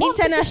this is an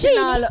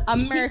international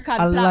American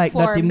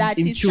platform that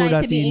is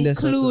trying to be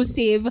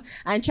inclusive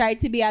and try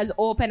to be as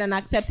open and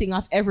accepting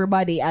of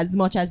everybody as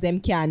much as them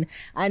can.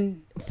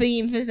 And for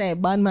him to say,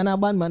 bad man,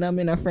 I'm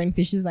in a friend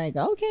fish, is like,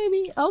 okay,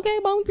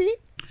 Bounty.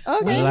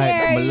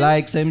 Okay, but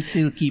like them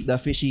still keep the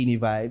Fishini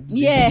vibes.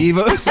 Yeah.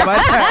 Even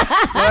sometimes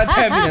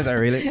I say,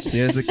 really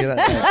seriously kill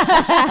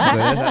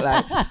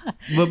that.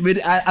 But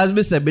as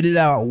me said, but did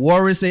I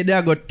worry say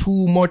they got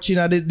too much in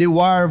the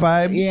war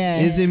vibes. Yeah.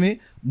 You see me?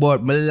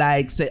 But me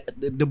like say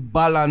the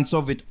balance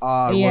of it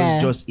all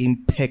was just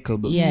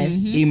impeccable.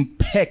 Yes.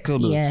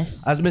 Impeccable.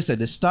 Yes. As me said,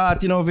 the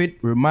starting of it,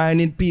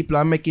 reminding people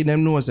and making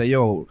them know say,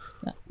 yo,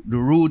 the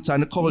roots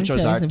and the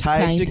cultures are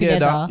tied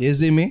together. You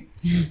see me?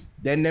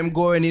 Then them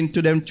going into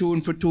them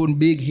tune for tune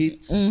big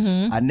hits,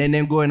 and then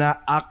them going a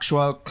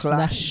actual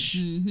clash.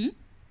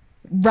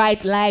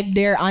 Right, live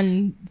there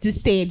on the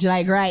stage,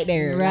 like right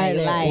there, right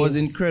live. It was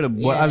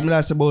incredible. But as me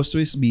asked about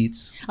Swiss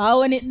Beats,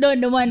 when it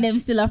done, the one them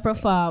still a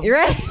perform.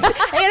 Right? You know,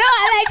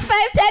 I like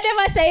 5 times them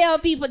I say, yo,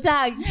 people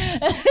thanks.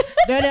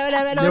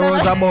 there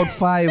was about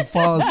 5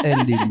 false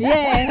endings.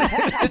 Yeah.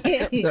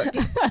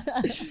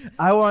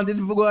 I wanted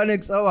to go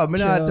next hour. Me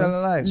not tell a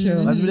lie.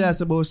 As me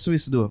asked about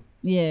Swiss though.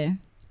 Yeah.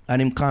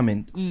 And him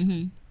comment.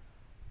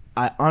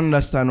 I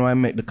understand why I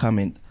make the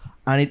comment.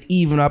 And it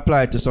even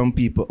applied to some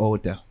people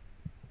out there.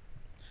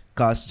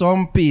 Cause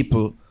some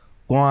people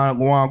go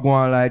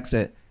on like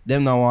say,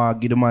 them not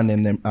want to give the man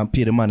them and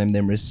pay the man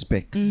them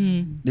respect.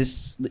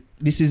 This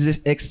is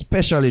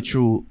especially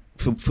true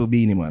for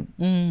Beanie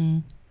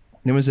Man.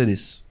 Let me say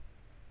this.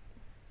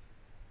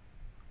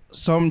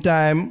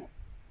 Sometime,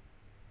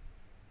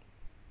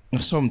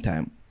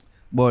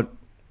 but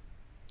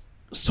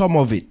some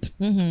of it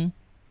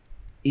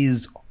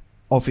is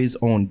of his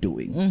own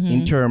doing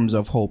in terms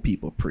of how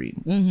people pray.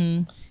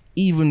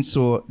 Even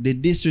so, the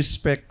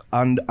disrespect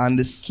and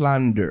the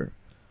slander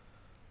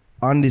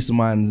on this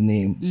man's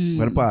name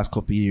for the past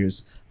couple of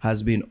years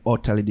has been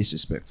utterly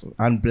disrespectful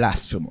and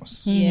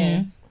blasphemous.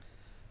 Yeah.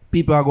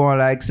 People are going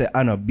like say,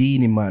 I know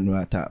Beanie Man we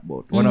are talking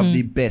about. One of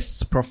the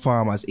best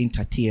performers,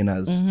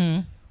 entertainers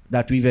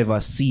that we've ever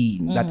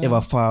seen, that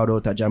ever followed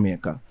out of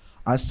Jamaica.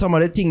 And some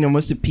of the things them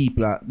must see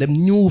people, them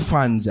new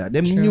fans,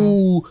 them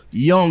new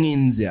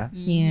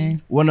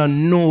youngins, wanna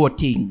know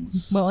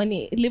things. But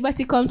when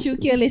liberty come through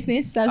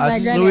carelessness, that's my I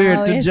granny swear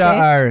always to say.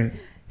 Jar.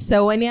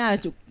 So when you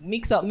have to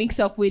mix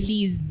up with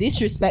these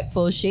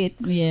disrespectful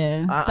shits,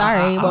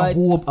 I but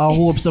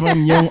hope some of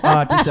them young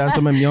artists and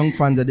some of them young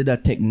fans that did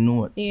that take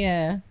notes.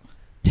 yeah,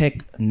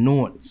 Take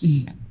notes.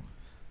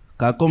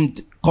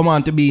 Cause come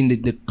on to being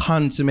the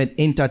consummate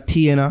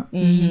entertainer.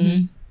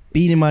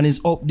 Beanie Man is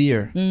up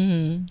there.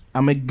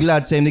 I'm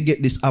glad saying they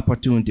get this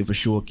opportunity for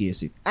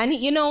showcase it. and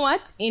you know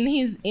what? In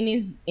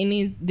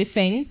his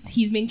defense,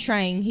 he's been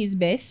trying his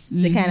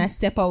best to kind of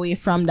step away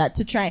from that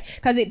to try,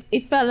 because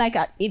it felt like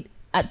at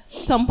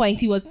some point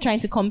he was trying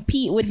to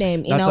compete with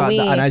them in a way.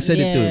 And I said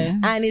it to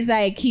him. And it's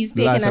like he's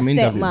taking a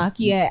step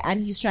back,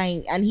 and he's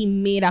trying, and he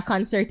made a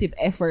concerted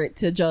effort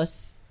to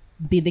just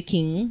be the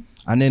king.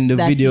 And then the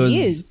that he videos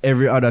is.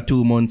 every other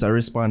 2 months I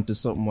respond to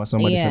something what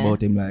somebody say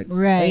about him, like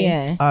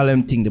Yeah. all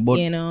them things. But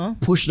You know?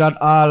 push that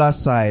all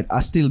aside. I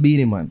still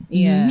Beanie Man.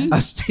 Yeah. I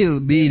still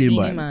Beanie Beanie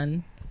Man.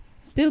 Man.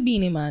 Still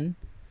Beanie Man.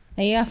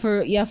 And you have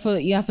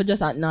to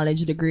just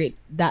acknowledge the great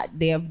that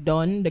they have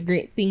done, the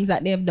great things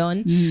that they have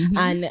done.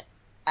 And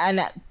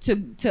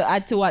to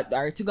add to what,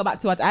 or to go back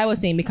to what I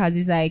was saying, because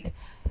it's like,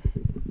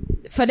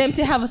 for them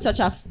to have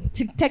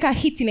to take a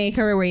hit in a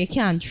career where you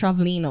can't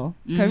travel, you know.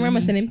 Because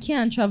remember saying them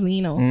can't travel,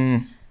 you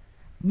know.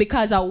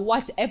 Because of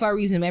whatever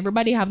reason,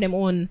 everybody have their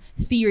own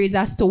theories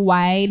as to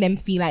why them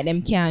feel like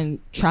them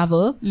can't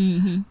travel.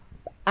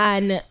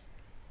 And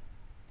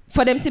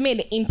for them to make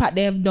the impact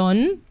they have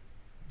done,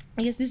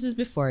 I guess this was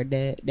before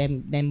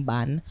them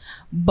ban.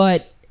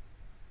 But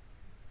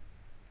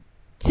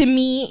to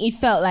me, it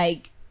felt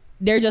like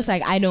they're just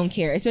like, I don't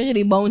care.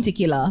 Especially Bounty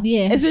Killer.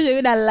 Yeah. Especially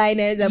with that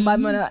Liners and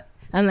Batman.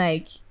 I'm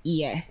like,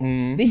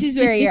 this is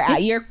where you're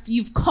at.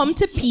 You've come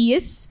to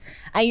peace,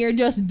 and you're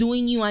just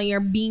doing you, and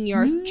you're being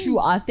your true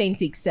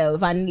authentic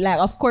self. And like,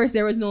 of course,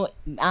 there was no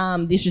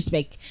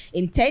disrespect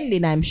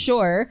intended, I'm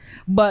sure,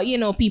 but you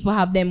know, people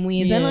have them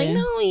ways, and like,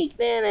 no, you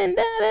can, and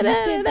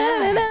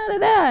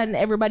and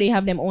everybody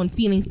have them own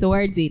feelings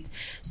towards it.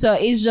 So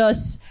it's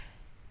just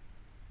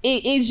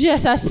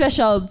a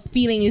special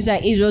feeling. Is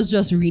that it was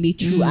just really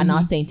true and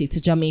authentic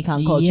to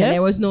Jamaican culture.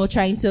 There was no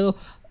trying to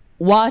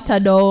water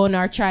down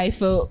or try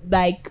for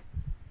like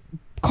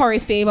curry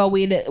favor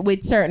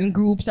with certain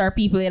groups or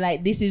people.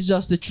 Like, this is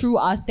just the true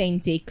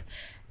authentic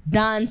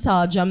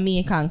dancehall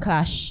Jamaican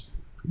clash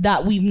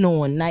that we've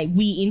known, like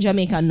we in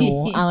Jamaica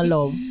know and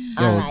love.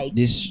 And like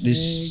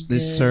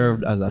this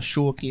served as a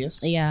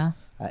showcase, a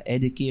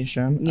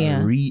education,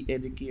 a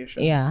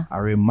re-education,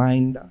 a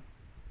reminder.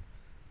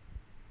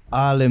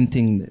 All them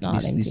things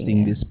this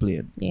thing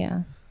displayed.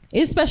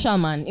 It's special,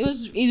 man. It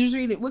was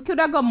really, we could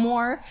have got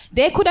more.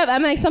 They could have,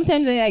 I'm like,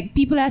 sometimes like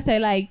people have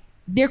said like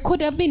there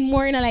could have been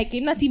more in a, like,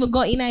 if not even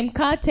got in a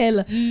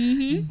cartel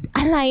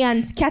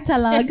alliance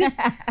catalog.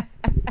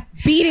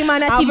 Beanie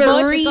Man not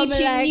even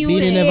reaching you.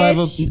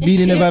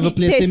 Beanie never ever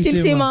play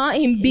Sim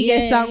him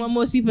biggest song what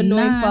most people know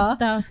him for.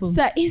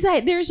 So it's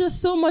like there's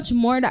just so much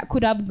more that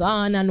could have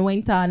gone and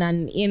went on,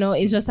 and you know,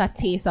 it's just a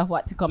taste of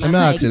what to come.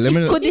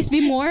 Could this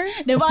be more?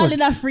 They've all did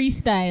a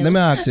freestyle. Let me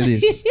ask you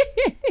this.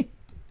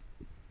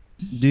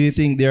 Do you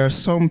think there are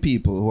some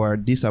people who are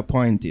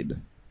disappointed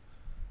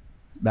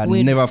that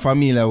never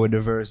familiar with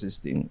the verses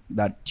thing,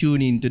 that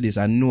tune into this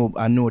and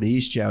know the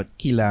history of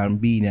Killer and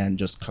Beanie and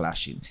just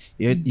clashing?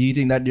 Do you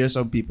think that there are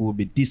some people who will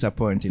be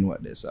disappointed in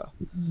what they saw?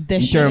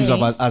 In terms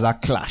of as a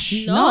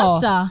clash? No,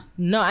 sir.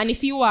 No, and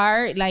if you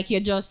are, like, you're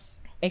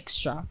just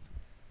extra.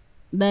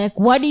 Like,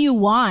 what do you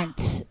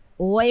want?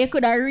 What you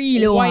could have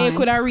really want?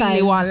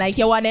 Like,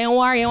 you want them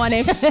war, you want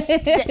them.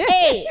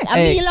 Hey,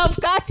 I love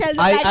cartel.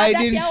 I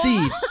didn't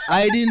see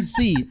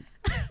it.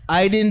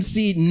 I didn't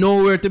see it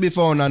nowhere to be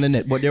found on the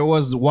net. But there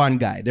was one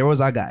guy. There was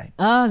a guy.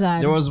 Oh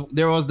God.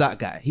 There was that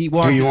guy. He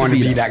wanted. Do you want to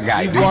be that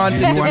guy? He wanted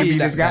to be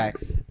this guy.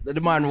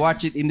 The man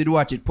watch it. Him did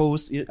watch it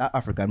post.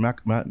 African.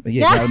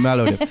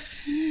 The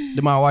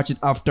man watch it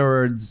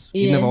afterwards.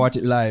 He never watch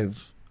it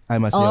live. I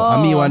must say.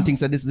 And me one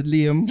thinks that this is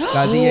Liam,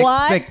 because he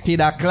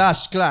expected a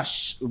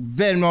clash,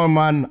 venom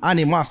and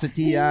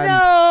animosity and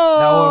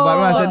that whole.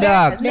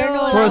 Dog.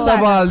 First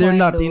of all, they're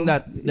not in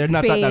that. They're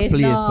not at that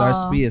place or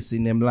space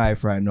in them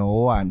life right now.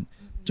 One,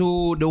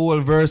 two, the whole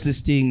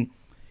versus thing.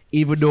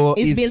 Even though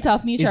it's built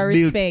off mutual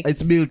respect.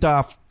 It's built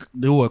off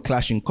the whole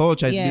clashing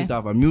culture. It's built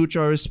off a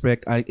mutual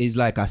respect. And it's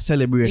like a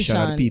celebration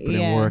of the people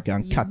that work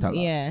and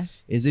catalog.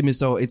 Is it me?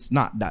 So it's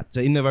not that. So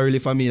you're never really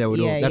familiar with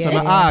all. That's why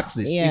I ask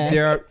this.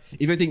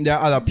 If you think there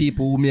are other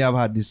people who may have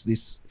had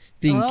this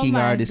thinking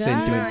or the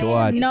sentiment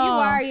towards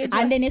no.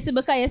 And then it's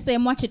because you say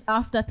watch it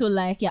after to,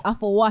 like, you have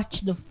to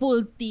watch the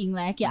full thing,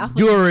 like you have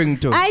to during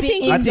to. I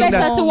think it's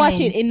better to watch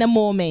it in the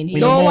moment.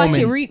 Don't watch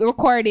it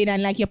recorded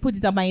and like you put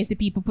it up and you see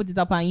people put it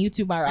up on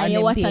YouTube or and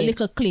you watch a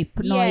little clip.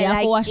 No, you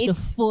have to watch the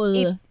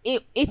full.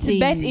 It's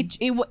better.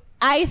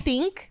 I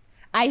think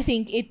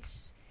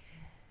it's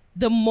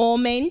the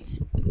moment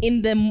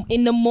in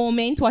the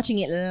moment watching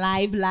it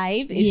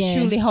live is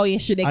truly how you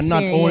should experience.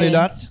 And not only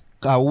that.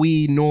 Cause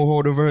we know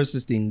how the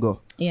verses thing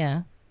go.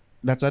 Yeah.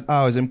 That's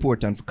always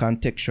important for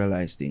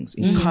contextualize things.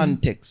 In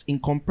context, in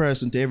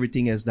comparison to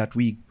everything else that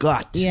we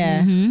got.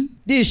 Yeah.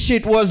 This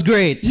shit was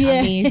great.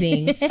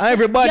 Amazing.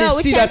 Everybody Yo,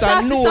 we see can that and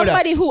talk to know that.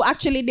 somebody who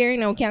actually there,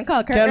 can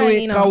call Kurt. Can we,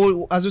 You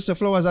know. as you say,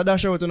 Flowaz, I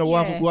dash out, we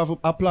have to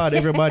applaud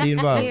everybody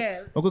involved.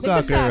 We could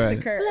call Kurt,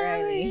 right?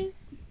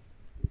 Flowers.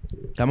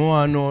 Come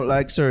on, know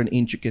like certain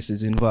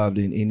intricacies involved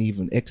in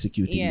even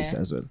executing this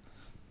as well.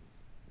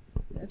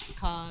 Let's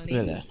call it.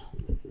 Well,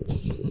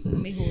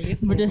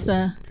 But just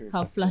have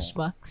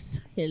flashbacks.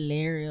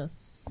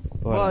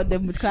 Hilarious. Oh, the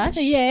clash?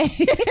 Yeah.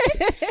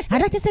 I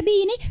Dr.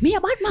 Sabini, me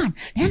a bad man.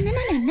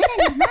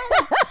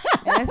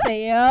 I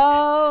say,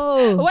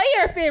 yo. What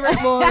your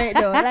favorite moment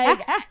though?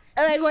 Like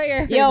what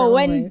your favorite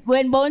moment?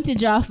 when Bounty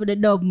draft for the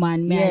dub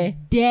man, man,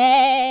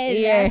 dead.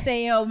 Yeah. I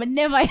say, yo, but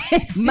never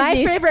My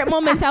favorite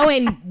moment are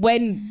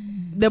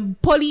when the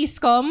police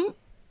come.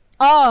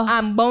 Oh,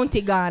 I'm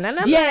Bounty gone. And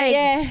I'm yeah, like,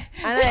 yeah.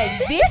 I'm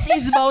like, this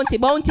is Bounty.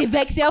 Bounty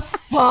vex your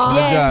fuck.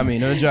 No jammy.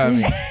 No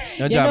jammy. know,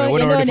 We're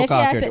you not ready know, for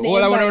car they curtain. can't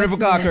All I want to ready for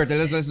car embarrass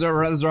curtain.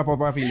 Let's wrap up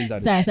our feelings on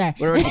it. Sorry.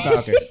 We're ready for car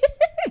curtain.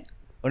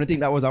 I don't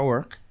think that was our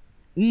work.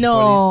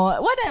 No,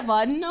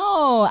 whatever.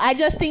 No, I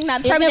just think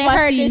that probably never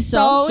heard seems this so.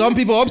 song. Some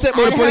people upset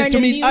about the And police. heard To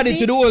the me, added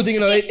to the whole thing.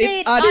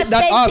 It added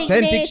that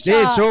authentic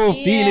stage show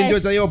feeling to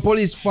it. So your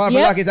police far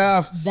Yep. lock it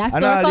off. That's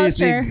and our all these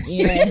culture. things.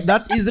 Yeah.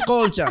 That is the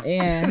culture.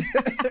 Yeah,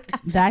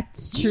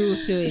 that's true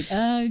to it.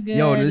 Oh, good.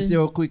 Yo, did you see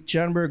how quick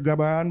Schoenberg grab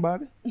her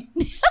handbag?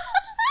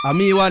 I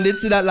mean, one did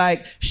see that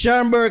like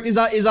Schoenberg is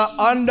a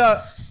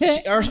under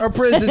her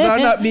praises are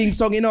not being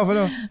sung enough. You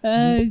know?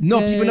 No,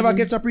 people never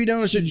get up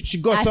reading. She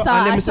got I so saw,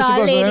 and then I Mr. saw a she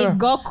goes, lady you know.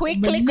 go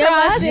quickly But never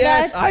cross. see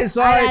Yes, that. I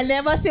saw And I it.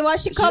 never see what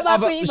she come back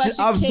with, but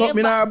She have she something came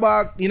in her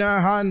back. bag, in her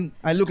hand.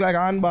 I look like a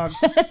handbag.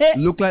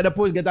 Look like the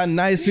police get a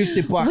nice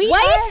 50 pack. Why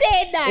you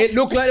say that? It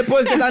look like the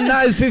police get a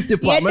nice 50 You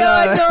pack. don't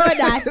know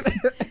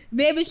that.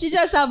 Maybe she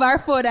just have her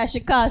phone that she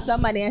call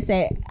somebody and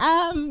say,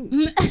 who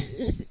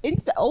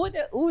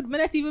me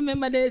not even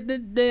remember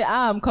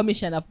the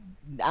commissioner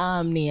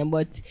name,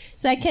 but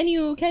so like, can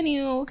you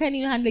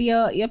handle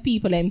your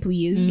people then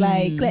please?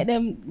 Like let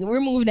them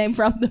remove them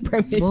from the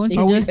premises. Bounty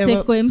Are we just ever-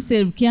 sick with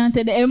himself. Can't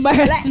take the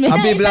embarrassment.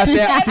 And people are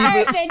saying, people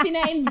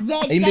Embarrassment in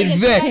vex. in like the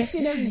it's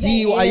vex, in the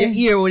you are your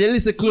ear when you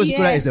listen close to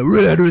that, you say,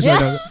 really do this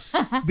right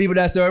now. People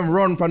that say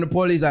run from the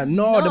police and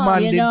no, the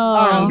man you did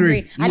know.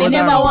 angry. He and they was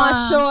never angry. want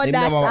to show He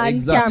that never- on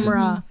exactly.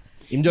 camera.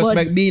 Him just But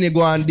make Beanie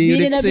go and deal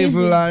Beanie with the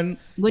civil busy. and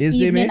Good you see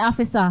me? evening,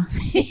 officer.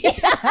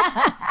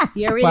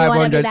 You really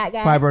want to be 500 that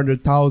guy?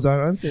 500,000.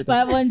 I'm saying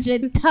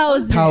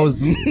 500,000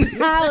 thousand.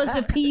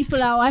 thousand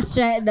people are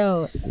watching right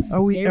now.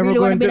 Are we You ever really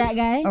wanna going be to? that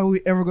guy? Are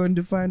we ever going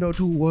to find out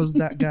who was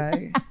that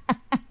guy?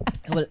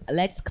 Well,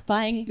 let's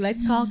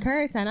call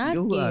Kurt and ask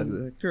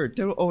him. Kurt,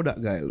 tell me how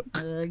that guy look.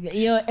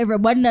 Yo,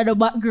 everybody in the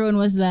background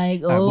was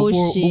like,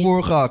 oh shit. Before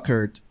we call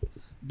Kurt,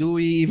 do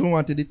we even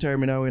want to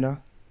determine a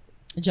winner?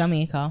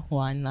 Jamaica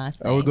won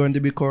last night. Are we going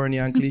to be corny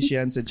and cliche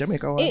and say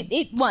Jamaica won?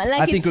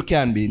 Like I think we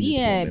can be in this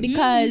yeah, moment.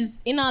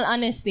 because in all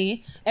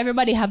honesty,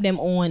 everybody have them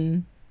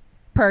own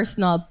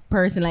personal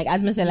person. Like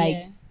as I say,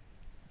 like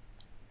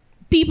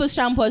people's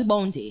shampoos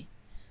Bounty.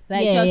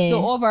 Like the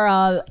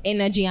overall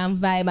energy and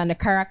vibe and the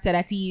character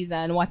that he is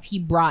and what he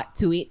brought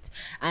to it.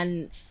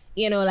 And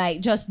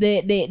like just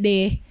the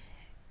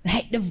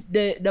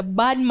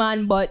bad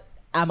man, but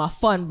I'm a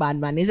fun bad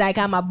man. It's like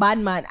I'm a bad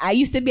man. I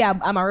used to be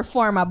I'm a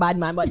reformer bad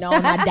man, but now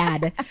I'm a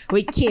dad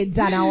with kids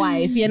and a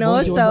wife, Bounty so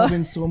was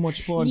having so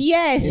much fun.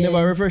 yes. He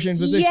never refreshing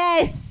to say.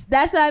 Yes,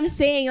 that's what I'm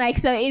saying. Like,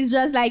 so it's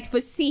just like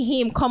for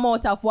see him come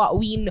out of what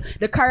we know,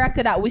 the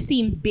character that we see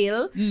him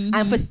build,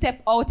 and for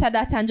step out of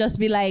that and just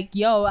be like,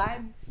 yo,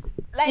 I'm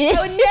like,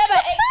 I would never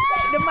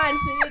expect the man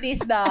to do this,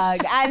 dog.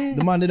 And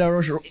The man did a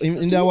Russia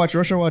in there watch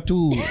Russia War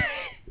 2.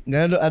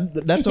 Yeah,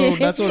 that's how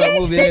that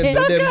movie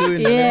ends. Them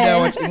doing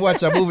that. Them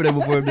watch a movie there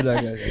before him do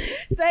that. Guy.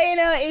 so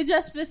it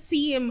just for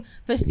see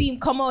him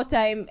come out.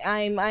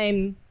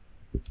 I'm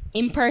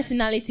in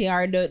personality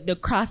or the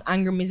cross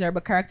anger miserable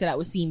character that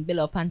we see him build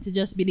up, and to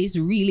just be this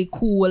really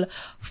cool,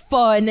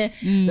 fun,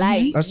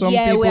 like Some we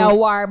people- are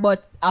war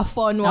but a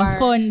fun war. A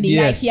fun day.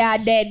 Yes. Like yeah,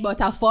 dead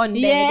but a fun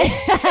dead.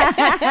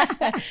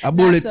 A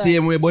bullet That's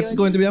same way, but it's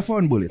going to be a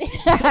fun bullet.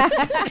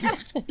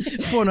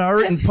 Fun are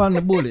written upon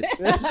the bullet.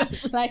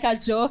 Like a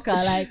joker,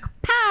 like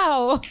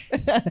pow.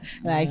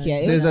 Like yeah.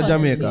 So it's was a fun to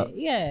Jamaica.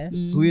 see. Yeah.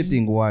 Who you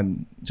think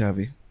won,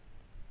 Javi?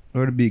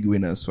 Who are the big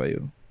winners for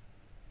you?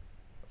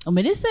 I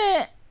mean, this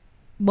is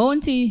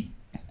Bounty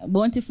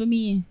for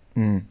me.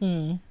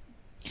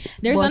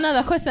 There's But-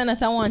 another question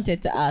that I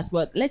wanted to ask,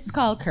 but let's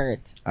call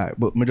Kurt. Alright,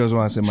 but me just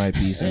want to say my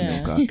piece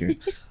and don't conquer.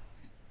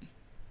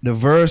 The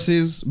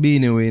verses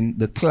being win,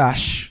 the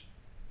clash,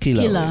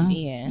 killer. Killer. Win.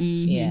 Yeah.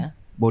 Yeah.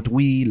 But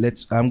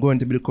I'm going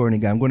to be the corny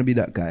guy. I'm going to be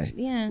that guy.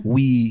 Yeah.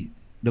 We,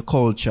 the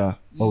culture,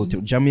 out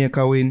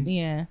Jamaica win,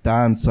 Yeah.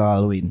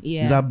 dancehall win.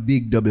 Yeah. It's a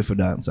big double for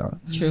dancehall.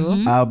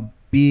 True. A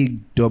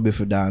big dub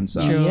for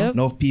dancer. True. Yep.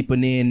 Enough people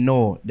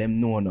know them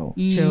know now.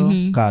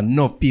 True. Cause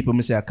enough people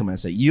me say I come and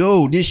say,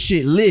 yo, this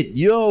shit lit,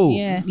 yo.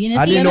 Yeah.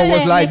 I didn't know it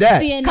was like that.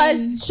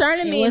 Because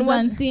Charlemagne was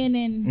on was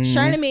CNN.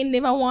 Charlemagne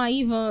never want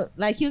even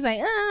like he was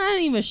like I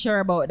ain't even sure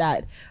about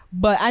that.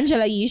 But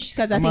Angela Ish,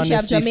 because I think she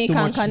have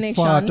Jamaican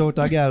connection. Fart out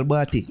a girl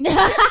body.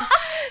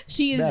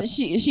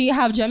 She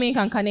have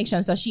Jamaican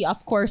connection, so she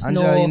of course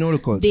Angela, you know the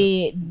culture.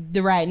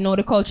 know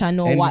the culture,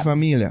 know And what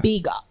familiar.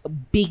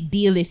 big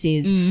deal this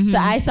is. So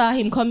I saw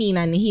him come in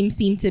and him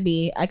seemed to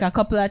be like a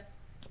couple of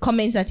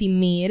comments that he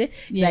made.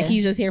 It's like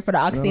he's just here for the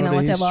oxygen and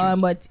whatever,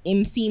 history. but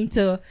him seemed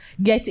to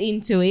get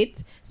into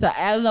it. So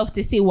I love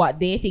to see what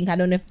they think. I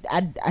don't know if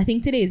I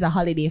think today is a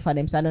holiday for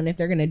them, so I don't know if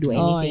they're gonna do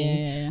anything.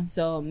 Yeah.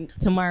 So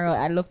tomorrow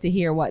I'd love to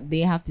hear what they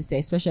have to say,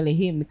 especially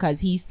him,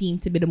 because he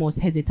seemed to be the most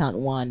hesitant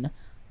one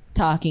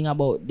talking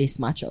about this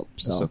matchup.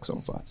 So Suck some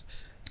farts.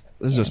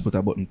 Let's just put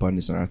a button on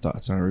this and our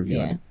thoughts and review.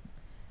 yeah, it.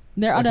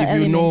 there are But other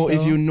if you know,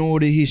 elements. if you know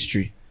the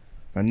history,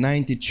 in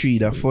 '93,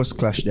 the first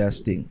clash that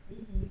thing,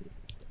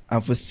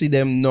 and for see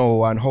them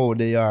now and how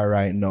they are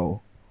right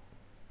now,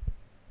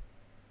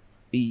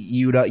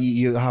 you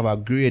have a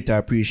greater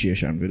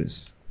appreciation for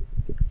this.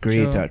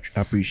 Greater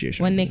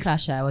appreciation. when for they this.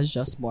 clash, I was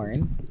just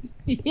born.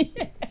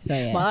 So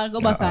yeah. But I'll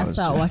go back and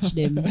start watch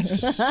them. Like,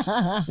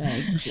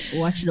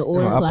 watch the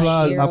old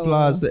clash.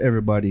 Applause to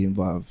everybody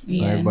involved.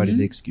 Yeah. Everybody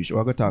the execution.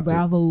 We're gonna talk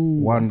Bravo. to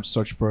one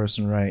such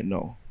person right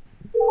now.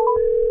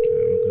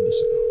 We're gonna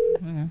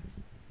listen.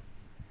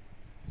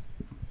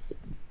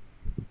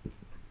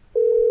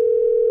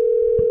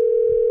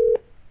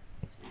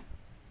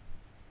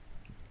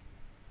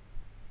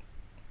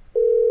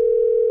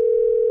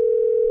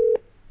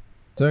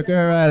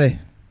 Tucker Riley.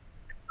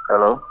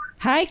 Hello.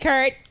 Hi,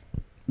 Kurt.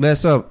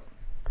 Bless up.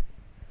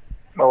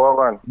 Oh, well,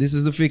 man. This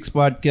is the Fix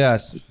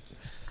Podcast.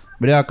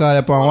 But I call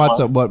it on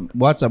WhatsApp,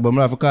 but I'm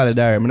not for call it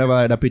there. I never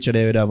like that picture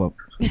they would have up.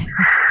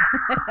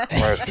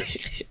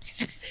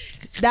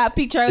 That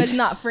picture is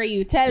not for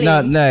you. Tell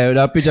him. No,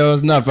 that picture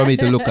was not for me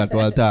to look at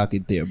while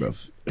talking to you, bro.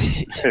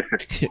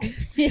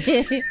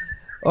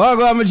 Oh,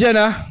 go on,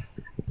 Jenna.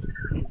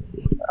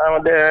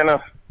 I'm there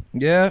enough.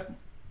 Yeah.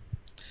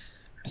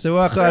 So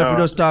what kind if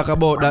we just talk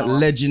about that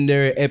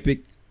legendary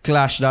epic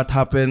clash that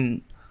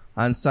happened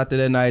on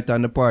Saturday night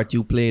on the part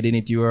you played in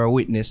it, you were a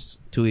witness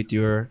to it,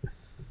 you're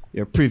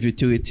privy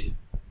to it.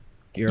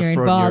 You're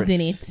involved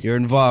in it. You're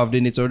involved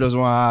in it, so I just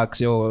want to ask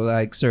you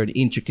like certain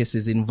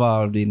intricacies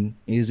involved in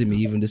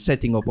even the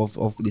setting up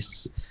of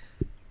this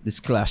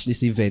clash,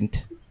 this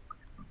event.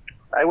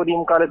 I would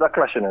even call it a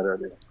clash in it.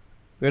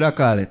 What do I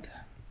call it?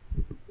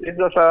 It's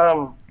just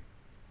a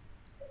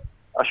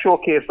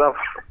showcase of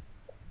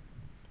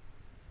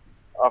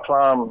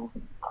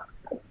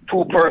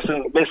two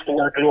persons based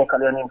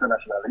locally and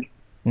internationally.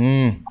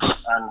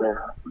 And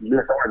these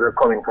are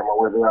coming from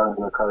where they are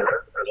in the country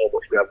as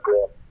well as we have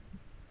grown.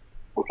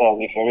 Because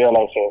if you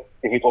realize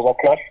if it was a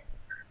clash,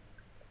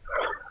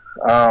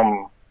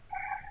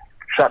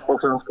 shot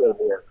persons came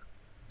here.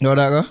 No,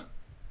 that go?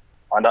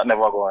 And that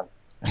never go on.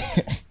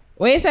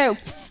 Wait, so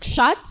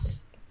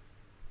shots?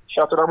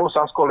 Shot to the bus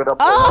and skull it up.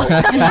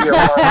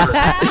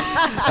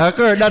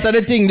 Kurt, that's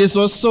the thing. This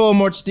was so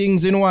much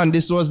things in one.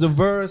 This was the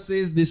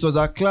verses. This was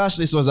a clash.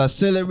 This was a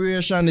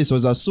celebration. This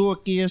was a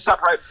showcase.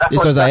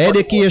 This was an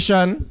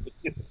education.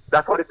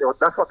 That's what it was.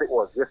 That's what it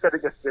was. You said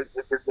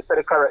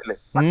it correctly.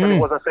 Actually, it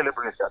was a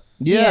celebration.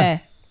 Yeah.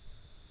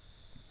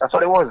 That's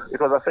what it was. It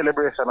was a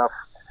celebration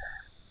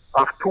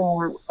of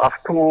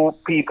two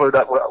people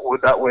that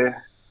were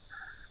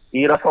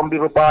either some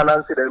people born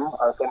and see them,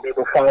 and some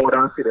people forward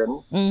and see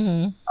them,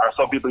 and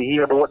some people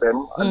hear about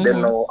them, and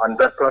then now on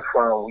that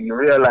platform we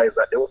realize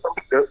that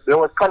there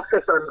was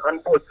concession on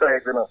both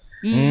sides, you know.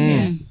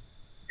 You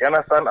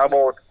understand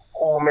about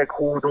who make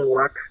who do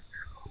what,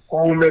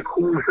 who make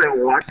who say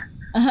what,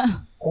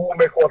 who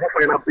make what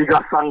find a bigger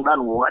song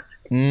than what.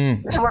 We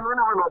never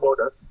know about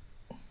that.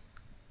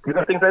 You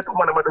just think that two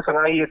men about the song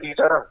and hate each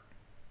other.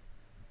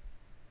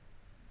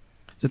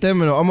 So tell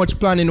me now, how much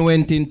planning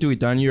went into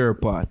it on your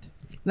part?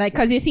 Like,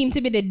 because you seem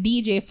to be the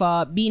DJ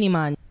for Beanie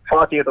Man.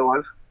 48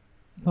 hours.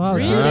 Wow,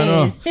 2 I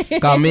days.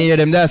 Because me hear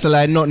them that's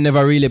like not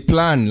never really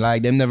plan.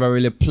 Like them never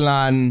really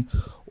plan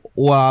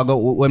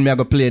when me I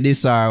go play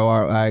this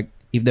or like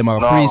if them are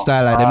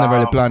freestyle, like them never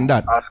really plan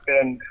that. I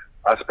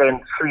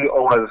spent 3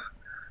 hours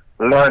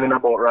learning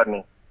about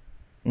Rodney.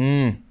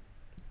 Yeah,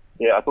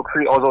 I took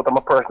 3 hours out of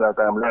my personal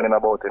time learning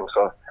about him.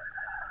 So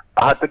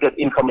I had to get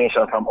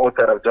information from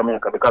outside of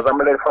Jamaica because I'm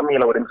really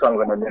familiar with him songs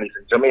and my music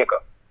in Jamaica.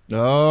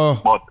 Oh.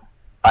 But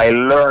I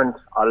learned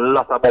a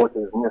lot about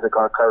his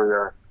musical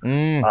career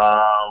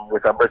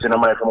with a Virgin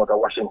America from out of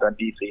Washington,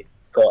 D.C.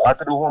 So I had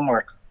to do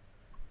homework.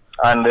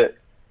 And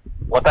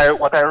what I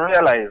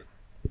realized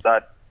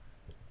that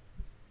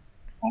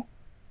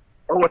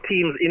our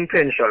team's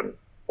intention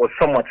was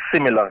somewhat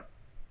similar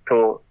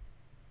to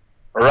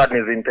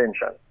Rodney's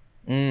intention.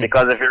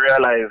 Because if you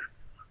realize,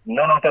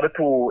 none of the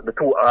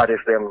two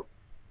artists them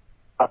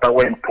after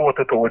went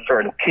toe-to-toe with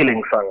certain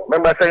killing song.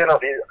 Remember I saying,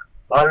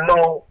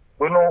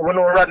 we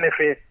know Rodney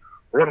for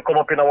run come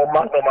up in our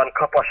magnum and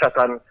copper shot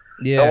and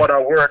Yeah. no other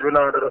word we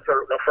know the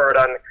third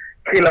and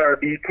kill or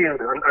be killed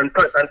and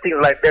things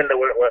like that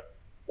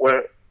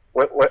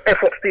were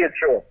effort stage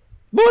show.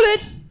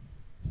 Bullet.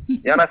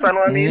 You understand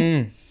what I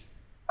mean?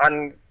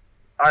 And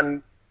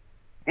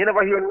you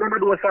never hear none of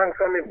those songs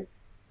from him.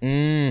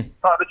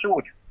 Tell the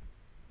truth.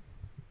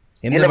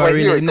 He never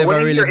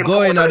really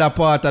go in other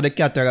part of the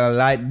catalog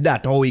like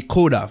that, how he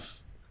could have.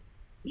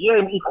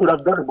 Yeah, he could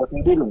have done it, but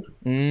he didn't.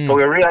 So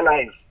we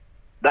realized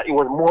that it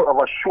was more of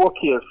a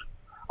showcase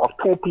of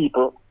two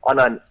people on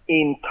an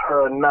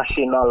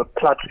international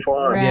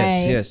platform. Right.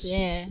 Yes.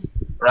 Yeah.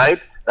 Right?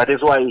 That's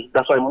why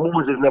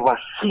Moses never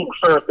sing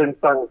certain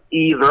songs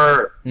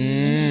either.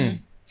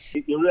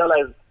 You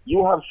realize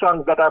you have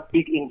songs that are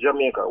big in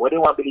Jamaica. Where they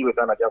want to believe it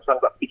or not, you have songs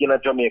that big in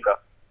Jamaica,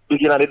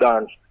 big in the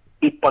dance,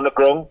 deep on the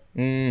ground,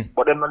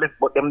 but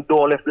them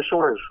don't left the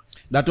shores.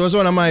 That was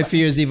one of my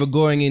fears even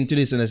going into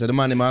this, and I said the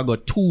man might go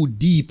too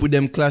deep with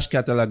them Clash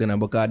catalog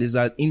because this is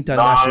an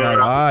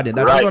international audience.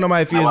 That was one of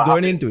my fears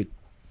going into it.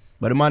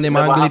 But the man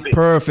handled it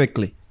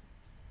perfectly.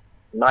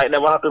 No, it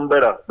never happened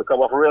better because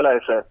I've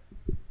realized that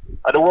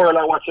the world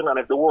are watching, and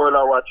if the world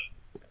are watching,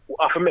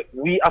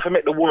 we have to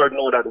make the world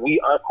know that we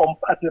are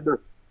compatible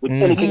with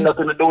anything that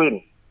we're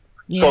doing.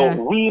 Yeah.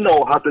 So we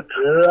know how to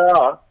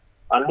draw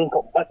and link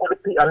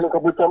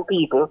up with some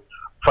people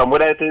from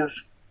whether it is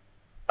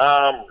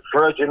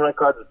Virgin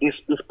Records, this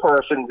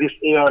person, this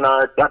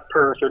A&R, that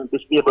person,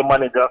 this label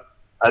manager,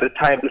 at the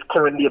time this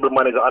current label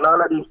manager, and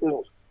all of these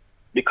things,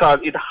 because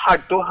it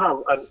had to have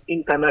an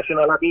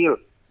international appeal.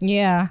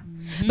 Yeah.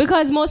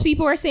 Because most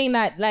people were saying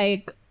that,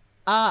 like,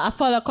 I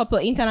follow a couple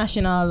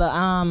international, or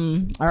I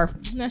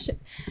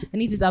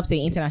need to stop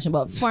saying international,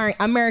 but foreign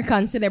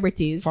American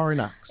celebrities. Foreign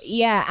acts.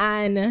 Yeah,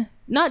 and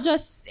not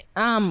just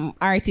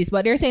artists,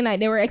 but they're saying like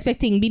they were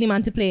expecting Beenie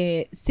Man to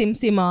play Sim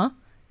Simma.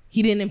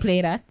 He didn't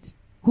play that.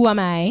 Who am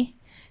I?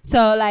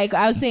 So like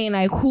I was saying,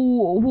 like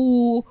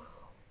who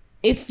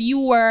if you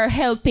were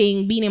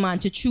helping Beenie Man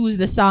to choose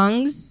the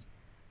songs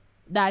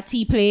that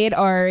he played,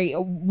 or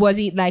was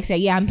it like say,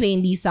 yeah, I'm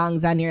playing these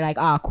songs and you're like,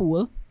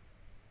 cool?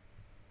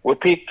 We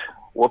picked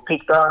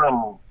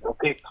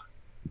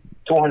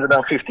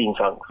 215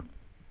 songs.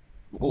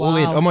 Oh,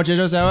 wait, how much did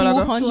you say?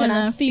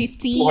 215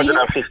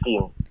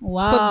 215.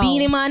 Wow. for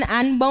Beenie Man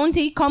and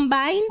Bounty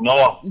combined?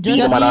 No,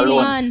 Just Beenie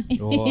Man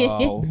Beenie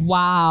alone. Man.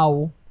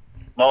 Wow.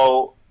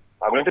 Now,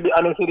 I'm going to be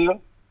honest with you.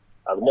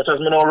 As much as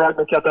me know write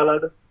the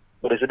catalog,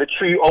 but it's the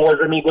 3 hours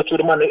that me go through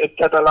the man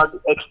catalog,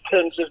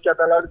 extensive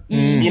catalog.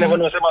 You never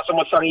know so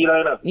much song either,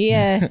 you know.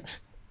 Yeah.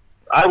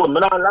 I would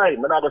not lie.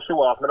 I'm not going to show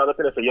off. I'm not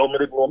going to tell you, yo, me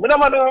didn't know. Me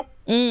never know.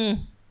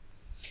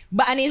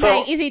 But and it's So-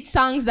 like, is it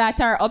songs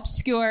that are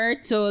obscure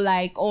to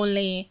like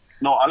only?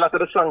 No, a lot of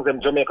the songs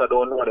in Jamaica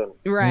don't know them.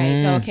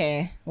 Right.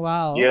 Okay.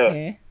 Wow. Yeah.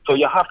 Okay. So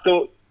you have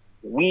to,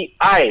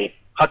 I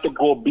had to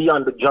go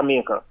beyond the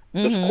Jamaica,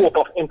 the scope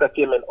of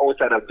entertainment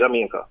outside of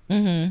Jamaica.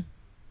 Mm-hmm.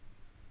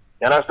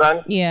 You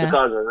understand? Yeah.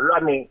 Because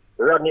Rodney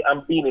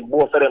and Beanie,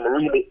 both of them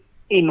really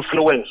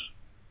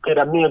played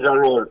a major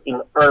role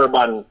in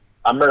urban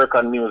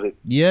American music.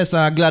 Yes,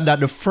 I'm glad that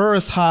the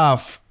first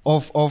half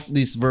of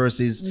this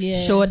verses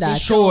Show that.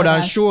 showed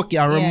and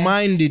showcased and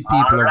reminded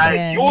people of that.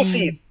 Yeah. You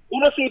see it.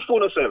 You don't see it for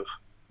yourself.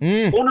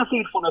 You don't see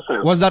it for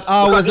yourself. Was that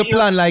always the Because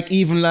plan? Like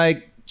even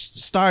like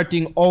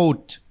starting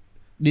out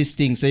this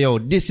thing, say, yo,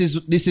 this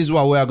is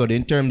what we're going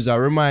in terms of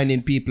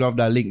reminding people of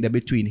the link there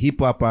between hip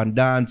hop and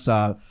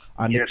dancehall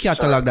and the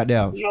catalog that they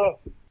have.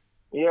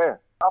 Yeah.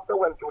 After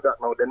went through that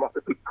now, they must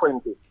have picked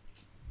 20.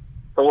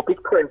 So we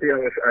picked 20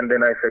 and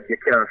then I said, you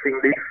can't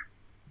sing this.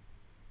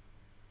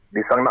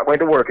 This song not going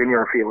to work in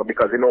your favor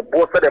because you know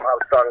both of them have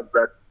songs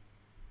that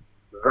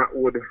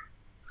would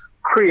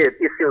create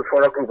issues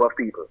for a group of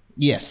people.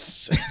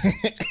 Yes.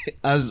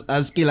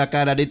 as Killer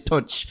kind of did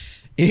touch.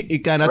 He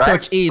kind of Right?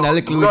 touch in a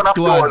little None bit of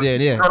towards those- the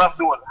end, yeah. None of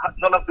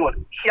those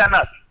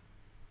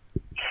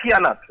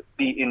cannot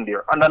be in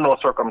there under no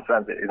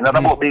circumstances. It's not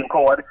about being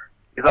coward.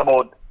 It's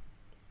about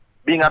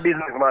being a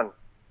businessman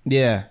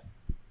Yeah.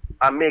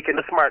 and making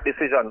a smart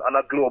decision on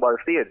a global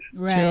stage.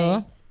 Right.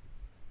 True.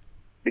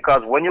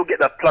 Because when you get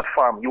that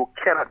platform, you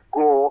cannot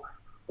go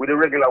with a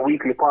regular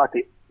weekly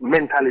party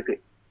mentality.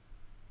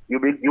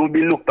 You'll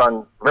be looked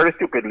on very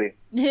stupidly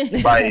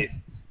by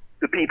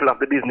the people of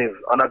the business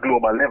on a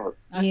global level.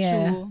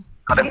 Yeah. True.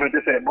 And I'm going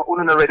to say, but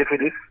we're not ready for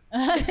this.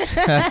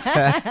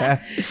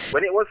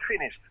 When it was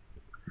finished,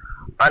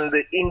 and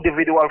the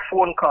individual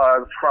phone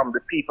calls from the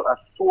people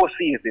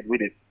associated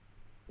with it,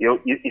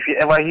 if you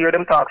ever hear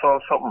them talk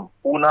about something,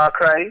 who not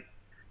cry,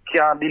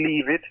 can't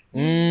believe it,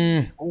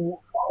 who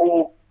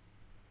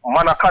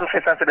man a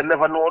confess and say they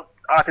never know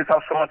artists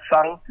have so much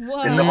song,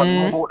 Wow. they never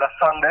know about the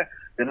song there,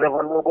 they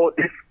never know about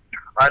this,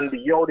 and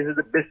this is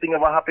the best thing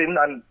ever happened,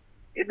 and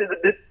it is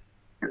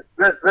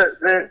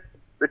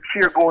the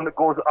cheer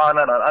goes on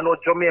and on. I know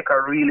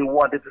Jamaica really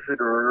wanted to see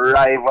the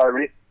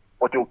rivalry,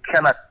 but you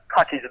cannot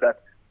package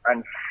that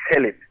and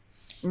sell it.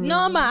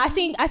 No, man. I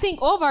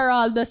think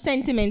overall the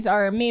sentiments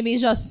are maybe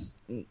it's just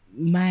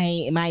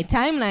my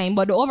timeline,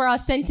 but the overall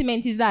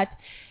sentiment is that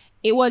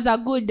it was a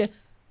good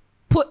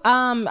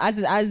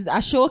as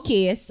a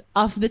showcase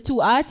of the two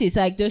artists,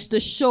 like just to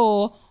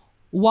show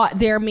what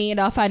they're made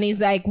of, and it's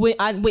like we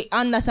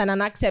understand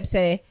and accept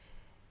say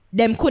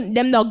them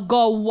not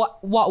go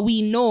what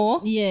we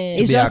know. Yeah,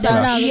 it's just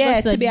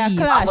to be a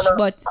clash.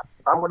 But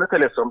I'm gonna tell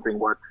you something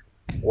what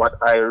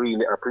I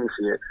really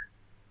appreciate,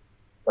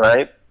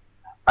 right?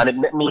 And it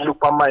made me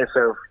look at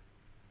myself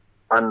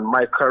and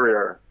my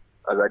career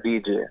as a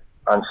DJ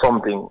and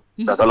something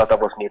that a lot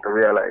of us need to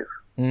realize.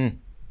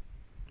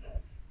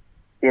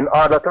 In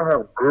order to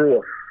have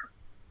growth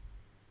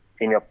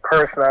in your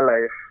personal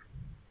life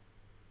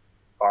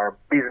or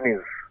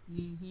business,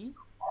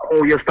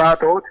 how you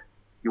start out,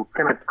 you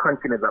cannot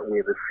continue that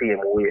way the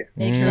same way.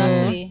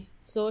 Exactly.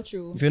 So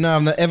true. If you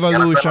don't have the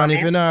evolution,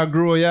 if you not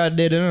grow, you're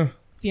dead, you know?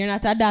 If you're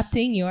not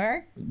adapting,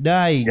 you're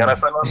dying. You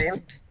understand what I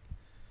mean?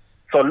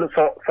 So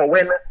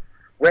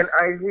when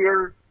I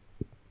hear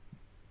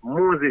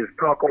Moses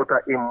talk out of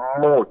his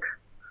mouth,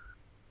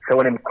 so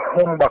when him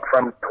come back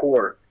from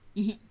tour,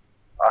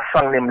 I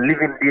sang him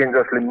Living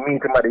Dangerously,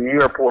 meet him at the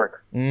airport.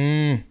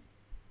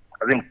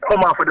 As him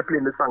come off of the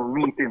plane, the song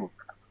meet him.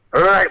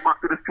 Right back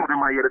to the studio,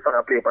 I hear the song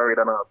I play parade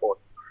and all that.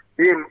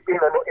 In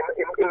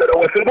the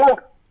whistle book.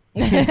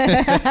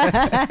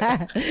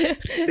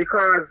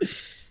 Because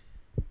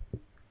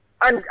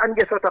and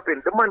guess what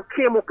happened? The man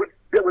came up with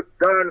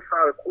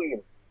dancehall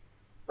queen,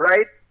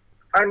 right?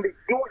 And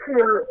you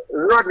hear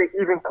Rodney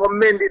even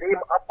commended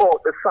him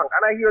about the song.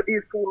 And I hear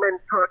these two men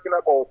talking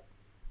about,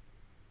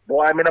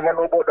 boy, I never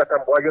know about that,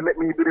 and boy, you make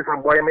me do this,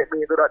 and boy, you make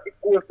me do that. It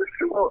goes to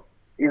show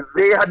is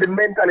they had the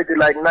mentality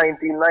like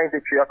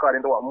 1993,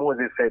 according to what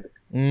Moses said.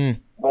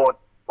 But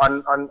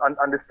on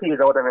the stage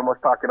or whatever he was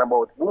talking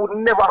about, we would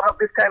never have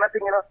this kind of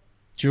thing, you know.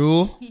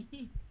 True.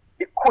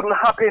 It couldn't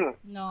happen.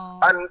 No.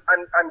 And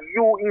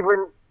you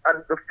even,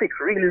 and the Fix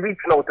really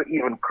reached out to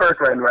even Kurt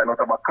right now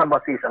to have a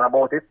conversation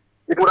about it.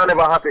 It would have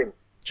never happened.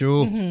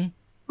 True.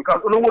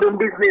 Because we wouldn't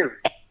business.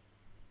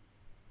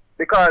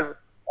 Because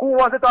who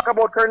wants to talk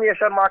about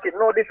coronation market?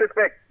 No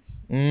disrespect.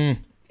 If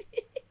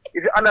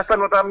you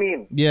understand what I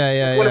mean.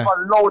 Yeah. What if a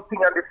loud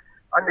thing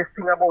and this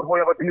thing about how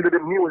you're going to deal with the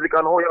music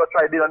and how you're going to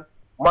try this and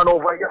man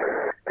over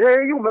here.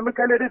 Hey, you, let me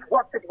tell you this,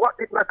 what it,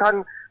 like,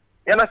 and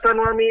you understand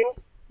what I mean?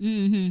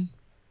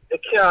 You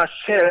can't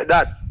share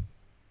that.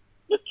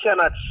 You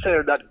cannot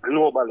share that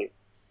globally.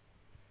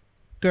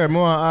 Kurt, I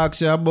want to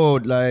ask you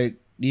about, like,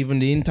 even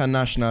the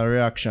international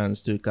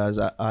reactions too, because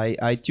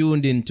I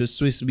tuned into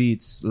Swiss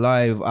Beats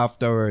live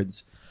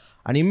afterwards.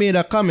 And he made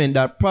a comment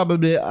that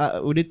probably,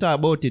 we did talk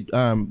about it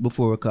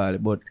before we call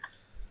it, but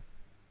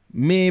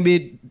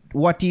maybe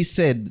what he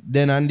said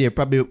then and there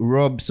probably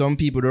rubbed some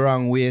people the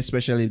wrong way,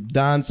 especially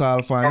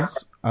dancehall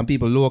fans and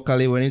people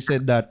locally, when he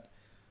said that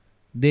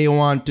they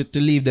wanted to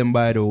leave them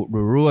by the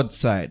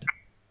roadside.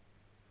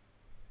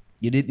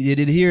 You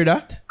did hear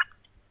that?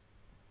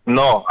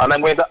 No, and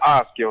I'm going to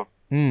ask you.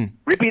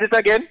 Repeat it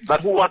again.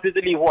 That who wanted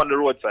to leave on the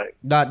roadside?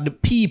 That the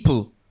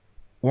people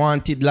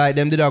wanted, like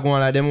them did not go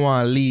on, like them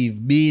want to leave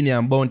Beanie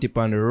and Bounty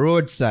on the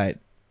roadside.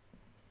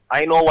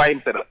 I know why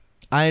he said that.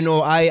 I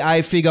know,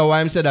 I figure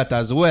why him said that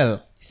as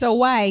well. So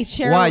why?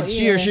 Share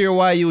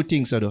why you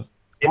think so though?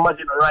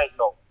 Imagine right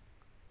now.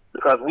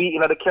 Because we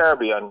in the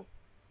Caribbean,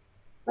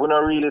 we're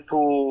not really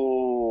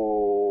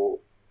to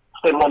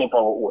spend money for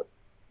our own.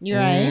 You're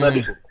right.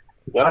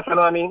 You understand what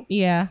I mean?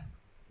 Yeah.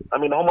 I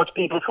mean, how much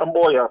people from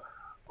Boya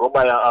go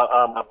buy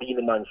a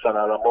Beanie Man song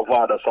or a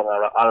Movada song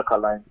or an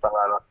Alkaline song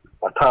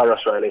or a Taras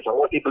Riley song?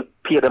 What people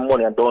pay the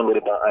money and download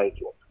it on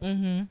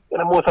iTunes? You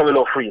know, most of it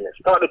love freeness.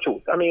 Tell the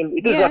truth. I mean,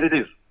 it is what it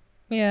is.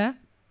 Yeah.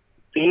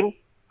 See?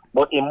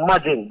 But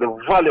imagine the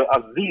value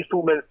of these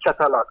two men's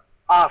catalog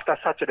after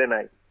Saturday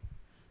night.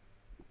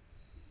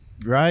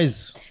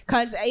 Rise.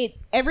 Because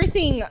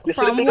everything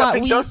from what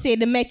we say,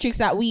 the metrics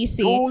that we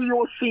see. Do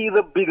you see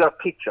the bigger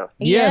picture?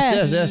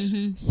 Yes.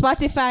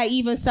 Spotify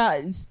even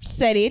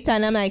said it,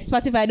 and I'm like,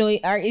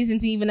 Spotify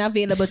isn't even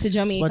available to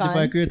Jamaicans.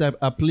 Spotify create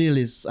a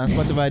playlist, and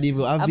Spotify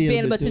even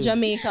available to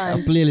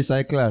Jamaicans. A playlist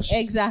I clash.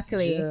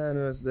 Exactly. Yeah,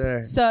 no, it's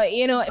there. So,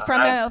 you know,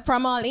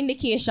 from all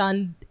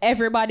indication,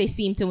 everybody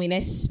seemed to win,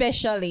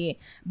 especially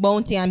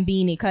Bounty and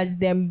Beanie, because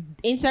them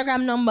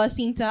Instagram numbers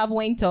seem to have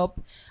went up.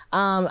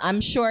 I'm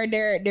sure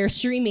their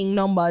streaming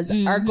numbers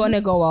are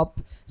gonna go up.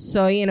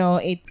 So, you know,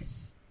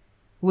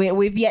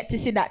 we've yet to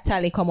see that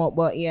tally come up,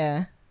 but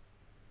yeah.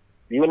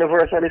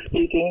 Universally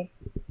speaking,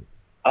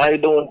 I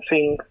don't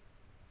think.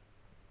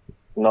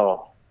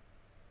 No,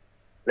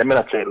 let me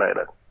not say it like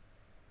that.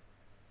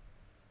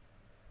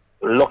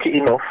 Lucky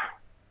enough,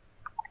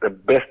 the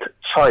best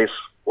choice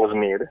was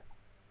made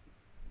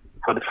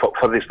for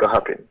this to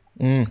happen.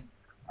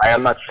 I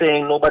am not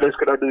saying nobody's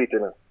gonna do it, you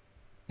know.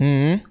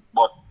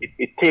 But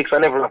it takes a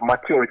level of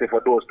maturity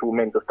for those two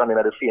men to stand in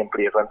at the same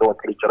place and don't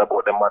tell each other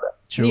about their mother.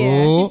 True.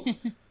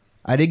 Yeah.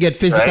 I did get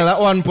physical at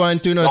one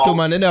point, you know, two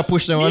man, then they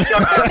push them on.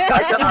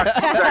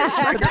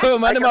 Two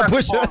man, they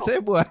push them, say,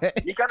 boy.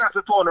 You can ask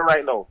the tone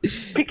right now.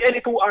 Pick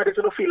any two artists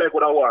who don't feel like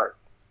what I war.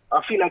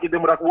 I feel like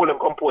them would have hold them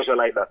composure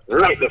like that.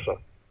 Right there, sir.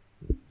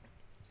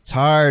 It's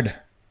hard.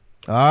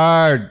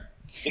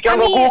 You can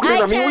go Google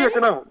it. I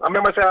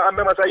remember say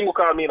you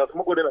call me now.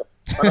 I'm good enough.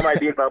 And my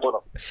data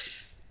about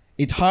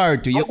It's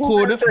hard to. You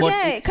could, but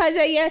yeah, because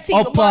you think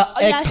upper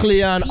about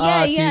echelon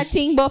artists.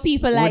 think about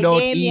people like without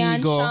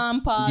Damien, ego.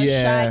 Sean Paul,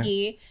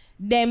 Shaggy,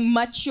 them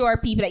mature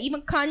people. Like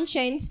even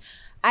Conscience.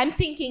 I'm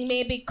thinking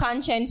maybe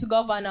Conscience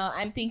Governor.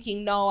 I'm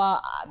thinking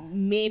Noah,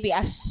 maybe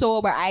a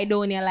sober. I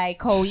don't know like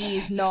how he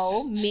is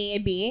now.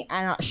 Maybe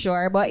I'm not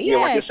sure, but yeah. You hear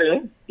what you're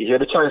saying? You hear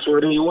the choice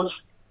word they use?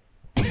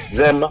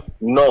 Them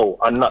no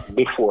and not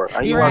before,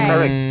 and you are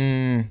correct.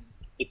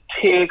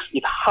 You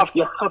have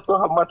to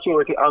have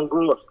maturity and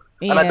growth,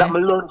 and that I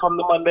learn from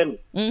the man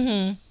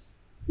then.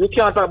 You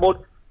can't talk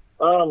about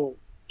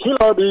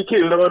kill be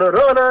killed, then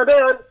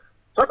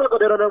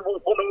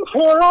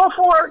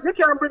 404. You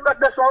can't bring back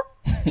that song.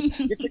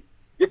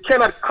 You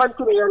cannot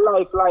continue your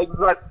life like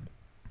that.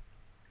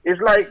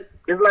 It's like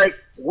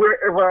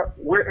wherever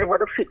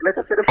the fix, let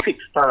us say the fix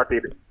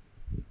started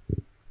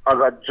as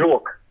a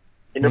joke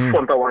in the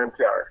front of one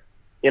car,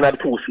 in the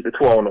two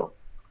owner.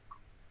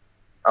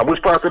 And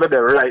which part of the day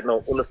right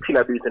now, on the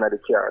pillar beating at the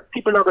car.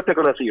 People not going to take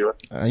on us here.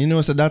 You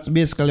know, so that's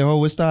basically how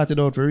we started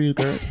out for real,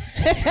 Kurt.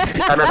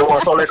 And I don't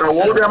want to sound like a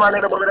old man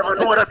anymore, but I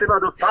know that you know,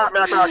 just start me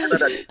talking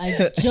that.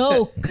 A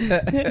joke.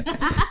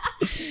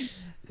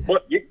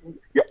 But you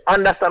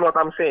understand what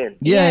I'm saying?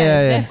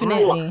 Yeah.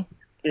 Definitely.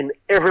 In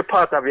every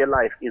part of your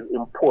life is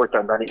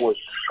important, and it was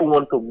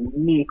shown to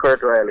me,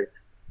 Kurt Riley.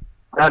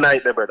 That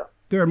night, the brother.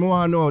 Kurt, I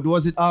want to know,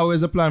 was it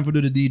always a plan for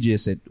do the DJ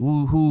set?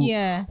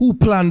 Who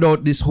planned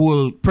out this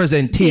whole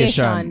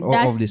presentation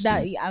of this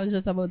thing? I was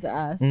just about to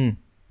ask. The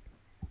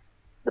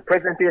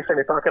presentation,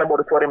 you're talking about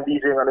the two of them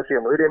DJing on the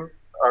same rhythm?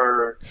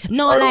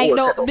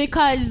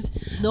 Because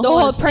the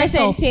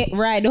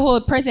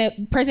whole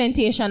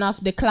presentation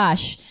of the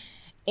Clash.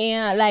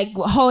 And like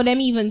how them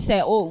even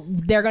say,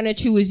 they're gonna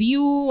choose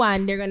you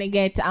and they're gonna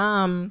get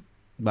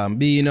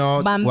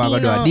Bambino. We're gonna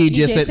do a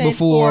DJ set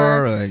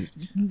before.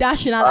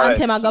 National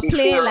anthem I gonna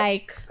play fair,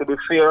 like. To be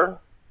fair,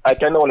 I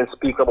can only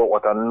speak about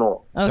what I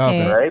know.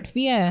 Okay. Right?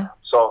 Yeah.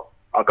 So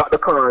I got the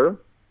call.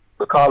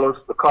 The call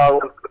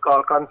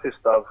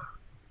consists of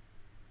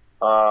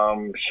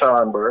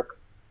Sean Burke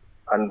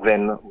and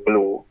then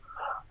Blue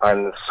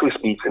and Swiss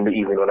Beats in the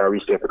evening when I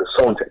reached there for the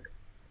sound check.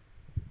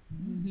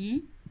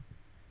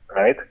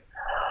 Right?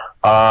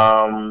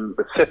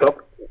 The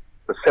setup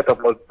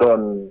was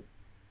done.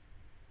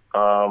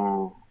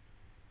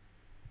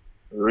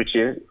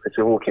 Richie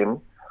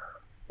Hookim,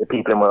 the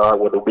people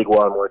with the big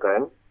wall more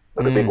time,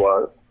 with the big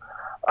wall,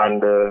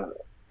 and the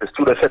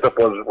studio setup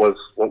was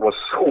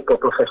super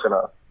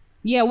professional.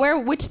 Yeah,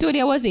 which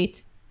studio was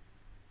it?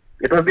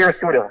 It was their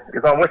studio.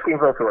 It's on West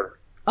Queens Road.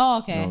 Oh,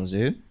 okay. That was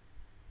it?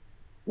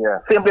 Yeah,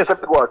 same place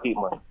at the wall keep,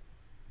 man.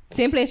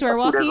 Same place where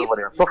what keep?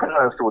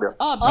 Professional studio. Big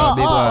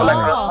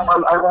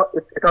wall.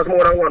 It has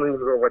more than one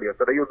rooms over there,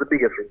 so they use the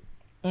biggest room.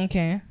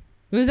 Okay.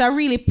 It was a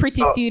really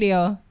pretty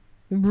studio.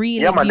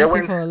 Really man,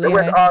 beautiful. They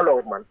went all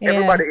out, man.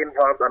 Everybody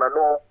involved, and I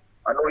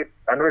know it's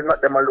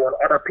not them alone.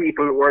 Other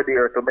people were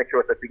there to make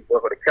sure that things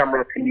work for the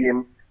camera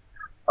team,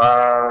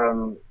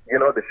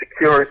 the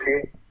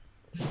security,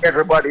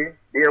 everybody.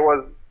 There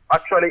was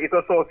actually, it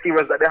was so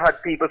serious that they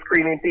had people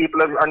screening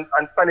people and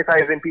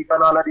sanitizing people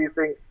and all of these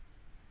things.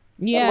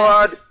 Yeah.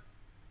 God.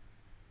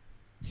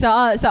 So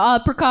all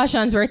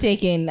precautions were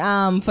taken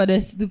for the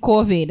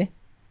COVID.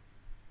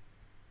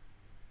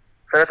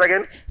 Say that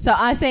again? So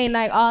I'm saying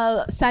like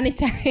all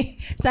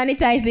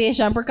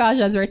sanitization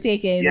precautions were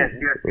taken. Yes.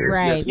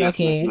 Right. Yes,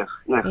 okay. Yes.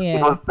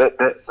 Yeah.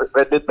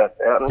 They did that.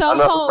 So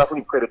how? That's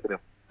really credit to them.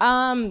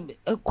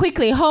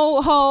 Quickly,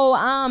 how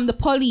the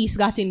police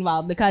got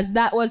involved, because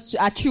that was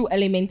a true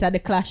element of the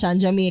Clash and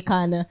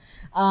Jamaican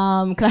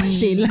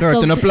clashing.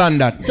 Kurt, you plan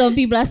that. Some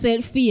people have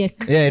said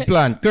fake. Yeah, it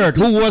planned. Kurt,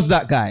 who was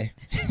that guy?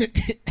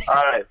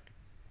 Alright.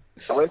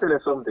 So I'm going to tell you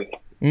something.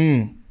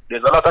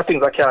 There's a lot of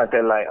things I can't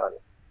tell lie on.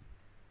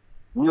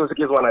 Music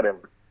is one of them.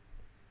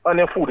 And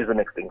then food is the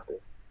next thing.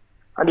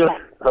 And then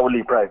I will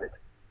leave private.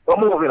 But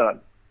moving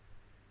on.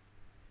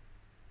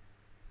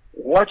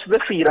 Watch the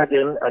feed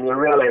again and you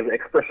realize the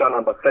expression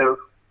on myself,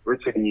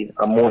 Richard D,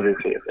 and Moses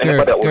face.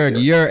 Kurt,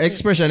 your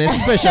expression,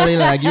 especially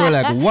like you're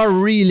like, what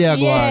really are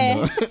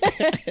going on?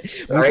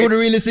 We couldn't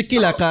really see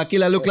Killer, because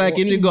Killer look like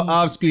he go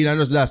off screen and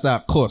just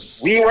start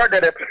cuss. We were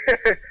there.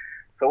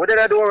 So what did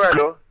I do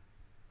around?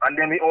 And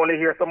then we only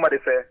hear somebody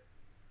say,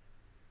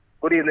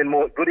 good evening,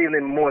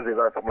 Moses,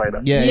 or something like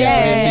that.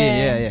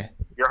 Yeah.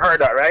 You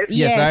heard that, right?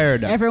 Yes, I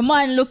heard that. Every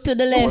man look to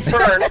the left.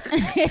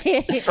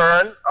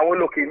 Turn, I was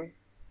looking,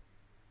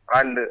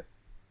 and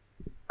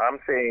I'm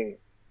saying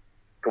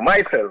to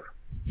myself,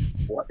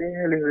 what the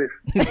hell is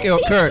this? Yo,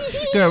 Kurt,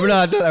 when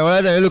I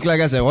look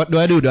like I said, what do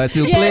I do? Do I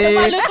still play?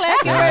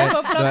 Yeah,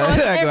 look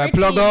like do I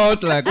plug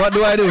out? Like, what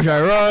do I do? Should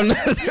I run?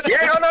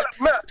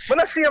 When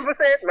I see him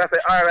say it, I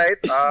say, all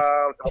right,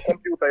 the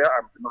computer,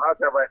 I'm hard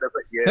to write that.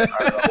 Yeah,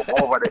 I'll go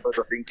over there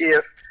just in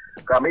case.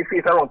 Because my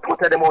feet around, put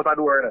them out the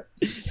door.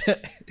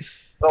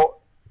 So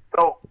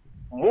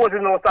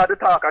Moses now started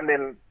to talk, and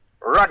then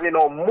Rodney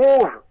now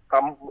moved.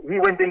 He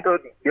went into,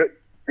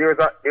 there's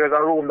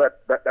a room that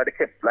they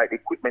kept like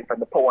equipment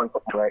and the power and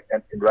something right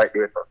and right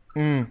there. So,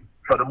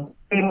 so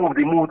he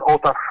moved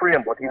out of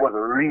frame, but he was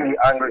really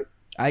angry.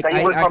 I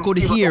could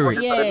hear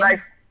it. Yeah.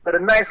 The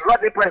nice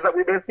Rodney Price that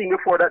we've been seeing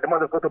before that the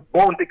man has got a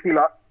bounty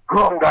killer.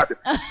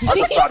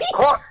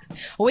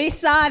 We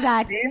saw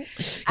that.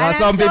 And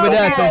some people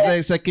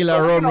there say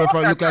killer run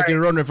from look like he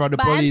run from the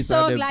police.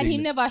 I'm so glad he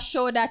never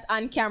showed that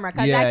on camera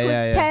because I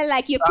could tell,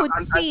 like you could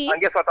see.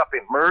 And guess what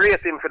happened? I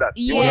rate him for that.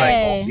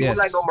 Yes. He was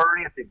like, no, I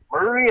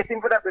rate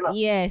him for that. You know?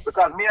 Yes.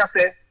 Because me, I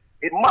say,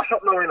 it mash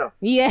up now, you know.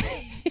 Yeah.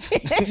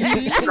 Because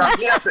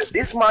me, I say,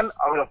 this man,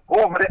 I will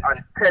go over there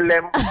and tell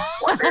them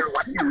what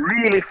he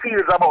really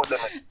feels about them.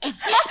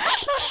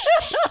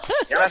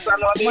 You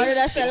understand what I mean?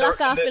 That's a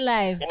lack of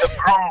life. In a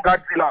strong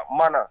Godzilla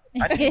manner.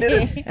 And he did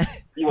it.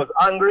 He was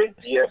angry,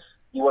 yes.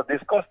 He was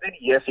disgusted,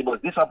 yes. He was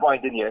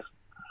disappointed, yes.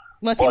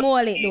 But he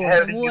held it though. He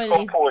held his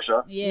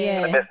composure to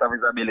the best of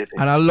his ability.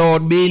 And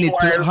allowed being it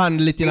to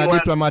handle it in a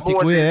diplomatic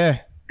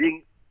way.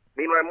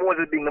 Meanwhile,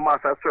 Moses being the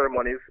master of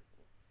ceremonies,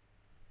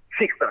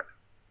 fix that.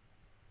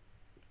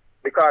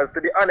 Because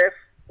to be honest,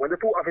 when the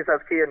two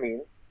officers came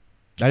in,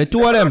 the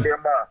two of them, they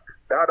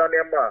had on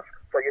their mask.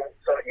 So you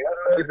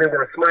know if they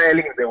were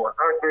smiling, if they were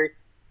angry.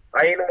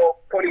 I know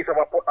police have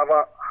a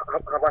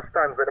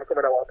stance when they come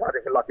in our party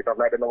to lock it up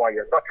like they know why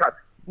you're not chat.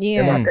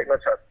 Yeah. They won't take no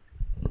chat.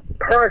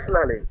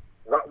 Personally,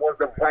 that was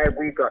the vibe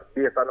we got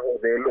based on how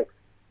they looked.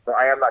 So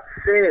I am not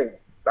saying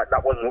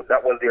that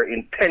was their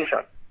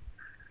intention.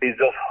 It's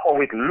just how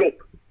it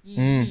looked.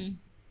 And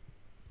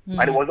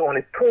it was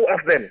only two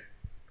of them.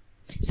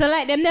 So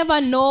like them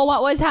never know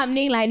what was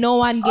happening, like no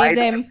one gave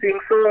them. I don't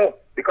think so,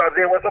 because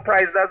they were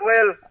surprised as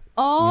well.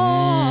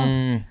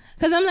 Oh,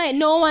 because I'm like,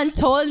 no one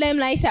told them,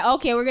 like, say,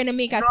 okay, we're gonna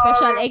make a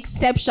special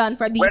exception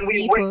for these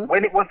people.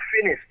 When it was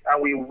finished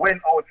and we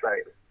went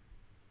outside,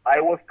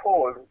 I was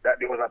told that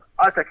there was an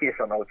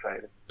altercation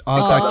outside.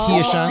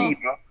 Altercation?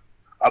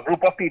 A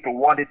group of people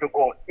wanted to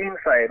go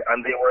inside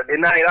and they were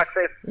denied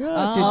access.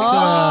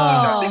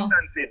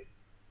 Distancing.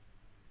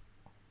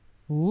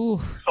 Ooh.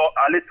 So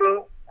a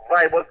little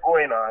vibe was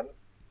going on,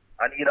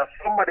 and either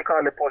somebody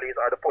called the police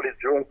or the police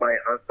drove by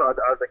and saw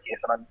the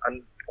altercation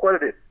and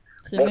quelled it.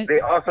 So but they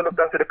also looked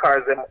into the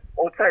cars them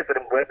outside, so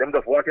them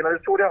just walking on the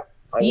studio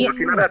and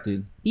looking at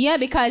that. Yeah,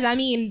 because I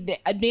mean,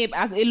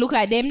 it look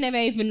like them never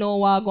even know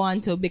what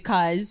going to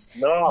because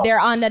they're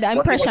under the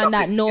impression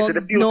that no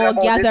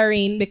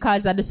gathering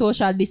because of the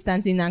social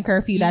distancing and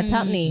curfew that's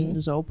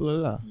happening.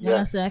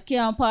 Yeah, so I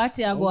can't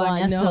party or go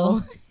on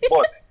so.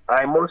 But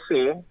I must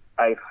say,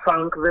 I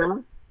thank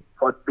them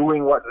for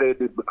doing what they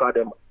did because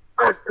them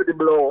add to the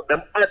blow,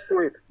 them add to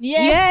it.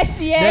 Yes.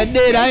 They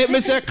did,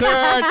 Mr.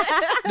 Kurt.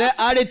 They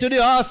added to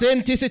the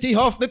authenticity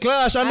of the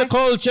clash and the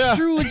culture.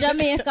 True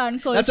Jamaican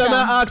culture. That's why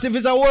I asked if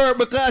it's a word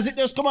because it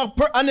just come up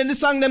and then the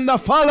song them that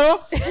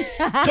follow.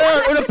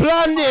 Kurt, we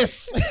plan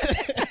this.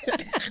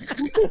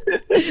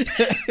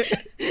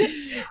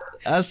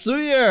 I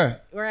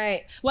swear.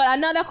 Right. Well,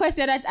 another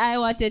question that I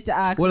wanted to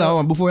ask.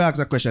 Well, before you ask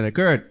that question,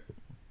 Kurt.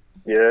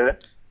 Yeah.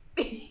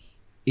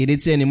 He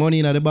did say any money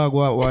in the bag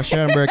what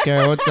Sharon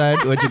carry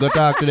outside when you go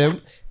talk to them.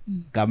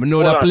 Because I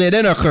know that play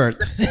then Kurt.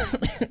 Say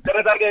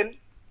that again.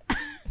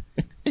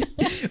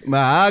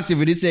 I asked if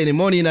he did say any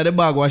money in the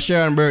bag what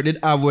Sharon did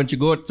have when you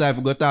go outside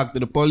to go talk to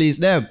the police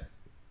them.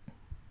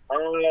 I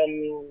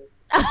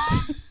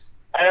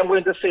am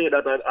going to say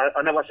that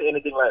I never say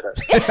anything like that.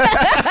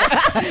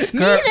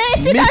 Kurt,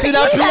 Missy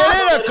that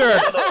clear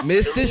Kurt.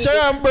 Missy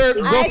Sharon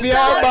Burke go for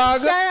your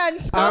bag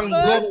and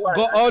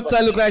go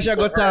outside look like she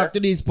go talk to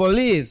these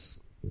police.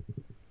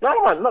 No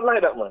man, not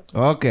like that man.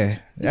 Okay.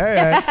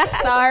 Alright.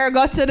 Sorry,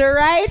 go to the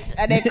right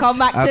and then come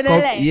back to the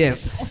left.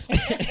 Yes.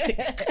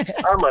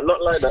 Man,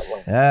 not like that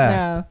man.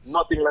 Yeah. No.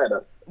 Nothing like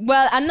that.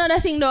 Well,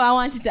 another thing though I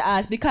wanted to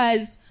ask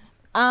because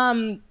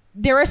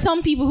there were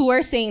some people who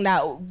were saying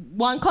that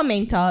one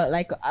commenter,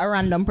 like a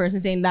random person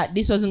saying that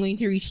this wasn't going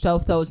to reach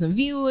 12,000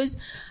 views.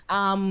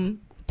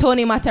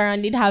 Tony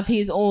Mataran did have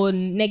his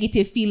own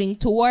negative feeling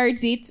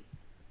towards it.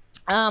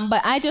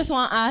 But I just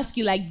want to ask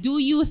you, like, do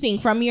you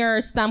think from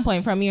your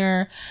standpoint, from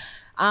your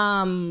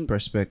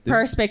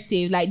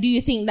perspective, like, do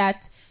you think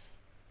that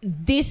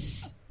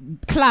this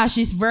clash,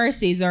 this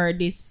verses or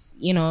this,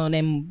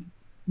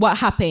 what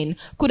happened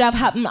could have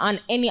happened on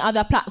any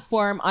other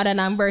platform other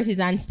than verses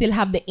and still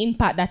have the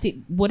impact that it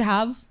would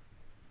have?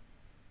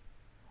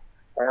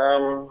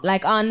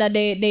 Like under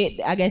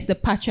I guess the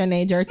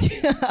patronage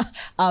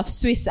of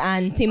Swiss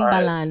and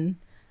Timbaland.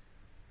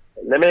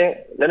 Let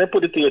me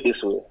put it to you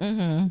this way.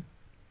 Mm-hmm.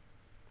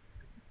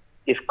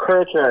 If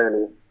Kurt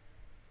Riley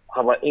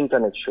have an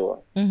internet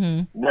show,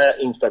 via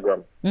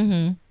Instagram,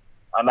 and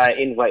I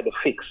invite the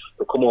Fix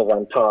to come over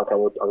and talk, I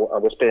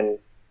would spend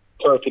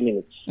 30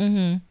 minutes,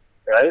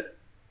 right?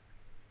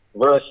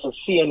 Versus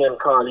CNN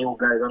call you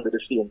guys under the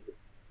same thing.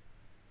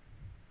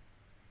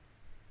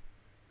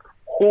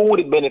 Who would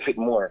it benefit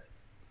more?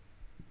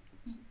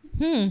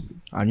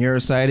 On your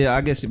side,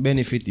 I guess it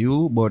benefit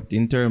you, but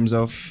in terms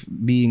of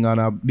being on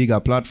a bigger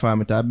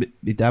platform, it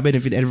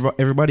benefit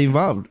everybody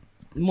involved.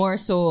 more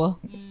so.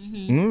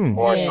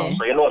 More so.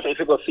 So you know, so if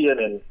you go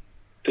CNN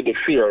to the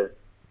fear,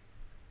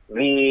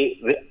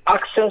 the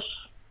access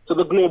to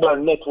the global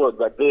network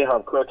that they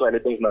have, Kurt Riley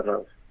does not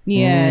have.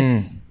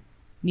 Yes.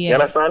 Yes. You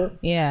understand?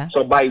 Yeah.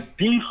 So by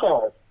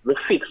default, the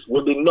fix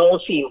will be now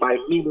seen by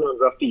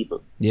millions of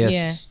people. Yes.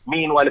 Yeah.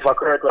 Meanwhile, if I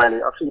Kurt Riley,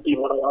 a few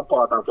people on one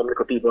part and some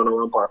little people on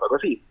one part, I go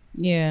see.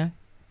 Yeah.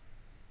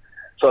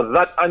 So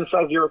that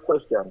answers your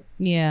question.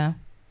 Yeah.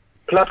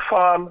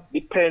 Platform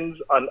depends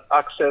on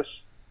access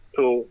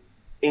to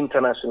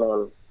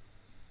international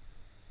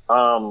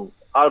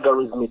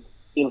algorithmic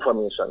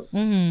information.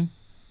 Mm-hmm.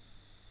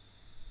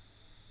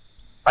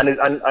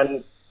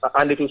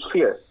 And it is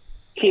fair.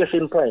 Case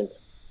in point,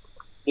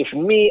 if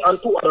me and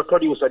two other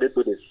producers did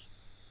do this,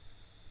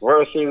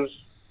 versus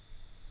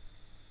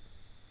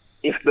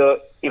if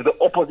the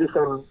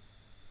opposition,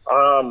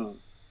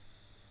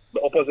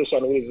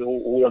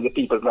 who are the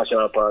People's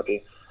National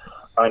Party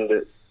and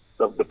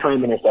the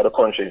Prime Minister of the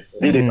country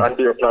did it on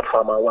their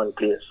platform in one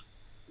place,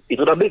 it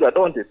would have bigger,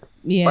 don't it?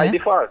 Yeah. By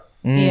default.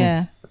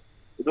 Yeah.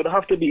 It would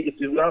have to be. It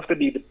would have to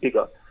be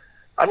bigger.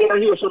 I mean, I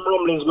hear some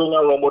rumblings going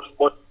around,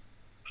 but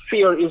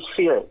fear is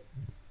fear.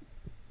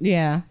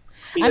 Yeah.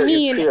 Fear I is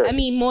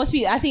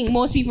mean, I think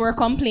most people are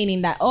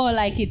complaining that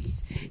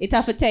it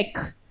have to take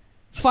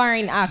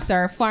foreign acts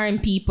or foreign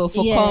people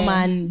for come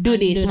and do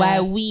this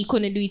while we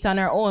couldn't do it on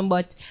our own.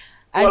 But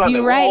as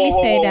you rightly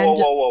said,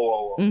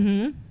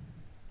 and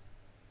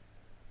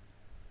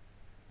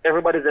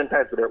everybody's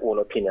entitled to their own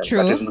opinion.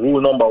 True. That is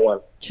rule number one.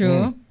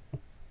 True.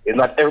 It's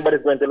not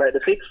everybody's going to like the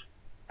fix,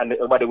 and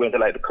everybody going to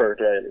like the Kurt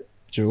Riley.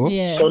 True.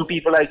 Yeah. Some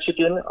people like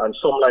chicken, and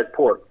some like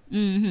pork.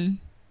 Mm-hmm.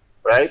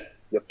 Right?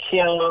 You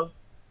can't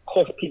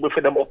cuff people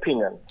for their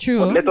opinion. True.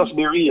 But let us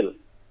be real.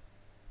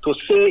 To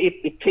say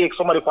it takes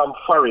somebody from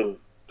foreign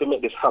to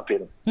make this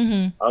happen,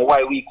 and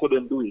why we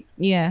couldn't do it.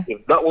 Yeah.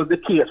 If that was the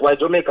case, why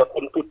Jamaica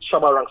couldn't put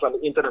Shabba Ranks on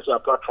the international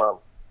platform?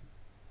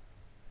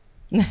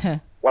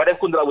 Why them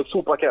couldn't do that with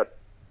Supercat?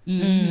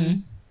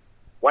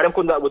 Why them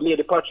couldn't do that with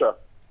Lady Patra?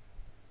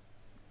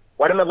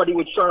 Why them never do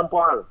with Sean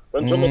Paul?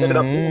 When Jamaica did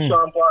that with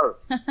Sean Paul?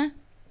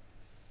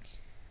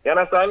 You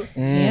understand?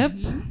 Yep.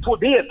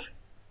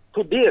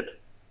 To date,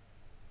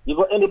 you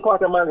got any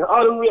part of man,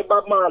 all the way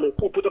Bob Marley,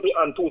 who put up your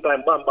hand 2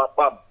 times, bam, bam,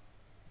 bam.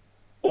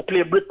 Who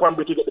play brick pan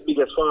brick to get the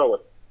biggest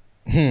forward.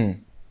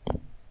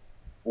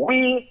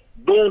 We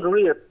don't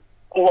rate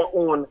our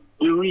own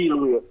the real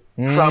way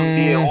from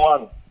day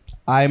one.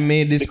 I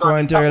made this Because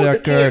point that was earlier, the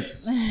Kurt.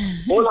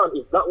 case. Hold on,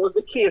 if that was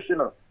the case,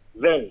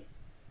 then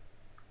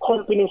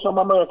companies from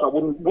America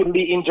wouldn't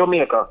be in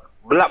Jamaica.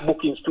 Black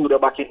booking studio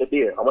back in the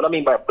day. And what I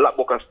mean by black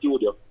booking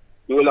studio,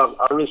 you will have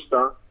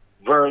Arista,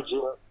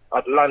 Virgin,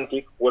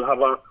 Atlantic. We'll have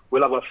a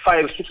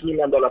 $5-6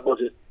 million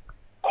budget.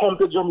 Come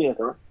to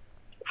Jamaica,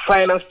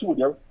 find a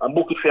studio and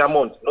book it for a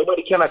month.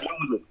 Nobody cannot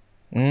use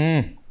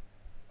it.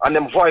 And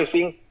them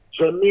voicing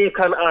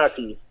Jamaican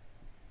artists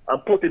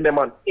and putting them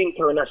on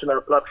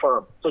international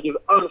platform. So it is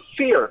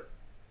unfair.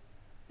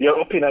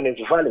 Your opinion is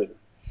valid.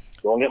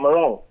 Don't get me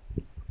wrong.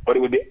 But it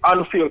would be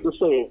unfair to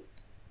say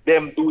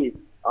them do it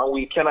and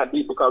we cannot do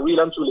it, because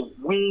really and truly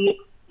we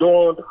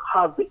don't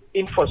have the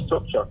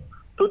infrastructure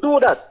to do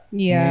that.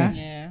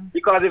 Yeah.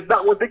 Because if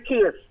that was the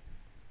case,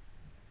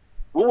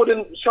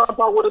 Sean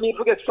Paul wouldn't need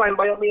to get signed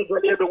by a major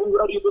label. We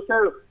would have used to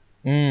serve.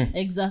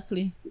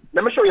 Exactly.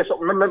 Let me show you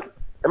something.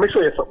 Let me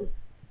show you something.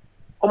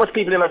 How much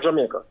people in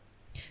Jamaica?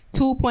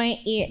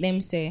 2.8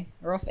 them say.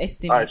 Rough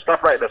estimate. Alright,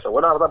 stop right there. So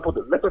when I put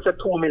it, let's say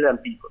 2 million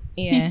people.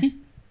 Yeah.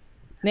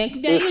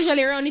 They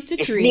usually round it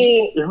to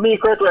 3. If me,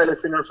 Kurt Riley,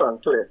 sing a song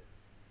today,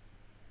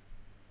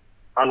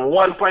 and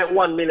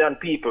 1.1 million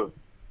people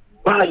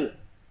buy it,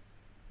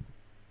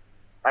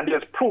 and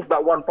there's proof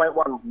that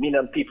 1.1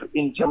 million people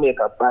in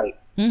Jamaica buy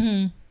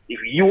it. If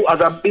you as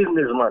a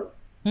businessman,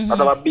 as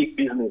a big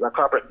business, a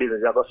corporate business,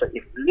 you have to say,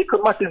 if Little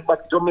Mattis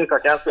back Jamaica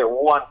can say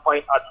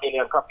 1.8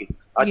 million copies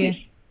at least,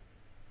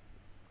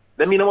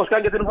 then me no much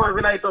can get involved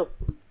in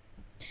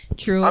it.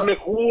 True. And make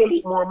whole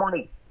heap more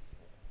money.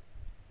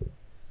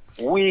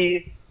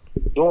 We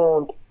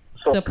don't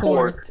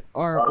support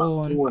our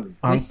own.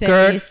 And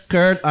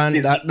Kurt,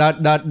 and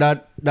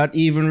that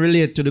even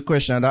relate to the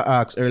question that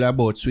I asked earlier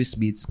about Swiss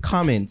Beats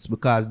comments,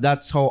 because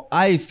that's how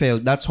I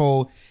felt. That's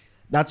how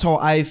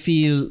I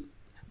feel.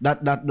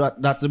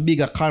 That's a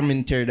bigger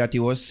commentary that he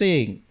was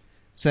saying.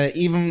 So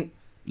even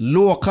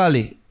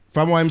locally,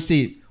 from what I'm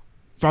seeing,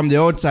 from the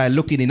outside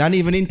looking in, and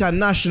even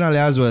internationally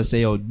as well,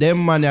 say,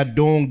 them man that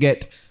don't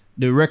get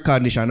the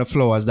recognition, the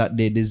flowers that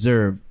they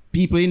deserve.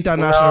 People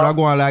international are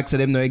going like say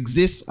them no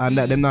exist and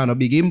that them not a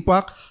big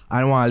impact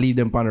and want to leave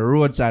them on the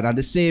roadside. And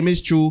the same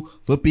is true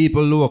for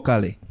people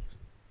locally.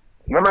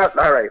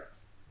 Alright.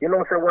 You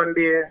know, so one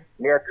day,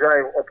 me a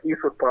drive up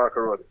Eastwood Park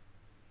Road.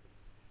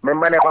 My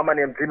man have a man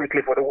named Jimmy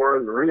Cliff for the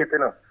world rate, you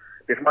know.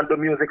 This man do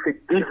music for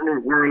Disney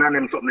World and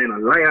them something, you know.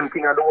 Lion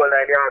King and the whole 9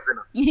 yards, you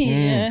know.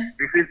 Yeah.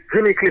 This is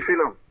Jimmy Cliff, you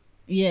know.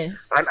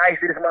 Yes. And I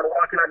see this man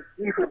walking on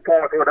Eastwood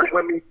Park Road. That's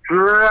when me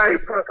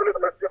drive past a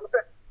little bit.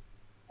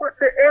 What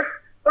the F?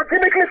 What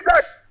Jimmy Cliff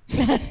got?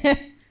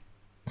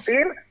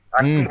 See?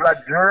 And people are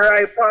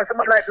drive past him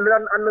like,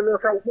 and know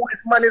who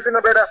this man is in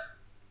a brother.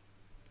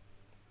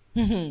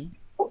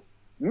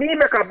 Me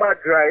make a bad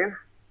drive,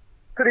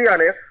 to be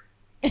honest,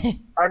 and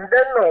then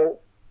now,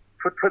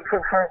 to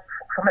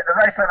make the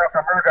right turn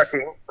after Burger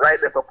King, right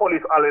there, so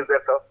police always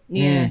there, so.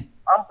 Yeah.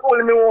 And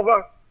pulling me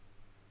over.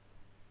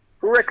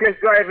 Reckless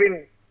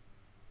driving.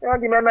 You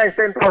give me a nice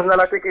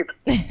 $10,000 ticket.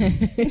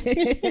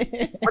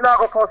 But now I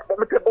go first, but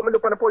me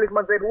look on the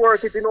policeman said,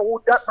 work it, you know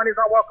who that man is,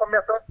 I walk on me,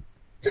 sir.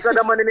 Because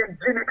the man named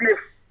Jimmy Cliff.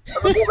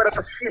 I'm going to go over there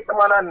to shoot the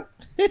man and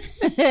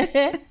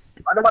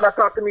the man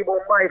talk to me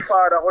about my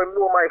father, or him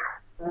know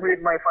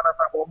read my father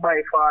talk about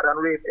my father and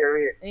rape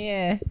area.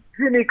 Yeah.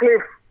 Jimmy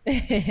Cliff.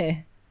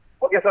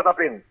 But guess what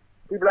happened?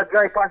 People are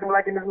driving past him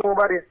like he is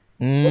nobody.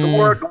 But the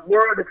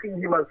world sees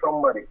him as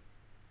somebody.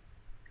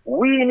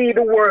 We need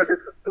the world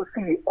to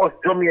see us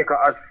Jamaica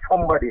as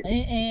somebody.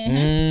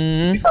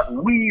 Because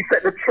we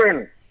set the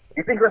trend.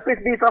 You think the Swiss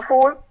beats are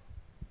full?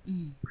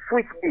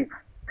 Swiss beats,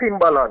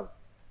 Timbaland,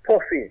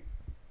 Puffy,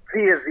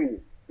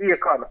 Jay-Z,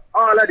 Akon,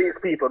 all of these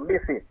people,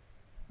 Missy,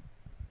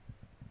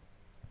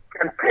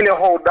 can tell you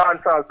how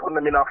dancehall put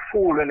them in a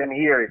fool when they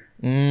hear it.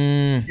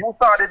 You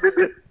started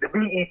the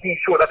BET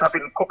show that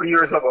happened a couple of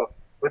years ago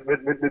with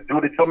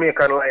the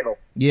Jamaican lineup.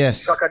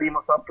 Yes.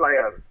 Academic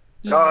Suppliers,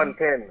 Don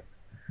 10,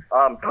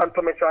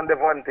 Transformation and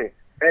Devante,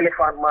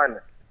 Elephant Man,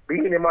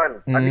 Beanie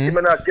Man, and Nicki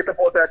Minaj get up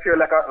out of that chair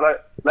like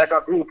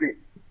a groupie.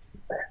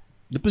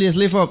 The place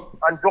lift up.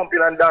 And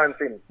jumping and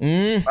dancing.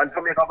 And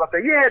Jamaica go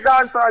say, yeah,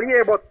 dancehall,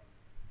 yeah, but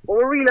what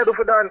we really do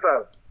for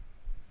dancehall?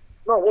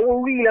 No, what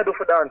we really do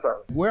for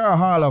dancehall? Where are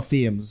Hall of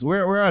Fames?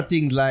 Where are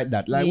things like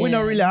that? Like we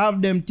don't really have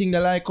them things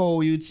that like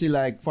how you'd see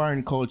like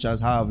foreign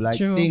cultures have like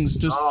things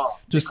to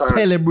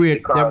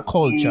celebrate their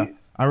culture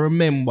and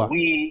remember.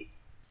 You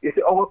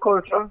see, our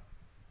culture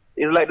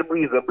is like the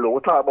breeze that blow.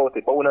 We talk about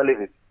it, but we don't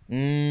live it.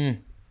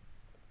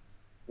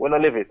 We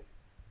don't live it.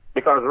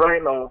 Because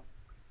right now,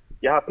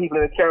 you have people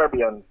in the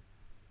Caribbean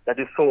that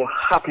is so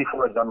happy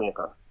for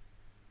Jamaica.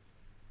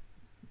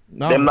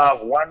 No. They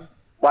have one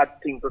bad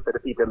thing to say to the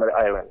people in the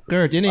island.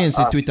 Kurt, you didn't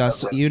see Twitter.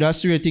 You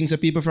just see things to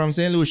people from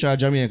St. Lucia,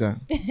 Jamaica.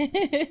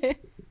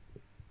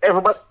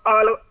 Everybody,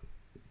 all of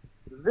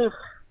this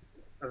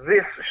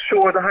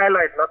shows the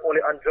highlight not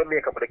only on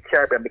Jamaica but the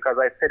Caribbean, because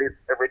I said it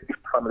every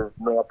family,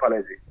 no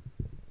apology.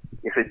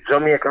 If it's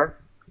Jamaica,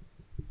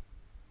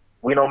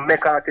 we don't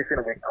make artists, you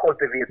know, we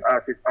cultivate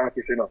artists,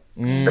 you know.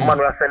 The man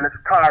who sell the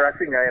star a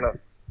singer, you know.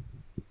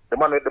 The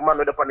man with the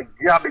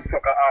garbage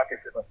sucker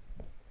artist, you know.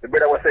 The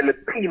brother was selling the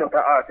peanut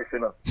artist, you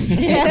know. The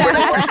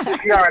brother was the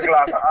cigar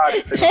glass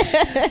artist, you know.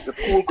 The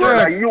school girl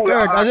like you.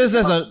 Kurt, as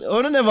I said,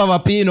 I don't never have a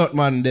peanut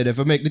man there if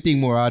I make the thing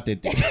more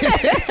authentic.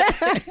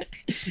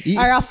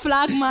 Or a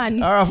flag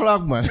man.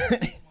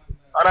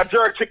 And a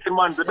jerk chicken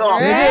man, the dog.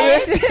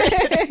 Right?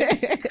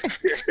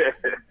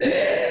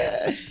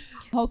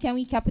 How can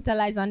we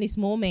capitalize on this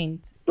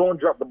moment? Don't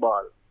drop the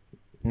ball.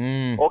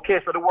 Okay,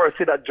 so the world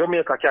say that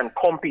Jamaica can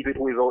compete with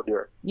who is out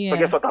there. Yeah. So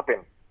guess what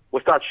happened?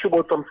 We start shoot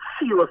out some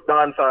serious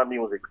dancehall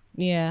music.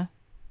 Yeah.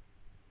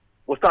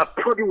 We start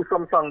produce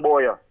some song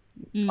boy.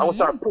 And we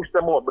start push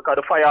them out because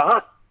the fire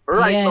hot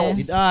right now.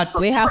 So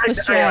we have to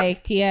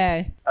strike,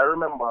 I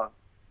remember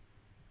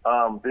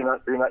doing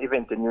an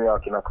event in New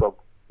York in a club.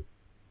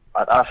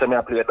 And after me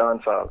I play a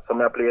dancehall. So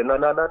me I play na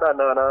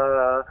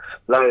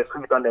like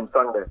sweet on them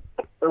song there.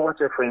 So watch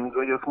your friends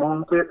when you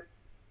smoke it.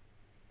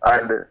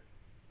 And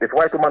this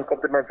white woman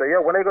comes to me and say,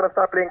 when are you going to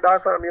start playing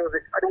dancehall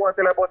music? I don't want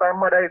to tell her about her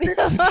mother, is it?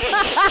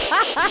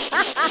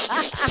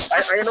 I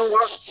you know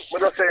what? We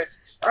just say,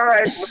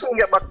 alright, we'll soon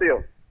get back to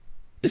you.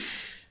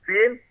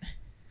 See?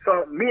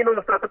 So me and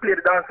I start to play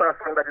the dancehall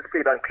song that is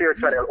played on Clear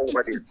Channel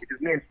over there. It is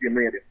mainstream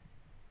radio.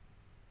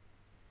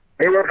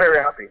 They were very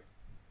happy.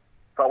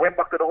 So I went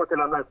back to the hotel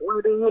and I'm like, why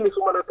are they really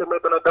so many to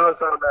make a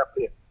dancehall on that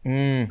play?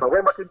 So I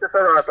went back into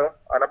Toronto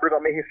and I bring up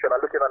my history and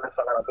I'm looking on the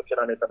song and I'm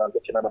looking on it and I'm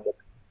looking on the book.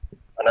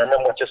 And I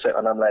remember what you said,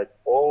 and I'm like,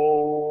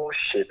 oh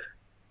shit.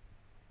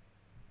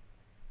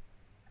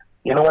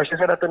 You know why she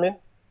said that to me?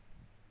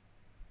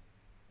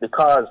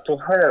 Because to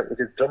her, it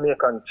is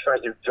Jamaica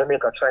trying to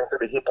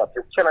be hip hop.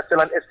 You cannot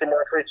sell an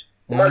Eskimo fridge.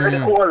 It's already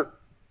cold.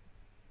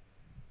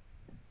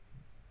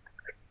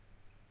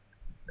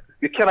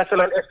 You cannot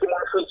sell an Eskimo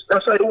fridge.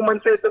 That's why the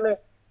woman said to me,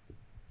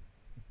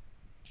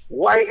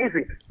 why is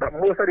it that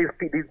most of these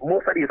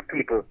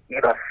people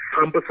either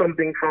sample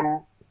something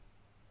from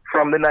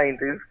the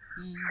 90s,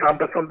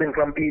 sample something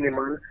from Beanie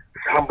Man,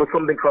 sample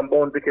something from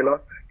Bounty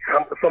Killer,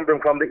 sample something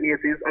from the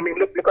 80s. I mean,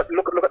 look at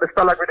the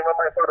stalag rhythm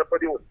my father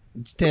produced.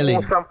 It's telling.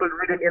 Most sampled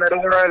rhythm in the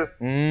world.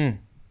 You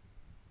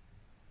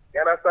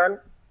understand?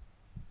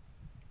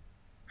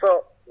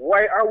 So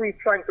why are we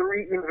trying to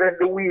reinvent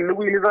the wheel? The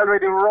wheel is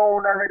already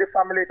round, already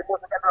family. The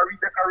most can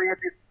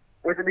redecorate it.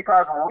 Which is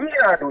because we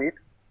are doing it.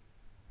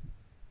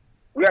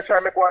 We are trying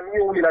to make one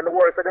new wheel and the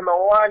world so they don't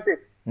want it.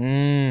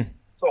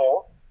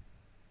 So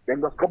then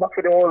just go back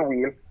to the old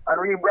wheel and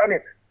rebrand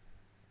it.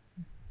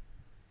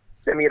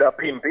 They either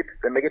pimp it,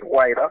 they make it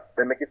wider,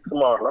 they make it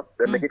smaller,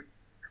 they make it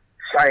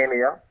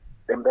shinier,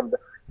 them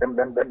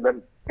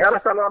You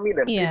understand what I mean?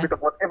 Them Yeah. bit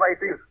of whatever it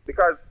is,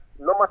 because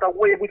no matter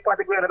which part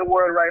of the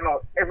world right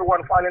now,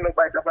 everyone falling in love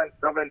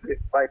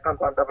by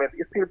Tantan Davent.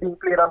 It's still being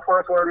played on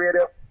first world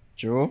radio.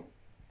 True.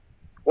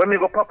 When we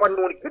go Papa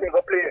Noon, we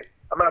go play.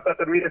 I'm going to start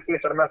the radio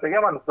station. I'm going to say,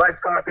 yeah man, Vice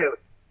Cartel,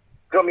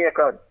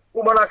 Jamaican.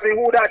 Woman I say,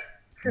 who that?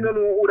 She don't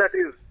know who that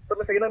is. So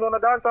I say, you don't know the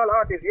dancehall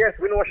artist? Yes,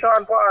 we know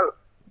Sean Paul.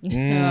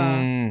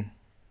 Mm.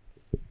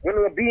 We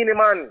know Beanie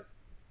Man.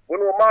 We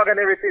know Morgan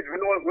Heritage. We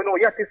know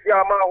Yatis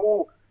Yama,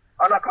 who,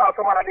 and I call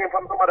some other name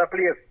from some other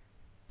place.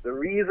 The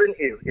reason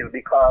is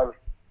because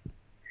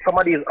some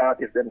of these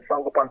artists then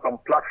sung up on some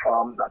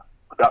platform that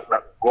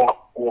go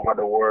over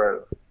the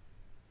world.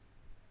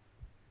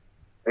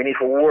 We need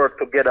to work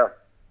together.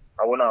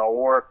 I want to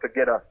work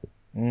together.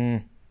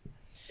 Mm.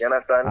 You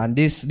understand? And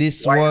this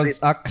was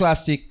a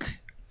classic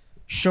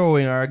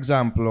showing or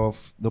example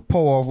of the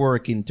power of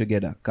working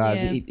together,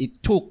 because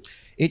it took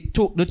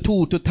the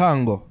two to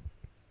tango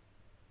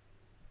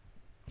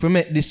to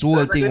make this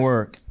whole thing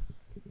work.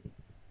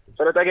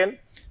 Say that again?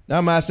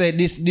 Now, I said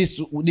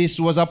this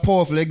was a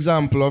powerful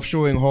example of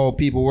showing how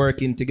people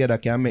working together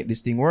can make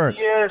this thing work.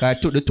 Yes. 'Cause I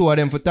took the two of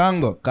them for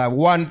tango. Because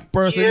one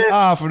person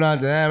half and I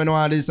said, I don't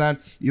want this, and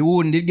you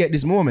wouldn't did get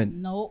this moment.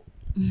 No.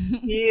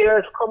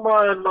 Yes, come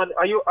on, man.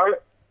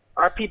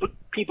 Are people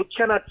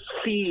cannot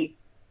see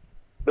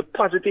the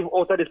positive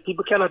out of this.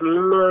 People cannot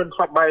learn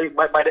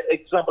by the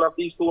example of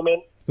these two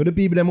men. For the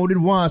people them who did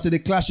want to see the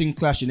clashing,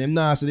 them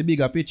now see the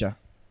bigger picture.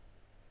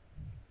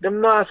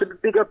 Them now see the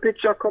bigger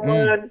picture, come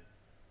on.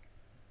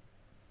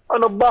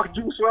 And the back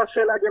juice we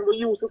sell again, we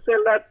used to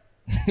sell that.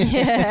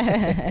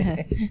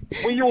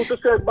 We used to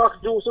sell box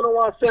juice, we don't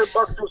want to sell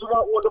box juice, we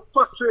want to own the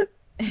factory.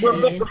 We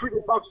make the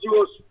freaking box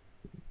juice.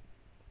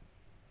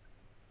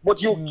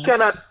 But you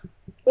cannot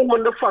own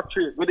the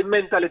factory with the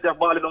mentality of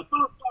balling out.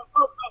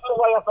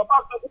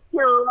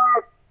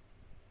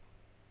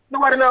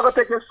 Nobody now gonna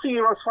take you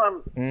serious,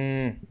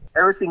 fam.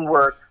 Everything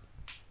works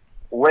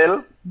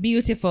well.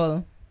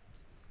 Beautiful.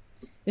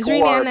 It's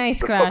really a nice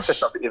the clash.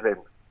 success of the event.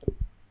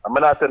 I'm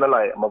not telling a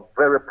lie. I'm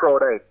very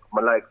proud of it.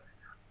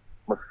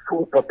 I'm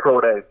super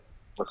proud of it.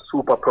 I'm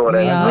super proud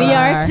of it. Yeah. We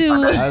are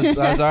too.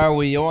 As are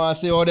we. You want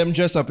to see how them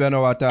dress up, you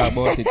know what I talk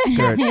about it,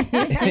 Kurt. You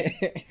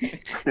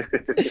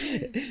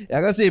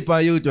can see it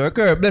on YouTube.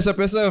 Kurt, bless up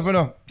yourself, you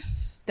know.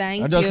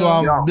 Thank I just you.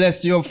 want to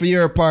bless you for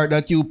your part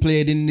that you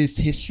played in this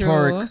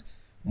historic True.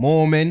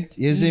 moment.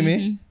 You see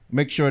me?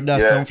 Make sure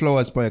that's Yeah. some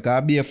flowers for you. Because I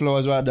be a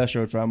flowers what that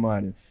shirt from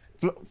morning.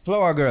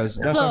 Flower girls.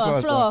 That's some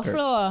flowers for you, Kurt.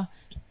 Floor.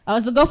 I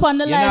was to go up on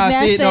the You live not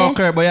and see I it now, say,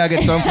 Kurt, but you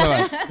get some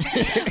flowers.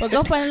 we'll go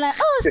up on the live.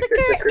 Oh, it's the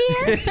Kurt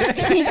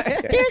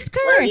there. There's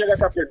Well, you Kurt.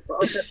 got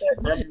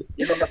to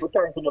you don't have to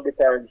thank him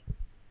because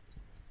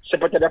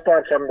separate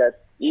apart from that,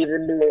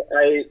 even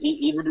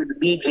with the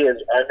DJs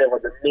are never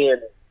the main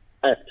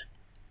act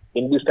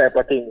in this type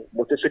of thing.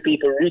 But to see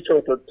people reach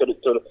out to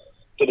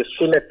the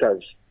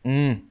selectors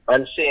and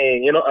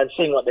saying, and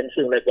saying what them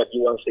saying like what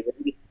you want to say,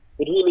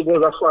 it really goes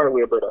a far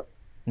way, brother.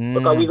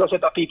 Because we got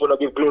set of people that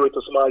give glory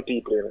to small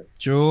people. You know?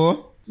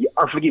 True. You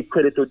have to give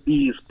credit to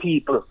these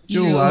people.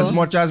 True. As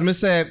much as me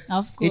say,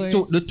 Of it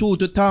took course. the two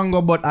to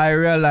tango, but I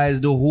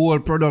realized the whole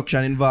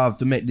production involved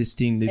to make this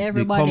thing, they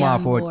Everybody come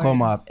off on or it board.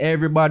 come off.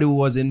 Everybody who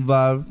was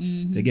involved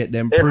to get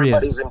them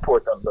Everybody's praise.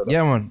 important, brother.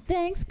 Yeah, man.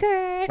 Thanks,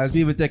 Kurt. As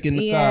people taking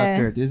the Yeah.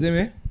 car, Kurt. You see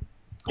me?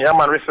 Yeah,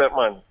 man, respect,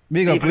 man.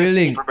 Big up, People we is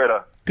link. people,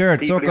 brother.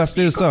 Kurt, People soccer is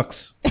still people.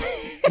 sucks.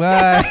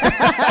 Bye.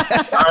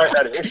 All right,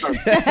 daddy, listen.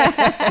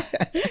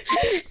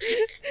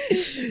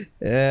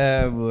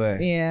 Yeah, boy.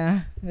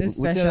 Yeah. It's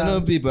We tell special.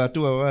 no people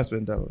 2 hours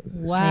spent that one.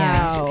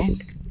 Wow.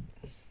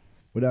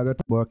 We don't got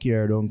to about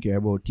Kira don't care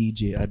about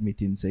TJ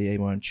admitting say hey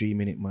man 3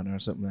 minute man or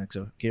something like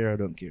so. Kira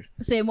don't care.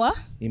 Say what?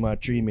 Him a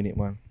 3 minute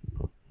man.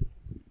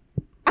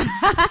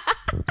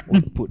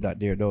 We put that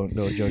there, don't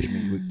judge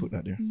me. We put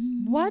that there.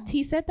 What?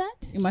 He said that?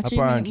 You my 3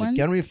 minute Apparently. man?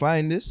 Can we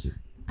find this?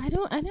 I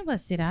never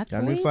said that.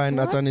 Can we Wait, find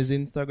that what? on his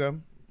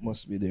Instagram?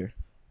 Must be there.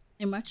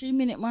 You my 3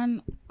 minute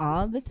man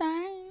all the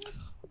time.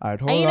 Alright,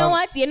 hold And you on. know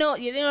what? You know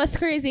what's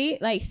crazy?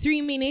 Like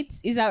 3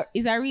 minutes is a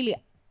really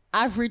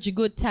average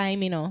good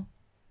time,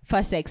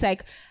 for sex.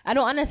 Like I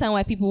don't understand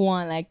why people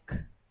want like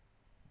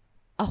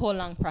a whole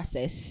long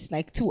process,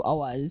 like 2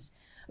 hours.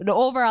 The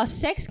overall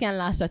sex can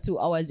last for 2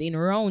 hours in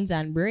rounds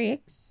and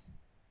breaks.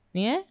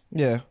 Yeah?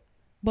 Yeah.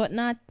 But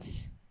not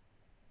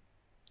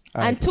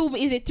Alright.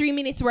 and 3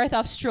 minutes worth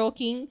of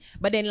stroking,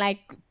 but then like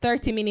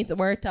 30 minutes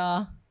worth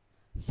of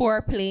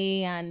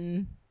foreplay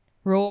and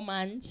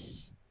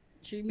romance.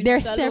 3 minutes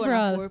There's alone several.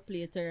 of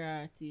foreplay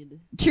started.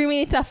 3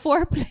 minutes of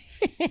foreplay.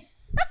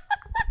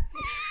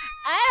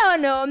 I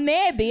don't know.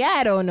 Maybe.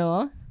 I don't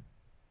know.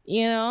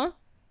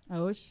 I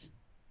wish.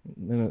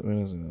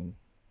 Probably.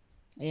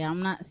 Yeah,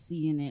 I'm not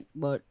seeing it,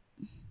 but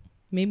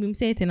Maybe I'm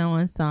saying it in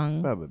one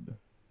song.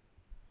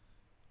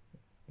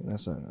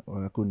 That's a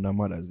well, I couldn't have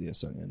Mother's Day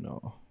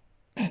song,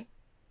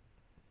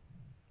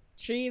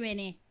 3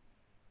 minutes.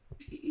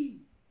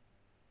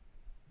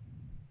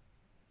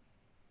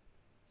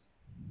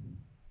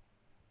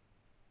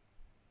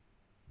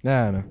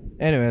 Nah, no.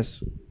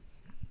 Anyways.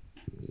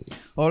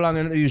 How long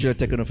are you usually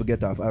taking to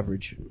forget off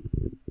average?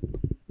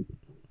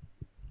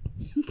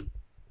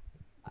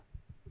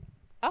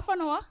 Half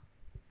an hour?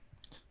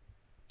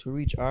 To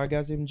reach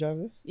orgasm,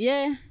 Javi?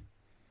 Yeah.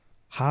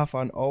 Half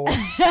an hour?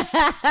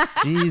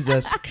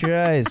 Jesus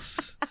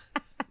Christ.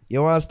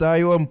 You want to start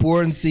your own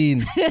porn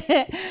scene?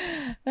 But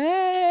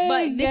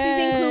this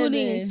is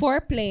including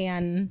foreplay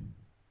and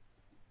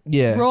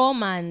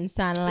romance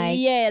and like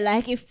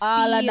like if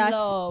all of that.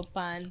 up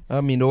and I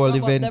mean, the whole rub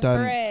up event the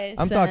and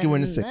breasts I'm talking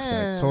when the and, sex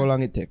starts. How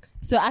long it take?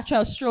 so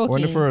actual stroking.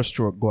 When the first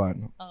stroke, go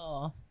on.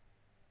 Oh,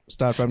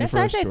 Start from that's the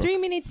why I first said stroke. 3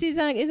 minutes is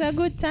a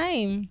good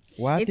time.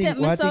 What It took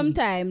me some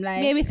time, like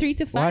Maybe 3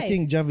 to 5. I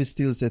think Javi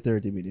still say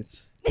 30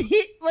 minutes.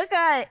 look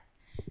at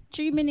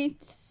 3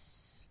 minutes.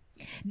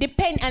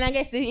 Depend, and I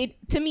guess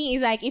to me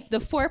is like if the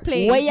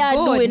foreplay What is you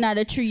good, doing at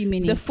the 3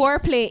 minutes? the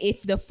foreplay.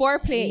 If the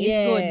foreplay is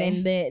Yeah.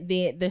 good,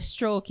 then the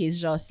stroke is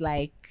just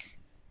like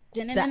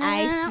the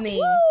icing,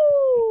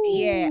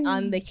 Woo!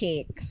 on the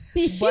cake.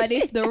 But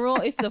if the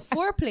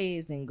foreplay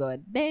isn't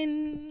good,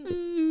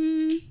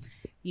 then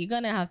you're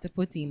gonna have to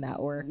put in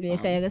that work. Yeah,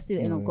 cause you still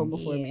end up come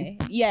before me.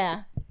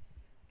 Yeah.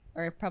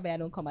 Or probably I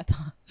don't come at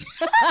all.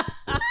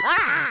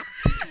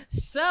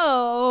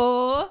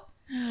 So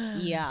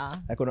yeah.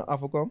 I couldn't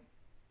have to come.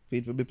 For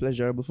it will be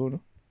pleasurable for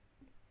you.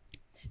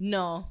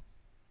 No.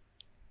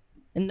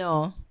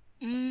 No.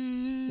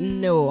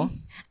 No.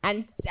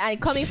 And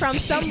coming from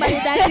somebody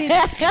that is,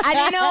 and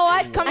you know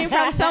what? Coming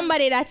from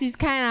somebody that is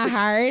kind of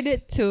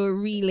hard to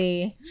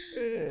really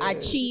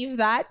achieve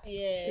that.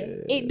 Yeah.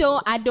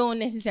 I don't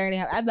necessarily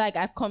have.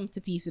 I've come to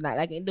peace with that.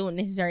 Like it don't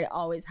necessarily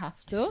always have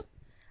to,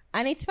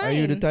 and it's fine. Are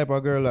you the type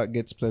of girl that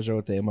gets pleasure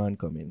out of a man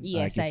coming?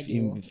 Yes, like I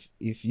do.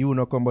 If you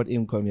not come but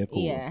him come, you're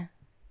cool. Yeah,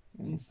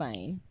 I'm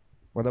fine.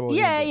 What about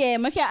Yeah,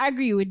 you? I can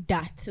agree with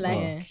that.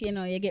 Like, you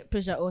know, you get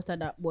pleasure out of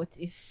that. But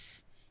if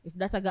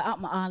that I got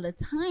happen all the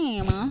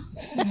time,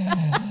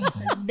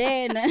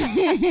 then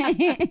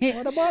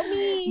What about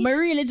me? I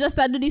really just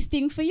do this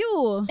thing for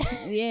you.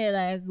 Yeah,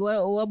 like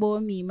what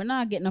about me? I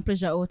not get no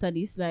pleasure out of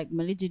this. Like,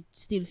 I legit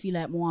still feel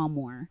like more and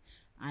more.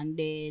 And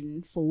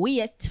then for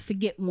wait to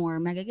get more, I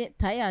gonna get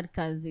tired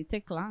because it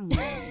take long.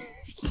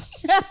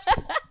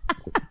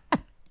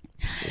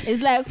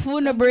 It's like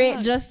food no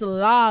break just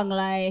long,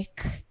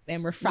 like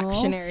Them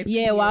refractionary.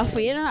 Yeah, well, for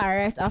you know,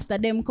 alright. After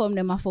them come,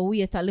 them have to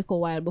wait a little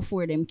while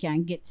before them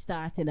can get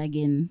started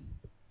again.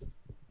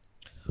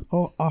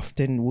 How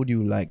often would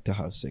you like to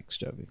have sex,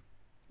 Javi?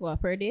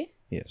 What, per day?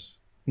 Yes.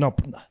 No,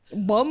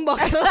 Bumbo.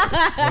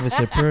 I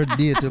say per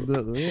day to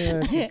block.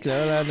 Yeah,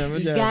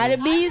 You gotta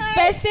be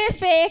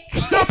specific.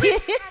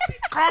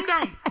 Calm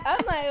down.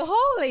 I'm like,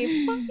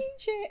 holy fucking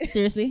shit.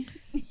 Seriously?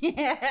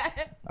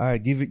 All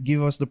right,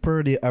 give us the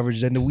per day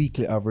average, then the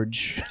weekly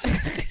average.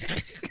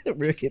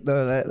 Break it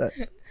down like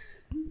that.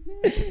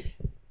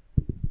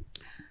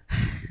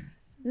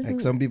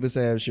 Like some people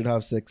say I should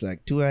have sex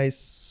like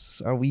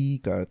twice a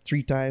week or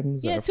 3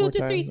 times. Yeah, or 2 4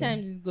 to 3 times.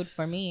 times is good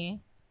for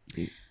me.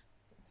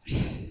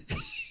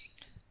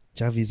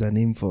 Javi's an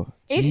info.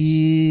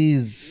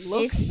 Jeez.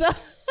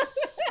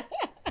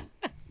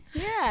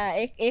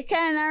 Yeah, it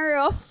kind of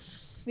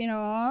rough, you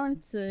know,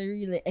 to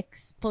really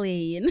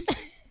explain.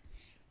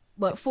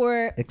 But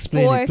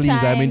Explain four it, please.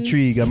 times, I'm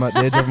intrigued. I'm at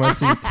the edge of my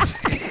seat.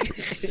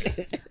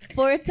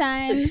 4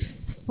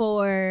 times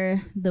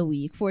for the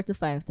week. 4 to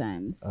 5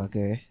 times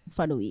Okay.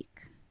 for the week.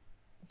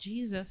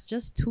 Jesus,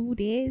 just 2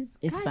 days.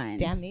 It's God fine.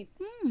 Damn it.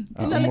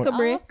 Take a little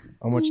break.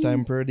 How much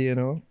time per day, you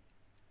know?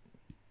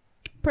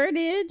 Per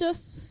day,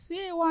 just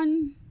say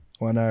one.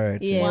 1 hour.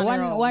 Right? Yeah,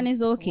 round, one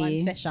is okay. 1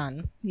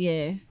 session.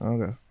 Yeah.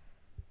 Okay.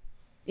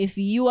 If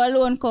you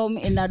alone come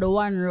in that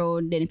one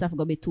road, then it have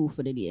to be 2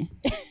 for the day.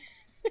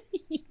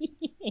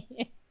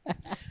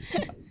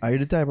 Are you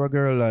the type of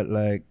girl that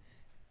like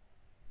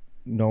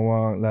no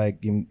one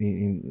like him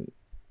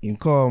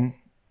come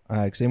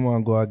like say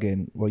want go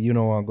again, but you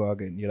don't want go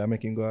again? You don't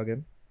make him go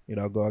again? You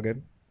don't go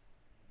again?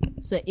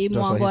 So him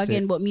That's want what go he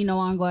again, said. but me no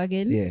want go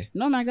again? Yeah.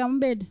 No, man, I got in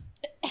bed.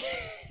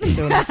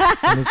 So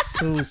I'm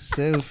so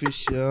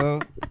selfish, yo.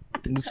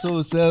 I'm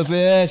so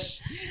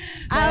selfish.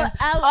 I'll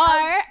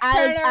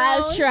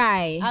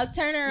try. I'll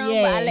turn around,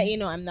 Yeah. but I'll let you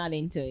know I'm not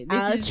into it.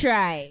 I'll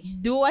try.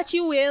 Do what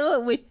you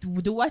will,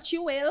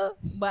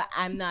 but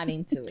I'm not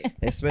into it.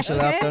 Especially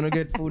after I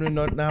get food and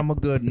not, nah, I'm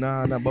good.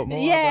 Nah, but more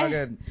Yeah.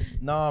 again.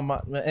 Nah,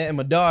 I'm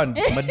done.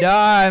 I'm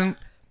done.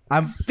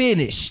 I'm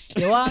finished.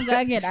 You want go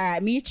again? All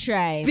right, me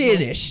try.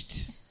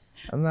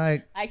 Finished. I'm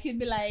like, I could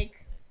be like,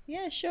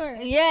 yeah, sure.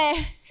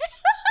 Yeah.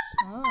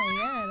 Oh,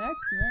 yeah, that's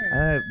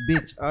nice.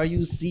 bitch, are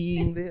you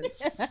seeing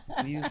this?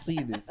 Do you see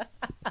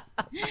this?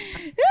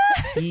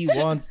 He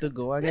wants to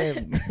go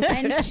again.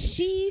 And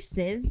she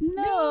says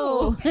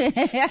no.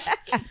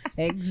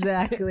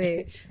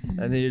 Exactly.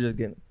 And then you're just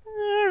getting,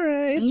 all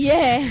right.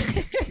 Yeah.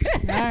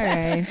 All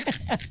right.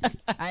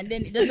 And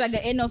then it just like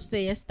end up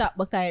say you stop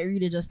because it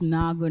really just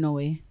not going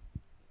away.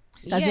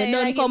 Because they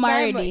don't come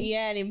already.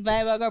 Yeah, the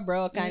vibe got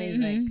broke and it's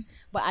like,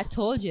 but I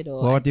told you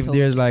though. But what if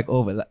there's like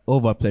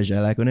over pleasure?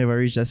 Like whenever I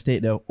reach a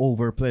state of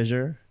over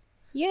pleasure,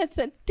 Yeah,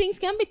 things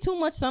can be too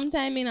much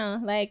sometimes, you know.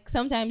 Like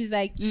sometimes it's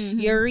like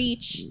you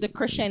reach the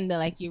crescendo,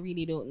 like you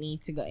really don't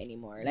need to go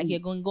anymore. Like you're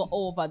gonna go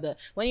over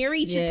when you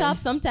reach the top.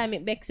 Sometimes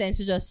it makes sense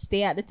to just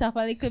stay at the top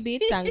a little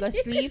bit and go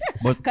sleep.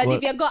 Because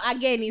if you go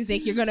again, it's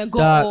like you're gonna go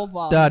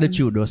over. That's the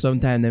truth though.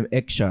 Sometimes them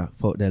extra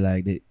folk they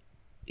like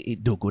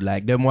it do good.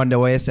 Like them wonder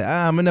why you say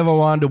I never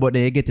want to, but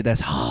then you get it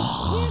as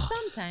yeah,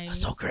 sometimes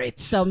so great.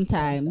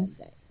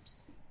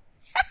 Sometimes.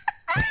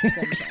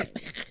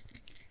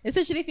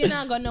 Especially if you're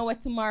not gonna know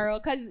what tomorrow,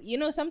 because you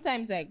know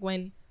sometimes like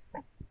when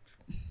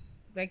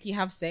like you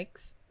have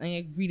sex and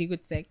you have really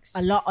good sex,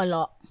 A lot.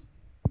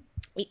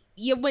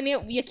 When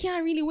you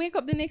can't really wake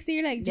up the next day,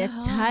 you're like They're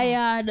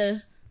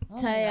tired.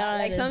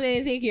 Like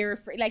sometimes like you're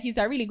like it's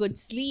a really good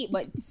sleep,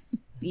 but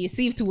you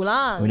sleep too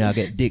long. When I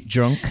get dick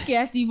drunk,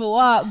 Can't even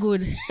walk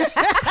good.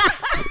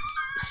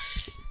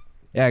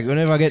 yeah,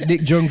 whenever I get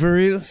dick drunk for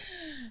real,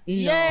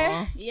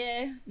 Yeah.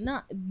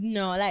 No,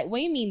 like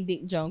what you mean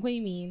dick drunk? What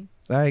you mean?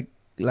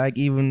 like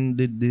even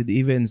the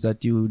events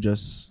that you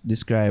just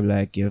described,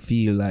 like you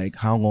feel like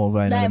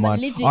hungover in Like, the but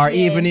morning, legit, or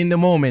yeah. even in the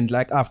moment,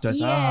 like after.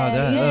 So,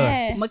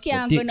 Yeah. I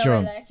can't dick go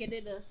nowhere drunk. like you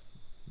did.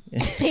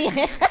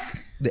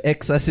 The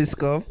Exorcist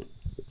come.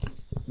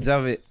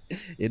 Javi,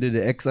 you do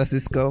the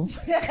Exorcist come.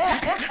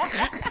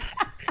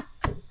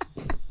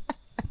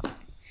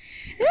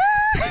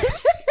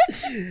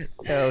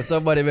 Yo,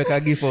 somebody make a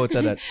gift out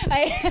of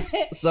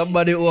that.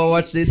 Somebody who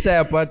watch the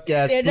entire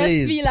podcast, You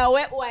please. just feel a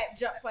wet wipe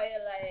drop on you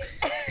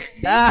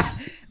like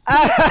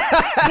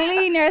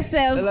clean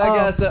yourself Like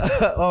I up.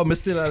 say, I'm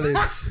still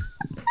alive.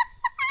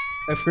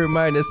 If you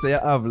remind us, say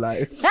I have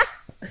life.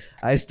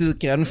 I still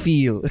can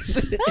feel.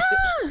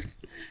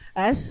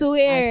 I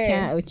swear. I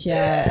can't with y'all.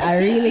 I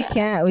really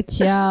can't with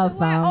y'all,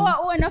 fam.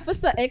 Oh, enough for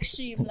so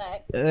extreme,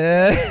 like.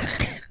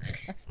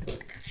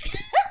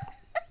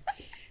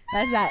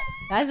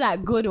 That's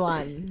that good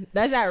one.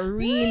 That's that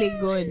really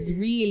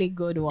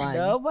good one.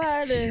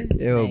 Nobody.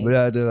 Yo, but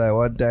I do like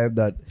one time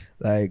that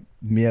like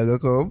me I go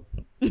come.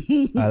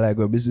 I like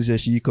when Mrs. said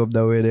she come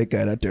that way, they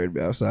kind of turned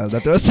me off. So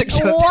that was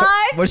sexual.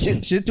 What? But she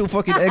too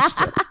fucking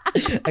extra.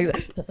 I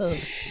like,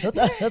 what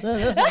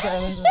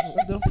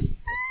the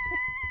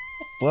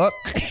fuck?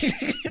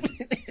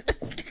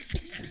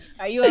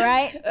 Are you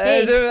alright?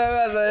 Hey,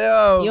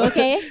 Yo, you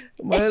okay?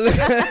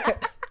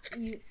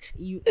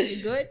 You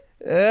good?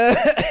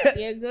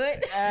 You're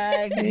good?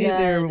 Hey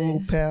there,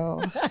 little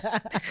pal.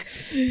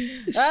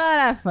 Oh,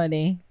 that's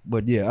funny.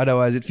 But yeah,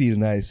 otherwise it feels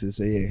nice.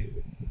 So yeah,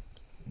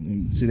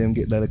 see them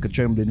get that like a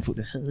trembling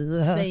foot.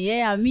 Say,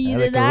 yeah, me I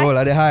did like a roll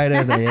that. of the high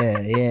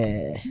there.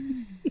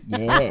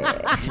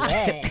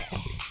 Yeah.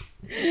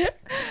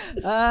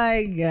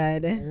 Oh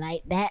God.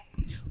 Like that.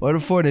 What the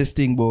funniest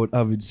thing about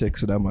having sex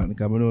with a man?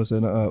 Because I know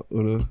some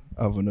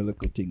having a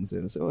little things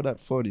there. I say, oh, that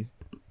funny.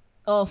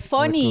 Oh,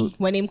 funny. Little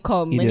When him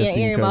come, when you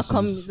hear him come,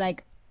 idiosyncrasies. it's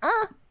like,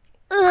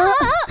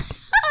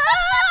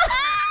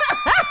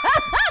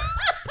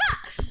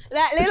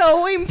 that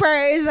little whimper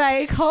is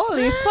like,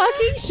 holy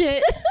fucking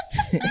shit.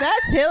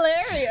 That's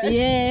hilarious.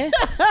 Yeah.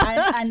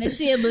 and the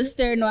tables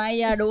turn while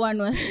you're the one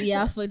was you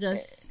have to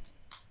just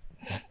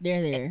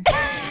there.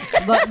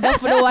 Go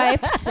for the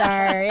wipes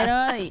or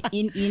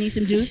you need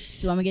some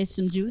juice. Want me to get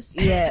some juice?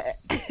 Yeah.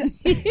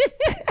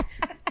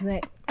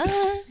 Like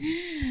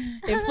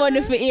it's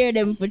funny for hear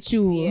them for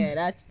chew. Yeah,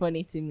 that's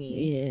funny to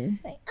me.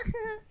 Yeah.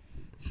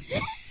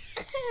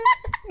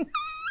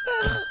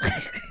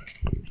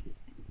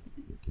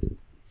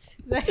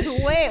 Like,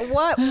 wait,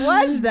 what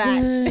was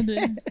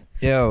that?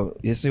 Yo,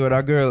 you see what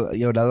that girl,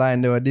 the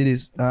line there did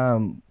is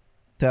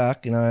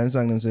talk, and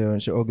song them say when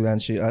she ugly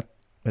and she hot.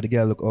 But the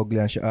girl look ugly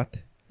and she hot.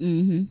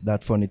 Mm-hmm.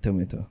 That funny to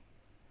me too.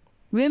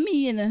 With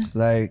me,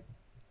 Like,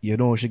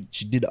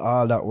 she did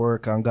all that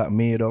work and got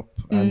made up,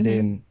 and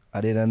then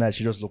at the end of the night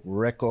she just look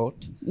wreck out.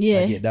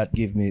 Yeah. Like, that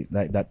give me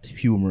like that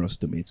humorous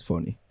to me. It's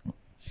funny.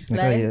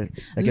 Like,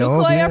 like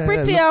look how you're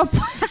pretty up.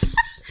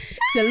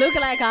 To look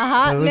like a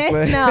hot mess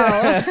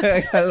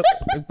now.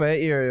 Look by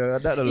ear,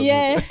 that don't look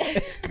Yeah.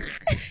 good.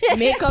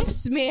 Makeup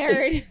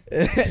smeared.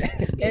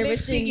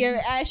 Everything, your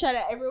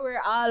eyeshadow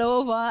everywhere, all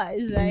over.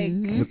 It's like,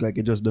 Look like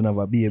you just don't have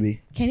a baby.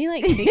 can you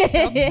like fix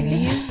up,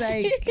 please?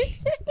 Like,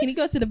 can you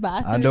go to the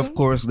bathroom? And of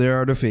course, there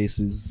are the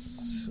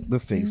faces. The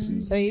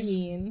faces. What do you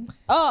mean?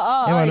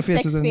 Oh, Yeah, man, the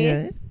sex faces in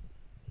face.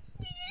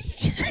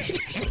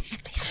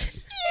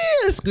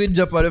 Squid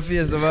jump on the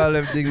face of all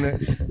them things.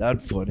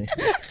 That's funny.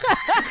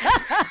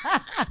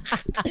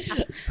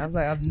 I'm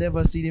like, I've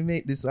never seen you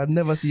make this. I've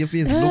never seen your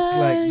face look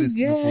like this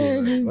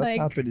before. Like, what's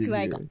happening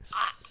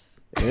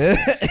here?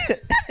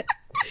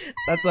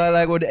 That's why,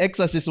 like, with the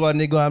Exorcist one,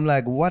 they go, I'm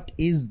like, what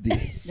is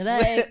this?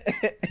 Like,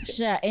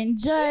 sure,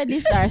 enjoy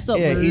this or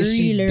something Yeah, is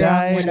she really wrong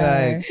dying? with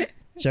her. Like,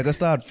 she gonna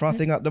start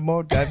frothing at the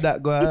mouth. Have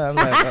that going. I'm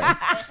like,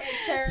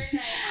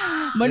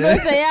 But don't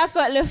say I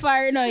cut the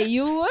fire now.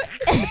 You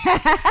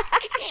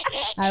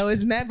I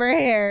was never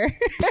here.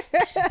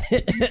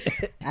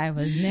 I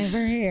was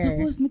never here.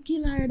 supposed to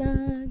kill her,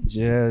 dog.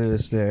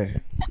 just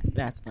there.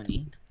 That's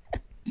funny.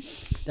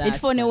 It's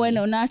funny when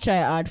you not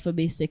try hard for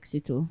be sexy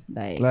too.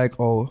 Like Like,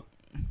 oh,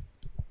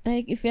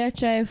 like if you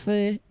try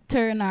to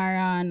turn her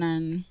on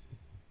and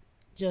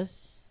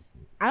just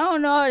I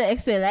don't know how to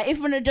explain. Like if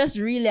you just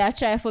really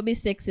try to be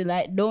sexy,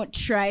 like don't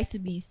try to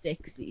be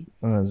sexy.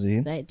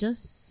 See? Like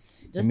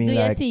just I mean, do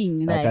your like,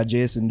 thing. Like a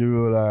Jason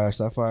Derulo or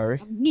Safari.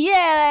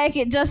 Yeah, like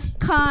it just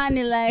can't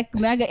like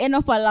me I get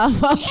enough a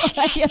laugh.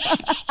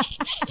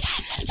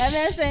 And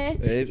then say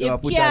If I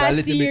put out a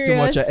little bit too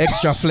much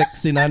extra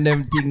flexing on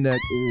them thing that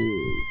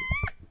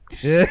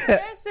yeah.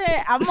 I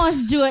say I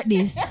must do it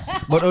this.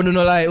 But uno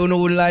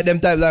wouldn't like them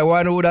type like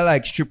why would I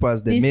like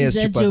strippers, the This male is a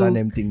strippers joke. and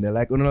them thing. They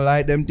like uno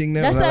like them thing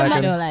there. That's why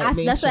like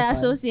that's why I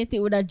associate it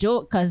with a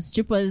joke because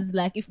strippers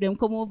like if them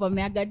come over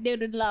me I got they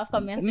would laugh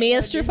come and say,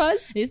 Male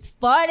strippers? It's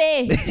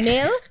funny.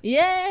 Male?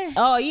 Yeah.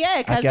 Oh yeah,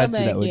 I cause can't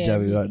see that with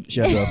Javi.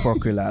 She had a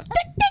fuckery laugh.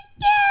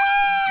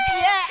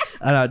 Yeah.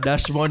 And I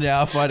dash money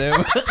off of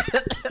them.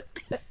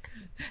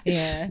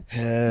 Yeah.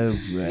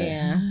 Right.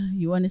 Yeah.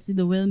 You want to see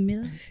the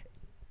windmill?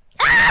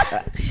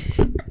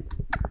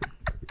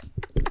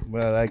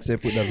 Well, like say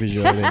put the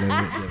visual in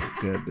and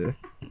good.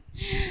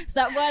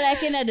 Stop going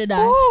like you know do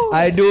that.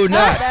 I do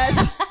not. That's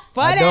I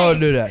funny. don't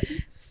do that.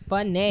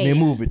 Funny. They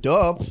move it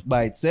up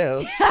by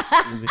itself.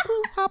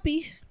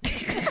 Happy.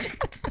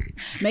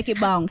 Make it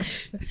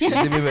bounce.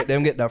 Make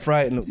them get the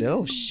fright and look.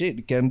 Oh shit,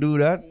 you can do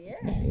that.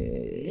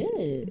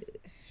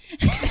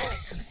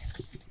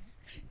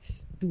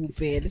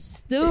 Stupid.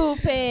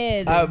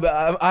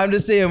 I'm the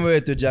same way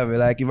to Javi.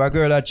 Like if a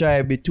girl that try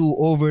to be too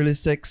overly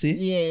sexy,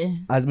 Yeah.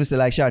 as me say,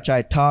 like she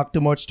try talk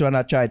too much to and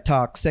I try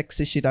talk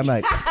sexy shit. I'm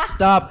like,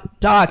 stop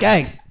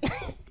talking,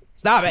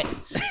 stop it.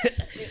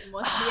 It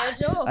must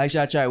be a joke. Like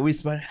she try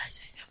whisper.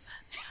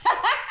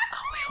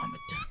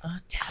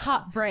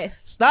 Hot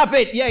breath. Stop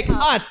it, yeah,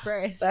 hot.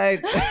 breath.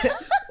 Like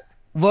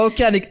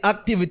volcanic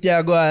activity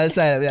I go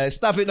outside. Like,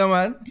 stop it, no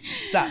man.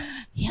 Stop.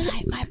 You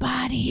like my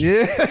body.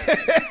 Yeah,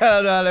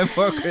 I don't know how to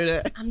fuck with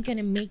it. I'm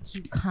gonna make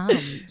you come.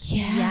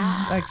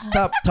 Yeah. Like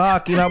stop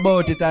talking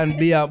about it and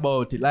be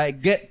about it.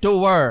 Like get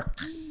to work.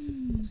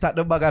 Start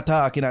the bag of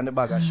talking and the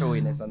bag of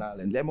showiness and all.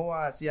 And let me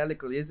want to see a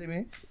little, you see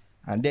me?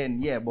 And then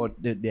yeah,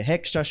 but the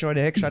extra show,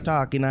 the extra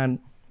talking and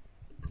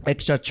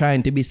extra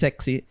trying to be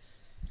sexy.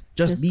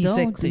 Just be don't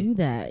sexy. do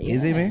that. You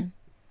see me?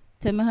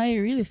 Tell me how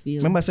you really feel.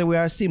 Remember, I say we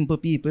are simple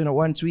people. You know,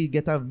 once we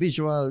get a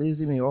visual, you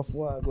see me, of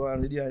what go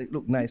on with you, and it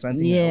look nice and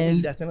things. Yeah.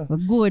 We that, you know. We're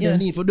good. You don't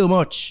need to do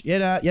much. You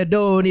know, you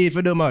don't need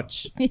to do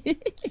much.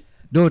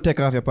 Don't take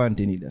off your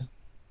panty neither.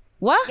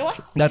 What?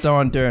 That's a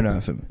one turn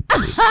off for me.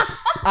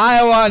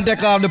 I want to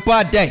take off the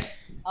panty.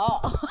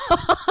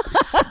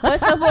 But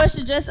suppose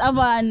she just have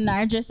on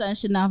her dress and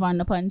she not have on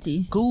the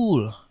panty.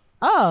 Cool.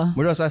 Oh.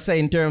 But as I say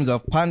in terms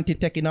of panty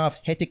taking off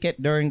etiquette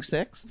during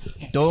sex,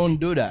 don't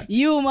do that.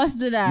 You must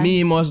do that.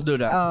 Me must do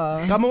that.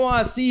 Oh. Come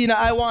on, see it.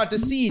 I want to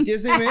see it. You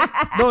see me?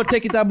 Don't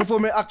take it out before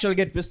me actually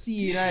get to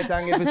see it. And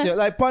get to see it.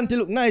 Like panty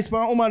look nice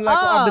for a woman like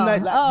have the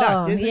night like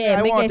that. You see me? Yeah,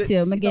 I me want get it.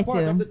 you. Me It's get a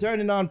part you. of the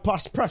turning on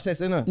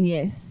process, you know.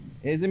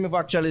 Yes. You see me? If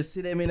actually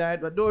see them in night,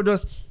 but don't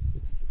just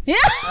Yeah.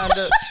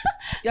 and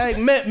like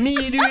make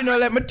me do, you know,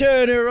 let me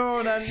turn it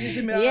around and you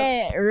see me.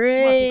 Yeah, smack a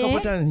really. couple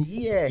times.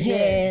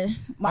 Yeah.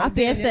 My And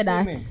happy then, said you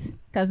that. see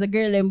Because the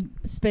girl them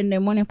spend their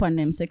money upon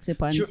them sexy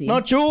panty.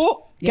 Not true.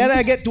 Yeah. Can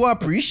I get to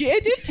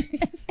appreciate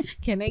it?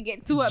 Can I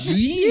get to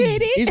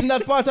Jeez. Isn't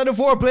that part of the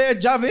foreplay,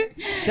 Javi?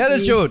 Tell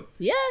the truth.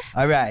 Yeah.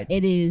 All right.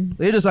 It is.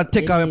 So you just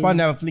take It off your panty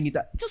is. and fling it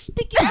out. Just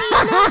stick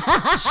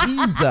it in.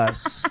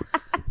 Jesus.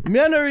 Me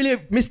I'm not really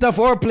Mr.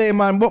 Foreplay,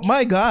 man, but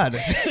my God.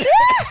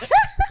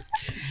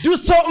 Do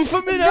something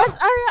for me now. Just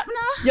hurry up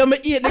now. Yeah, me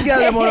eat the girl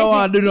them I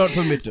want to do nothing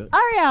for me too.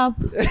 Hurry up.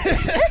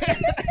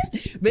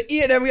 Me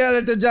eat them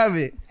girl to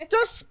Javi.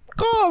 Just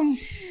come.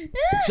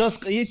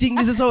 Just, you think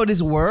this is how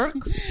this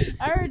works?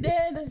 Hurry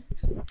dead.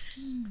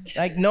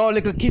 Like no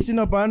little kissing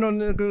up and no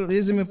little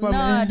easy me for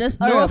No, me. just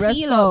hurry No up. Let's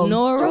feel up, go.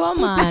 no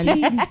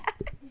romance.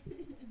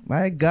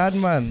 My God,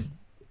 man.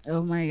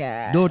 Oh my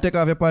God. Don't take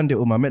off your panty,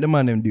 woman. Make the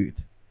man them do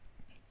it.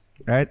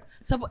 Right?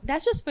 So but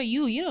that's just for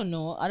you. You don't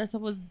know. Other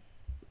suppose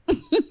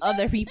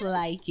other people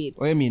like it.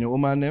 What you mean, a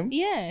woman them?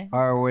 Yeah.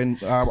 Or when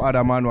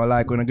other man will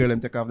like when a girl them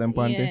take off them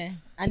panty? Yeah.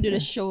 And do the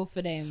show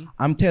for them.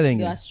 I'm telling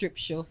Do you. a strip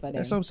show for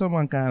them. There's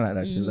someone kind of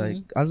like that. So like,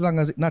 as long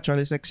as it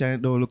naturally sexy and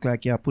it don't look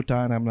like you put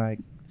on, I'm like,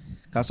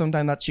 because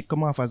sometimes that chick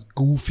come off as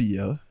goofy,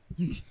 yo.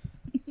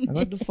 And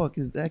what the fuck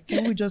is that?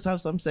 Can we just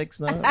have some sex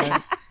now?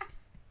 Like,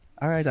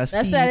 all right, I see.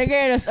 That's why the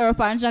girl just up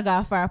and jog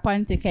off for a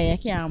panty because you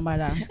can't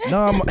bother.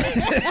 No,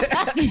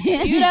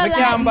 You don't I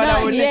can't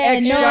bother with the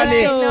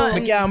extraness. I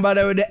can't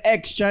bother with the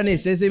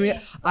extraness. You see me?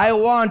 I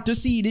want to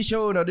see the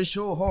show, the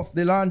show off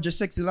the lingerie,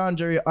 sexy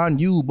lingerie on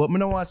you, but I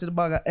don't want to see the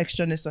bag of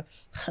extraness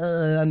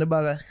and the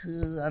bag of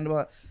and the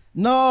bag.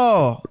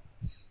 No.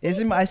 You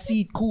see me? I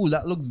see it cool.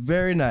 That looks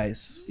very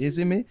nice. You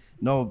see me?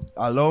 No,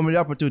 allow me the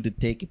opportunity to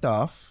take it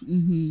off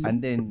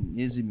and then,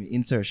 you see me,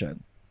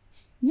 insertion.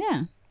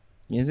 Yeah,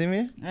 You see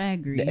me? I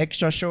agree. The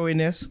extra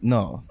showiness,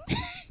 no.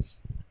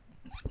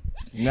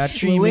 Not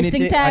We're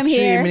wasting time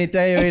here. 3 minute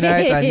time in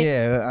night and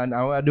yeah, and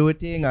I will do a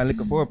thing and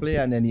look for play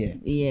and then yeah,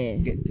 Yeah.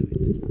 get to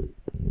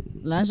it.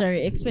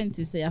 Lingerie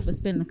expensive, so you have to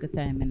spend like a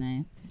time in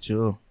it.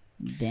 True.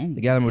 Then.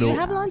 The girl Do you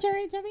have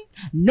lingerie, Javi?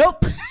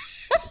 Nope.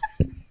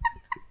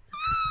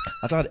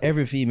 I thought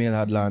every female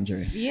had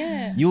lingerie.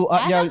 Yeah. You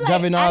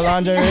having all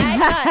lingerie?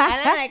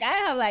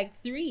 I have like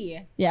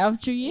 3. You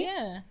have 3?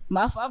 Yeah.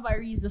 I have a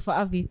reason for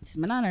have it.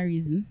 I not a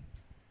reason.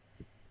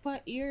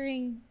 But you're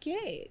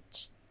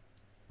engaged.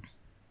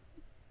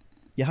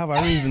 You have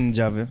a reason,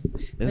 Javi.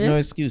 There's no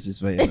excuses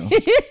for you. Know.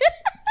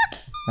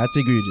 That's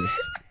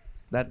egregious.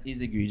 That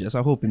is egregious.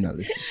 I hope you're not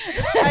listening.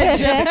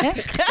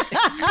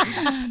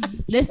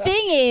 The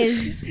thing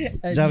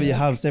is, Javi, you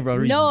have several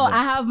reasons. no, though.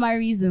 I have my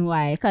reason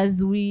why.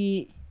 Because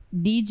we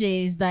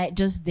DJs like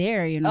just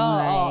there, you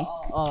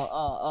know,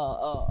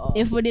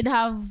 if we did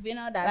have, you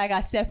know, that like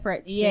a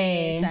separate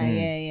space.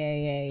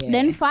 Yeah. Yeah.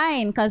 Then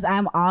fine, because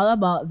I'm all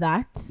about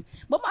that.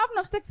 But I have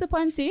no sexy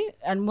panty,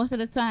 and most of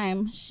the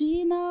time,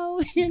 she know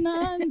we're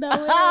not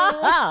underwear.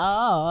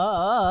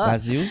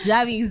 That's you?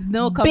 Javi's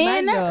no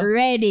Been commando.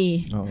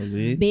 ready. Oh, is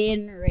it?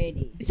 Been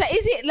ready. So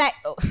is it like?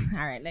 Oh,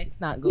 all right,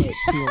 let's not go too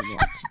much.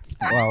 It's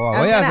fine. Wow.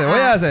 What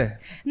you say?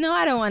 No,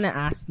 I don't want to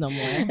ask no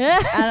more.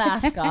 I'll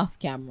ask off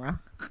camera.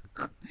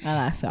 I'll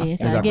ask off. Is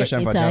that a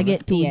question for It'll Javi?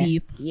 get too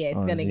deep. Yeah, it's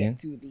Oh, gonna is get it?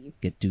 too deep.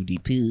 Get too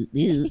deep.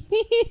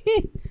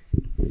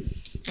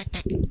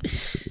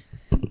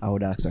 I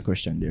would ask a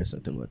question there, so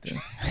about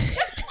that.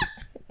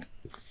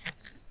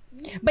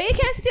 But you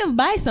can still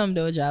buy some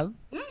though, Jav.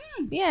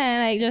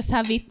 Yeah, like just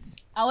have it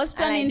I was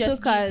planning just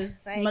to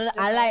because like,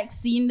 I like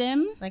seeing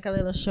them. like a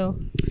little show.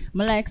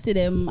 I like see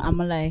them. I'm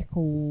like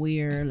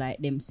wear like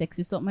them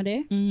sexy something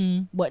there.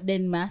 Mm-hmm. But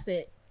then I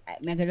said I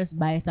can just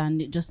buy it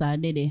and it just a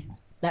day.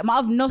 Like I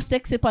have no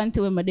sexy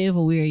panty when I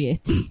never wear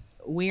yet.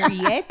 Wear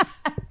yet?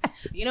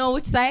 You know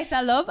which site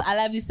I love? I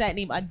love this site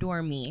named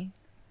Adore Me.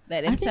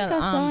 That them I think sell, I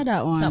saw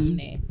that one. Something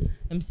there.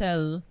 Them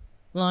sell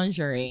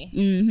lingerie.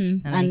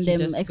 Mm-hmm. And And you them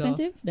just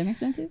expensive? Them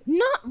expensive?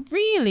 Not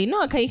really.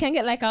 No, cause you can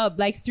get like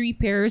 3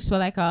 pairs for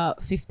like a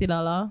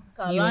 $50.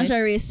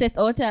 Lingerie set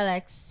out at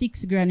like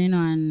 $6,000, you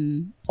know,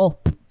 and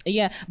up.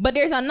 Yeah, but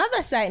there's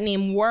another site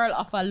named World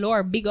of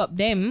Allure. Big up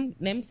them.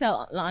 Them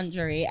sell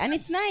lingerie and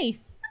it's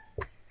nice.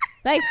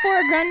 Like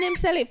 $4,000 them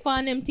sell it for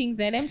and them things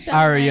there. Them sell.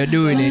 Ari, you're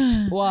doing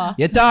it. What?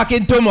 You're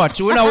talking too much.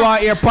 We don't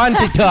want your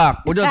panty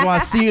talk. We just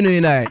want to see you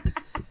tonight.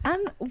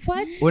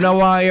 What? We don't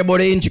want to hear about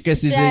the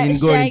intricacies in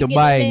going to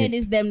buying it.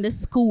 Is them the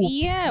scoop.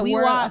 Yeah, we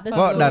World want of the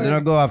Fuck scoop. that.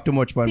 Don't go off too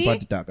much See?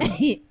 panty talk.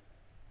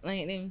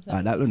 Like them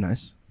sell. That look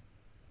nice.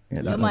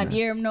 Yeah, that Come look on, nice.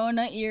 hear him no,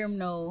 not hear him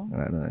no.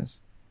 That look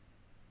nice.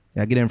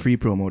 Yeah, get them free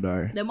promo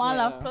there. Them all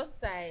have plus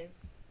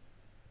size.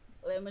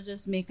 Let me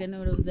just make a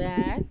note of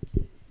that.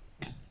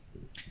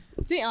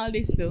 See all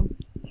this too.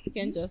 You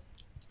can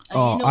just. And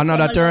Oh, you know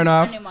another some turn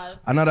love off. animal.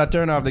 Another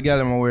turn off. The girl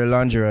them wear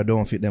lingerie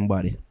don't fit them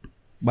body.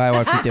 Buy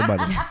what fit their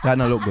body. That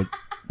not look good.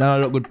 That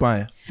not look good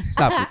pan you.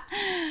 Stop it.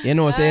 You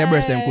know, say your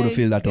breast them could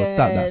feel that out.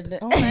 Stop that.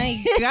 Oh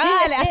my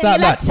god! I Stop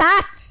feel that.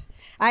 attacked.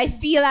 I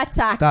feel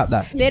attacked. Stop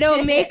that. They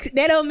don't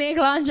make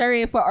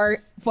lingerie for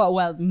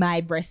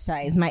my breast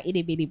size, my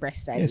itty bitty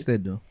breast size. Yes, they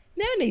do.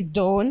 No, they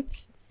don't.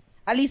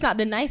 At least not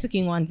the nice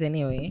looking ones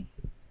anyway.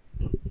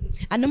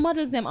 And the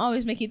models them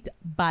always make it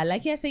bad.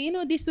 Like you say, you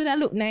know, this that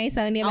look nice,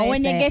 and And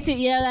when you get it,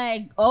 you're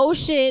like, oh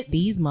shit.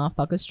 these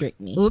motherfuckers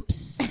tricked me.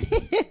 Oops.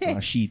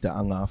 Sheet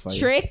hang off of you.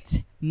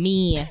 Tricked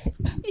me.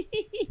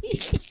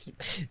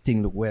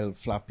 Thing look well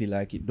floppy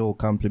like it don't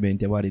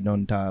compliment your body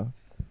don't tall.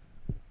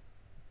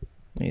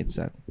 It's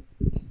sad.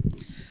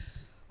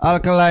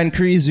 Alkaline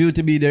Crease you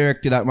to be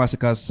directed at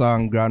Massacre's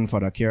song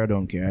Grandfather. Care or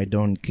don't care? I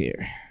don't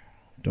care.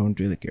 Don't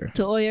really care.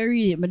 So all you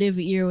read it, but never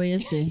hear what you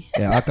say.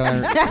 Yeah,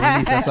 Alkaline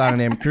released a song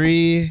named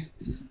Cree.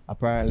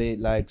 Apparently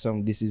like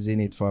some this is in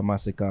it for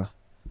Massacre.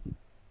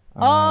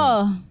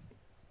 Oh.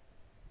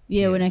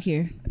 Yeah, when I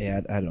care.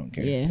 Yeah, I don't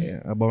care. Yeah. Yeah.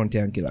 A bounty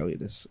and killer with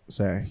this.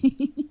 Sorry.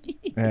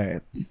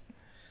 Alright.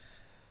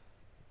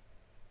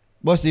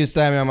 Bust this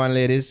time, yeah, man,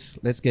 ladies.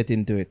 Let's get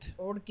into it.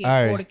 Okay,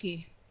 Alright.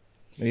 okay.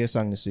 What's your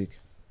song this week?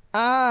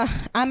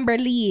 Amber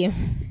Lee.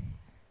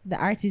 The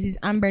artist is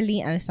Amber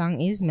Lee and the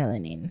song is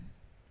Melanin.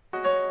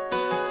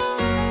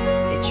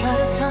 They try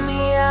to tell me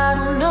I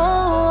don't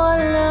know what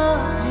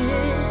love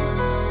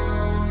is.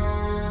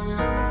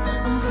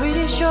 I'm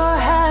pretty sure I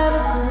have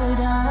a good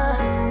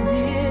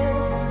idea.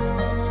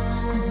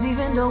 Cause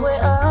even though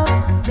we're up,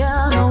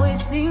 down,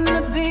 always seem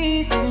to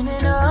be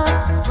spinning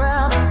up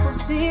round. People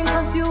seem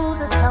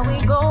confused, that's how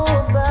we go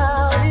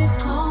about it.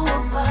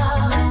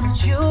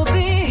 But you'll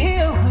be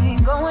here, we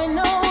ain't going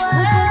nowhere.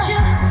 With what you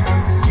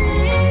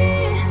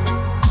see,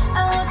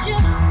 and what you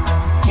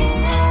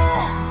hear.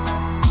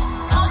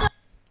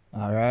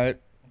 Alright.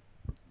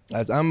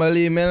 That's Amber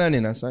Lee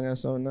Melanin. That song is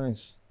so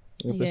nice.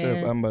 Look yourself,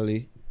 Yeah. Amber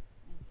Lee.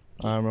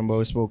 I remember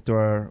we spoke to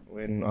her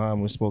when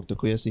we spoke to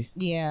Kwesi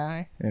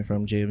Yeah.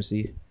 from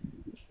JMC.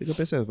 Pick up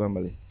yourself,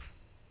 Amber Lee.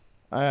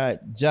 Alright,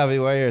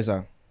 Javi, what your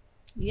song?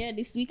 Yeah,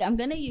 this week I'm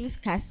gonna use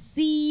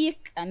Kasik,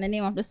 and the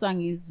name of the song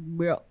is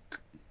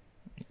Broke.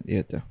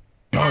 Yeah, too.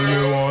 All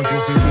you want to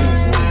feel boom,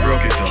 boom,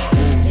 broke it up,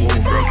 boom,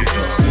 boom, broke it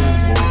up,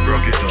 boom, boom,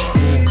 broke it up,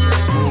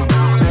 boom,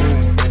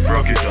 boom,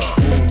 broke it up,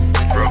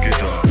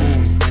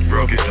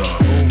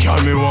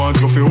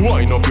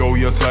 wind up your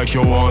waist like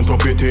you want to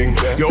pitting.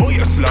 Your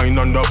waistline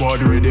on the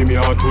board ready me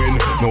a twin.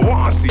 No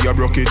one see you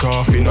broke it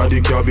off in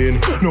the cabin.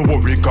 No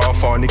worry car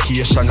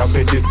fornication a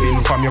petty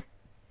sin from your.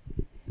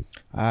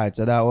 Alright,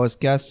 so that was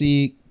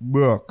Cassie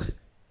Brooke.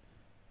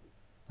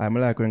 I'm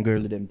like when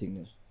girl do them thing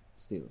there.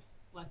 Still.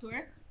 What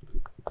work?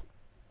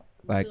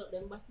 Like,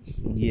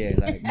 yeah,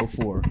 like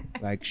before.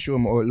 Like, show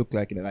them how it look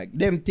like. Like,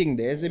 them thing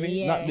there, isn't it?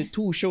 Yeah. Not the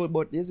two show,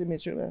 but isn't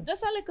it? Sure,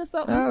 Just a little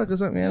something. look at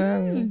something, you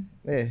know?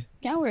 Yeah.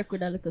 Can work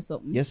with a little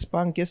something. You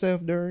spank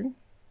yourself during?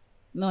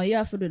 No, you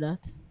have to do that.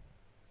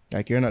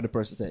 Like, you're not the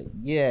person to say,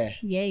 yeah.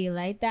 Yeah, you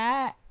like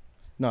that?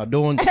 No,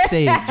 don't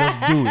say it. Just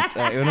do it.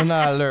 Like, you don't know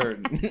how to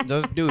learn.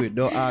 Just do it.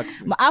 Don't ask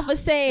me. But I have to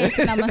say it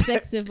in my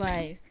sexy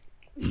voice.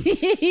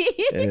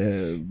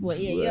 But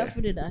yeah, you have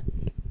to do that.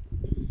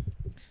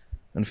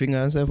 And finger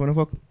yourself on the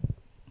fuck.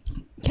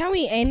 Can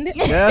we end?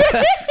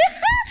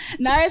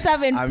 Naris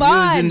having I'm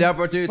fun. using the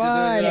opportunity to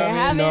Yeah,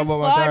 having know about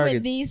my fun targets.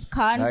 with these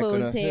Like,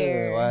 convos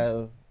here.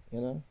 While,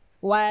 you know,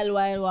 While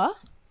what?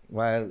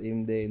 while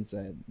him there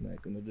inside.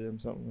 Like, gonna do them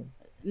something.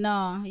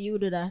 No, you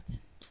do that.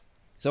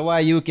 So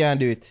why you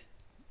can't do it?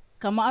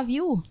 Come off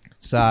you.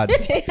 Sad.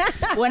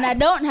 When I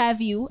don't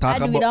have you, I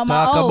Talk do it on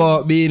my talk own.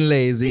 about being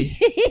lazy.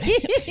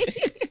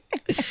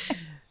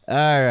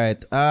 All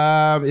right.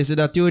 Is it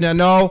a tune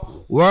now?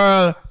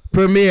 World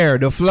premiere.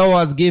 The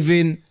Flowaz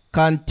giving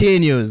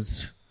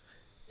continues.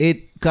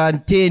 It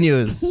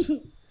continues.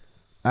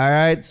 All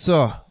right.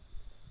 So,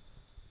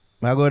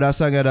 I go that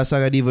song I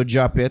didn't even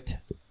drop it.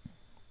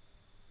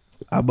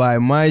 By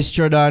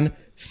Maestro Dan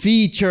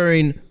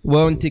featuring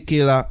Bounty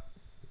Killer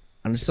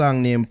and the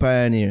song named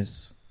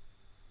Pioneers.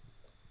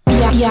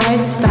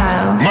 Yard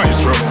style.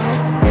 Maestro.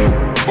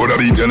 Oda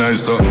beat you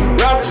nice, sir.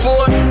 Rock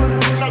phone.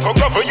 Bull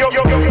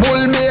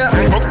beer.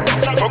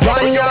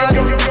 1 yard.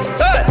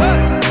 Hey.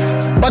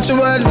 But your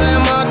words ain't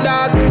my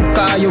dog.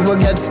 Cause you will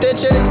get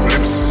stitches.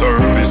 Lip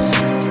service.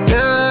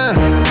 Yeah.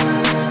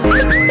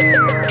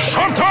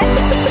 Shut up.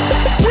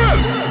 Well,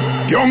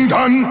 young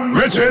Dan,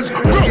 riches,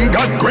 young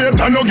God, great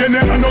and again.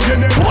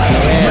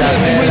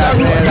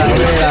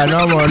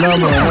 No more.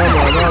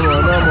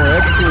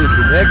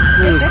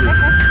 Exclusive.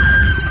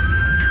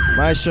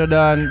 Maestro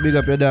Dan, big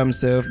up your damn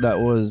self. That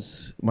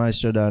was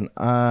Maestro Dan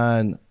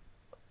and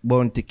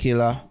Bounty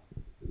Killer,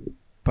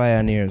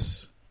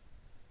 Pioneers.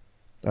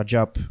 A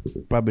drop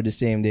probably the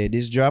same day.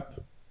 This drop,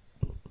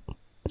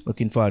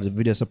 looking forward. The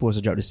video supposed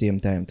to drop the same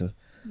time too.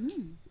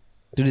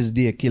 To this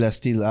day, Killer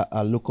still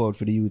I look out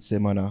for the youths, say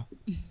man.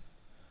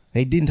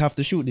 He didn't have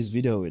to shoot this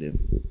video with him.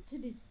 To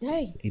this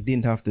day. He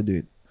didn't have to do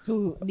it.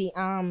 To be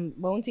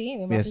Bounty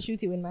and about Yes. to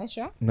shoot it with my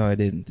shot. No, he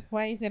didn't.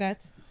 Why is it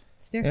that?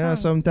 It's their Yeah,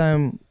 song.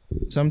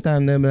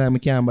 sometimes them like, I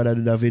can't bother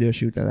do that video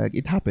shoot. And, like,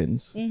 it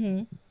happens.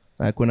 Mm-hmm.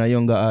 Like when a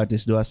younger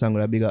artist do a song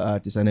with a bigger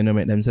artist and they don't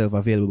make themselves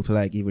available for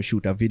like even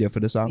shoot a video for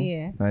the song.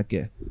 Yeah. Like,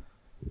 yeah.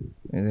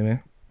 You see me?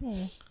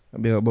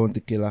 Big up Bounty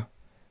Killer.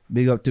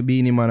 Big up to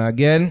Beanie Man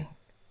again.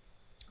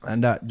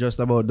 And that just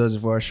about does it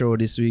for our show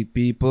this week,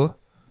 people.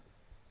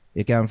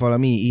 You can follow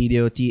me,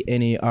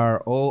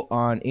 EDOTNARO,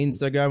 on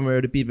Instagram,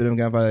 where the people them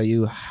can follow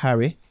you,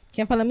 Harry. You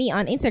can follow me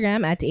on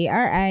Instagram at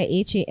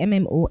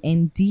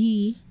ARIHAMMOND.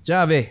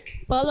 Javi.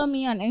 Follow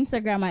me on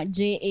Instagram at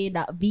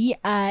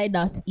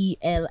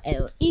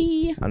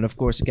ja.vi.elle. And of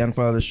course, you can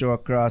follow the show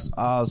across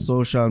all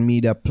social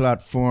media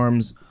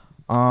platforms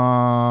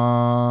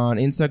on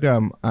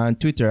Instagram and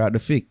Twitter at The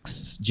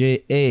Fix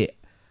JA.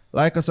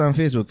 Like us on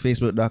Facebook,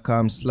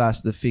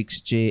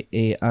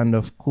 facebook.com/TheFixJA. And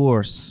of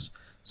course,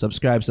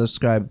 subscribe to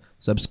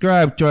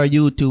our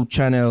YouTube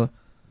channel,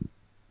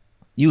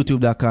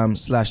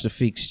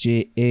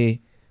 youtube.com/TheFixJA.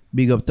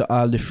 Big up to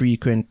all the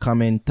frequent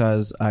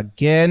commenters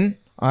again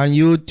on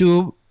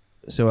YouTube.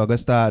 So we're gonna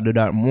start do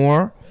that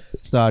more.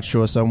 Start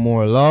show some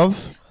more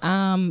love.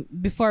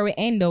 Before we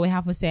end though, we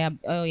have to say a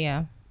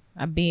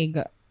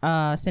big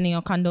sending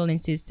our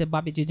condolences to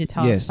Bobby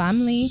Digital's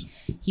family.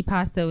 He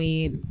passed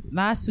away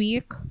last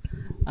week.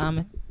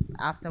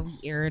 After we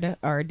aired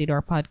or did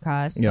our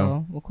podcast,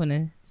 so we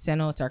couldn't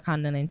send out our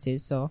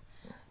condolences. So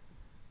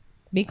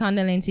big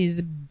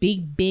condolences,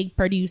 big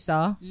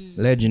producer,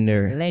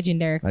 Legendary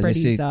As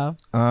producer.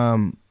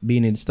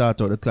 Being in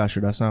start out the clash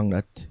with a song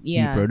that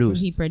he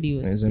produced.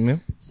 Isn't it?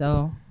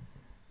 So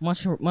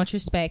much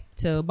respect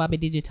to Bobby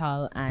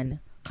Digital and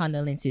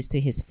condolences to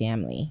his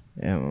family.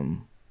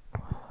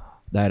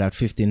 Died at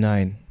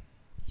 59.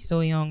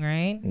 So young,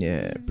 right?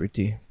 Yeah,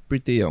 pretty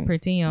young.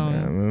 Pretty young.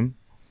 Yeah, man.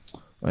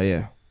 Oh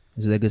yeah,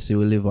 his legacy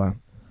will live on.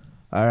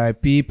 All right,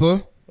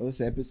 people.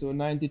 What's episode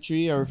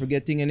 93? Are we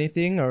forgetting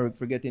anything? Are we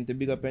forgetting to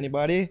big up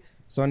anybody?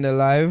 Sunday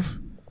Live.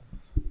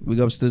 Big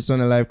ups to the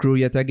Sunday Live crew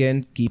yet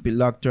again. Keep it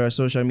locked to our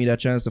social media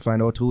channels to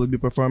find out who will be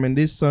performing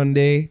this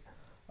Sunday.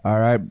 All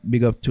right,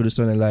 big up to the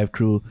Sunday Live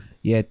crew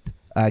yet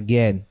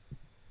again.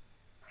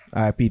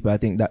 All right, people. I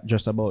think that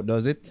just about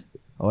does it.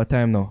 What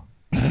time now?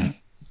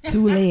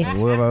 Too late.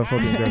 Whoever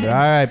fucking. All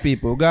right,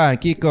 people. Go on,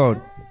 kick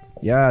out.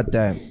 Yeah,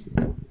 time.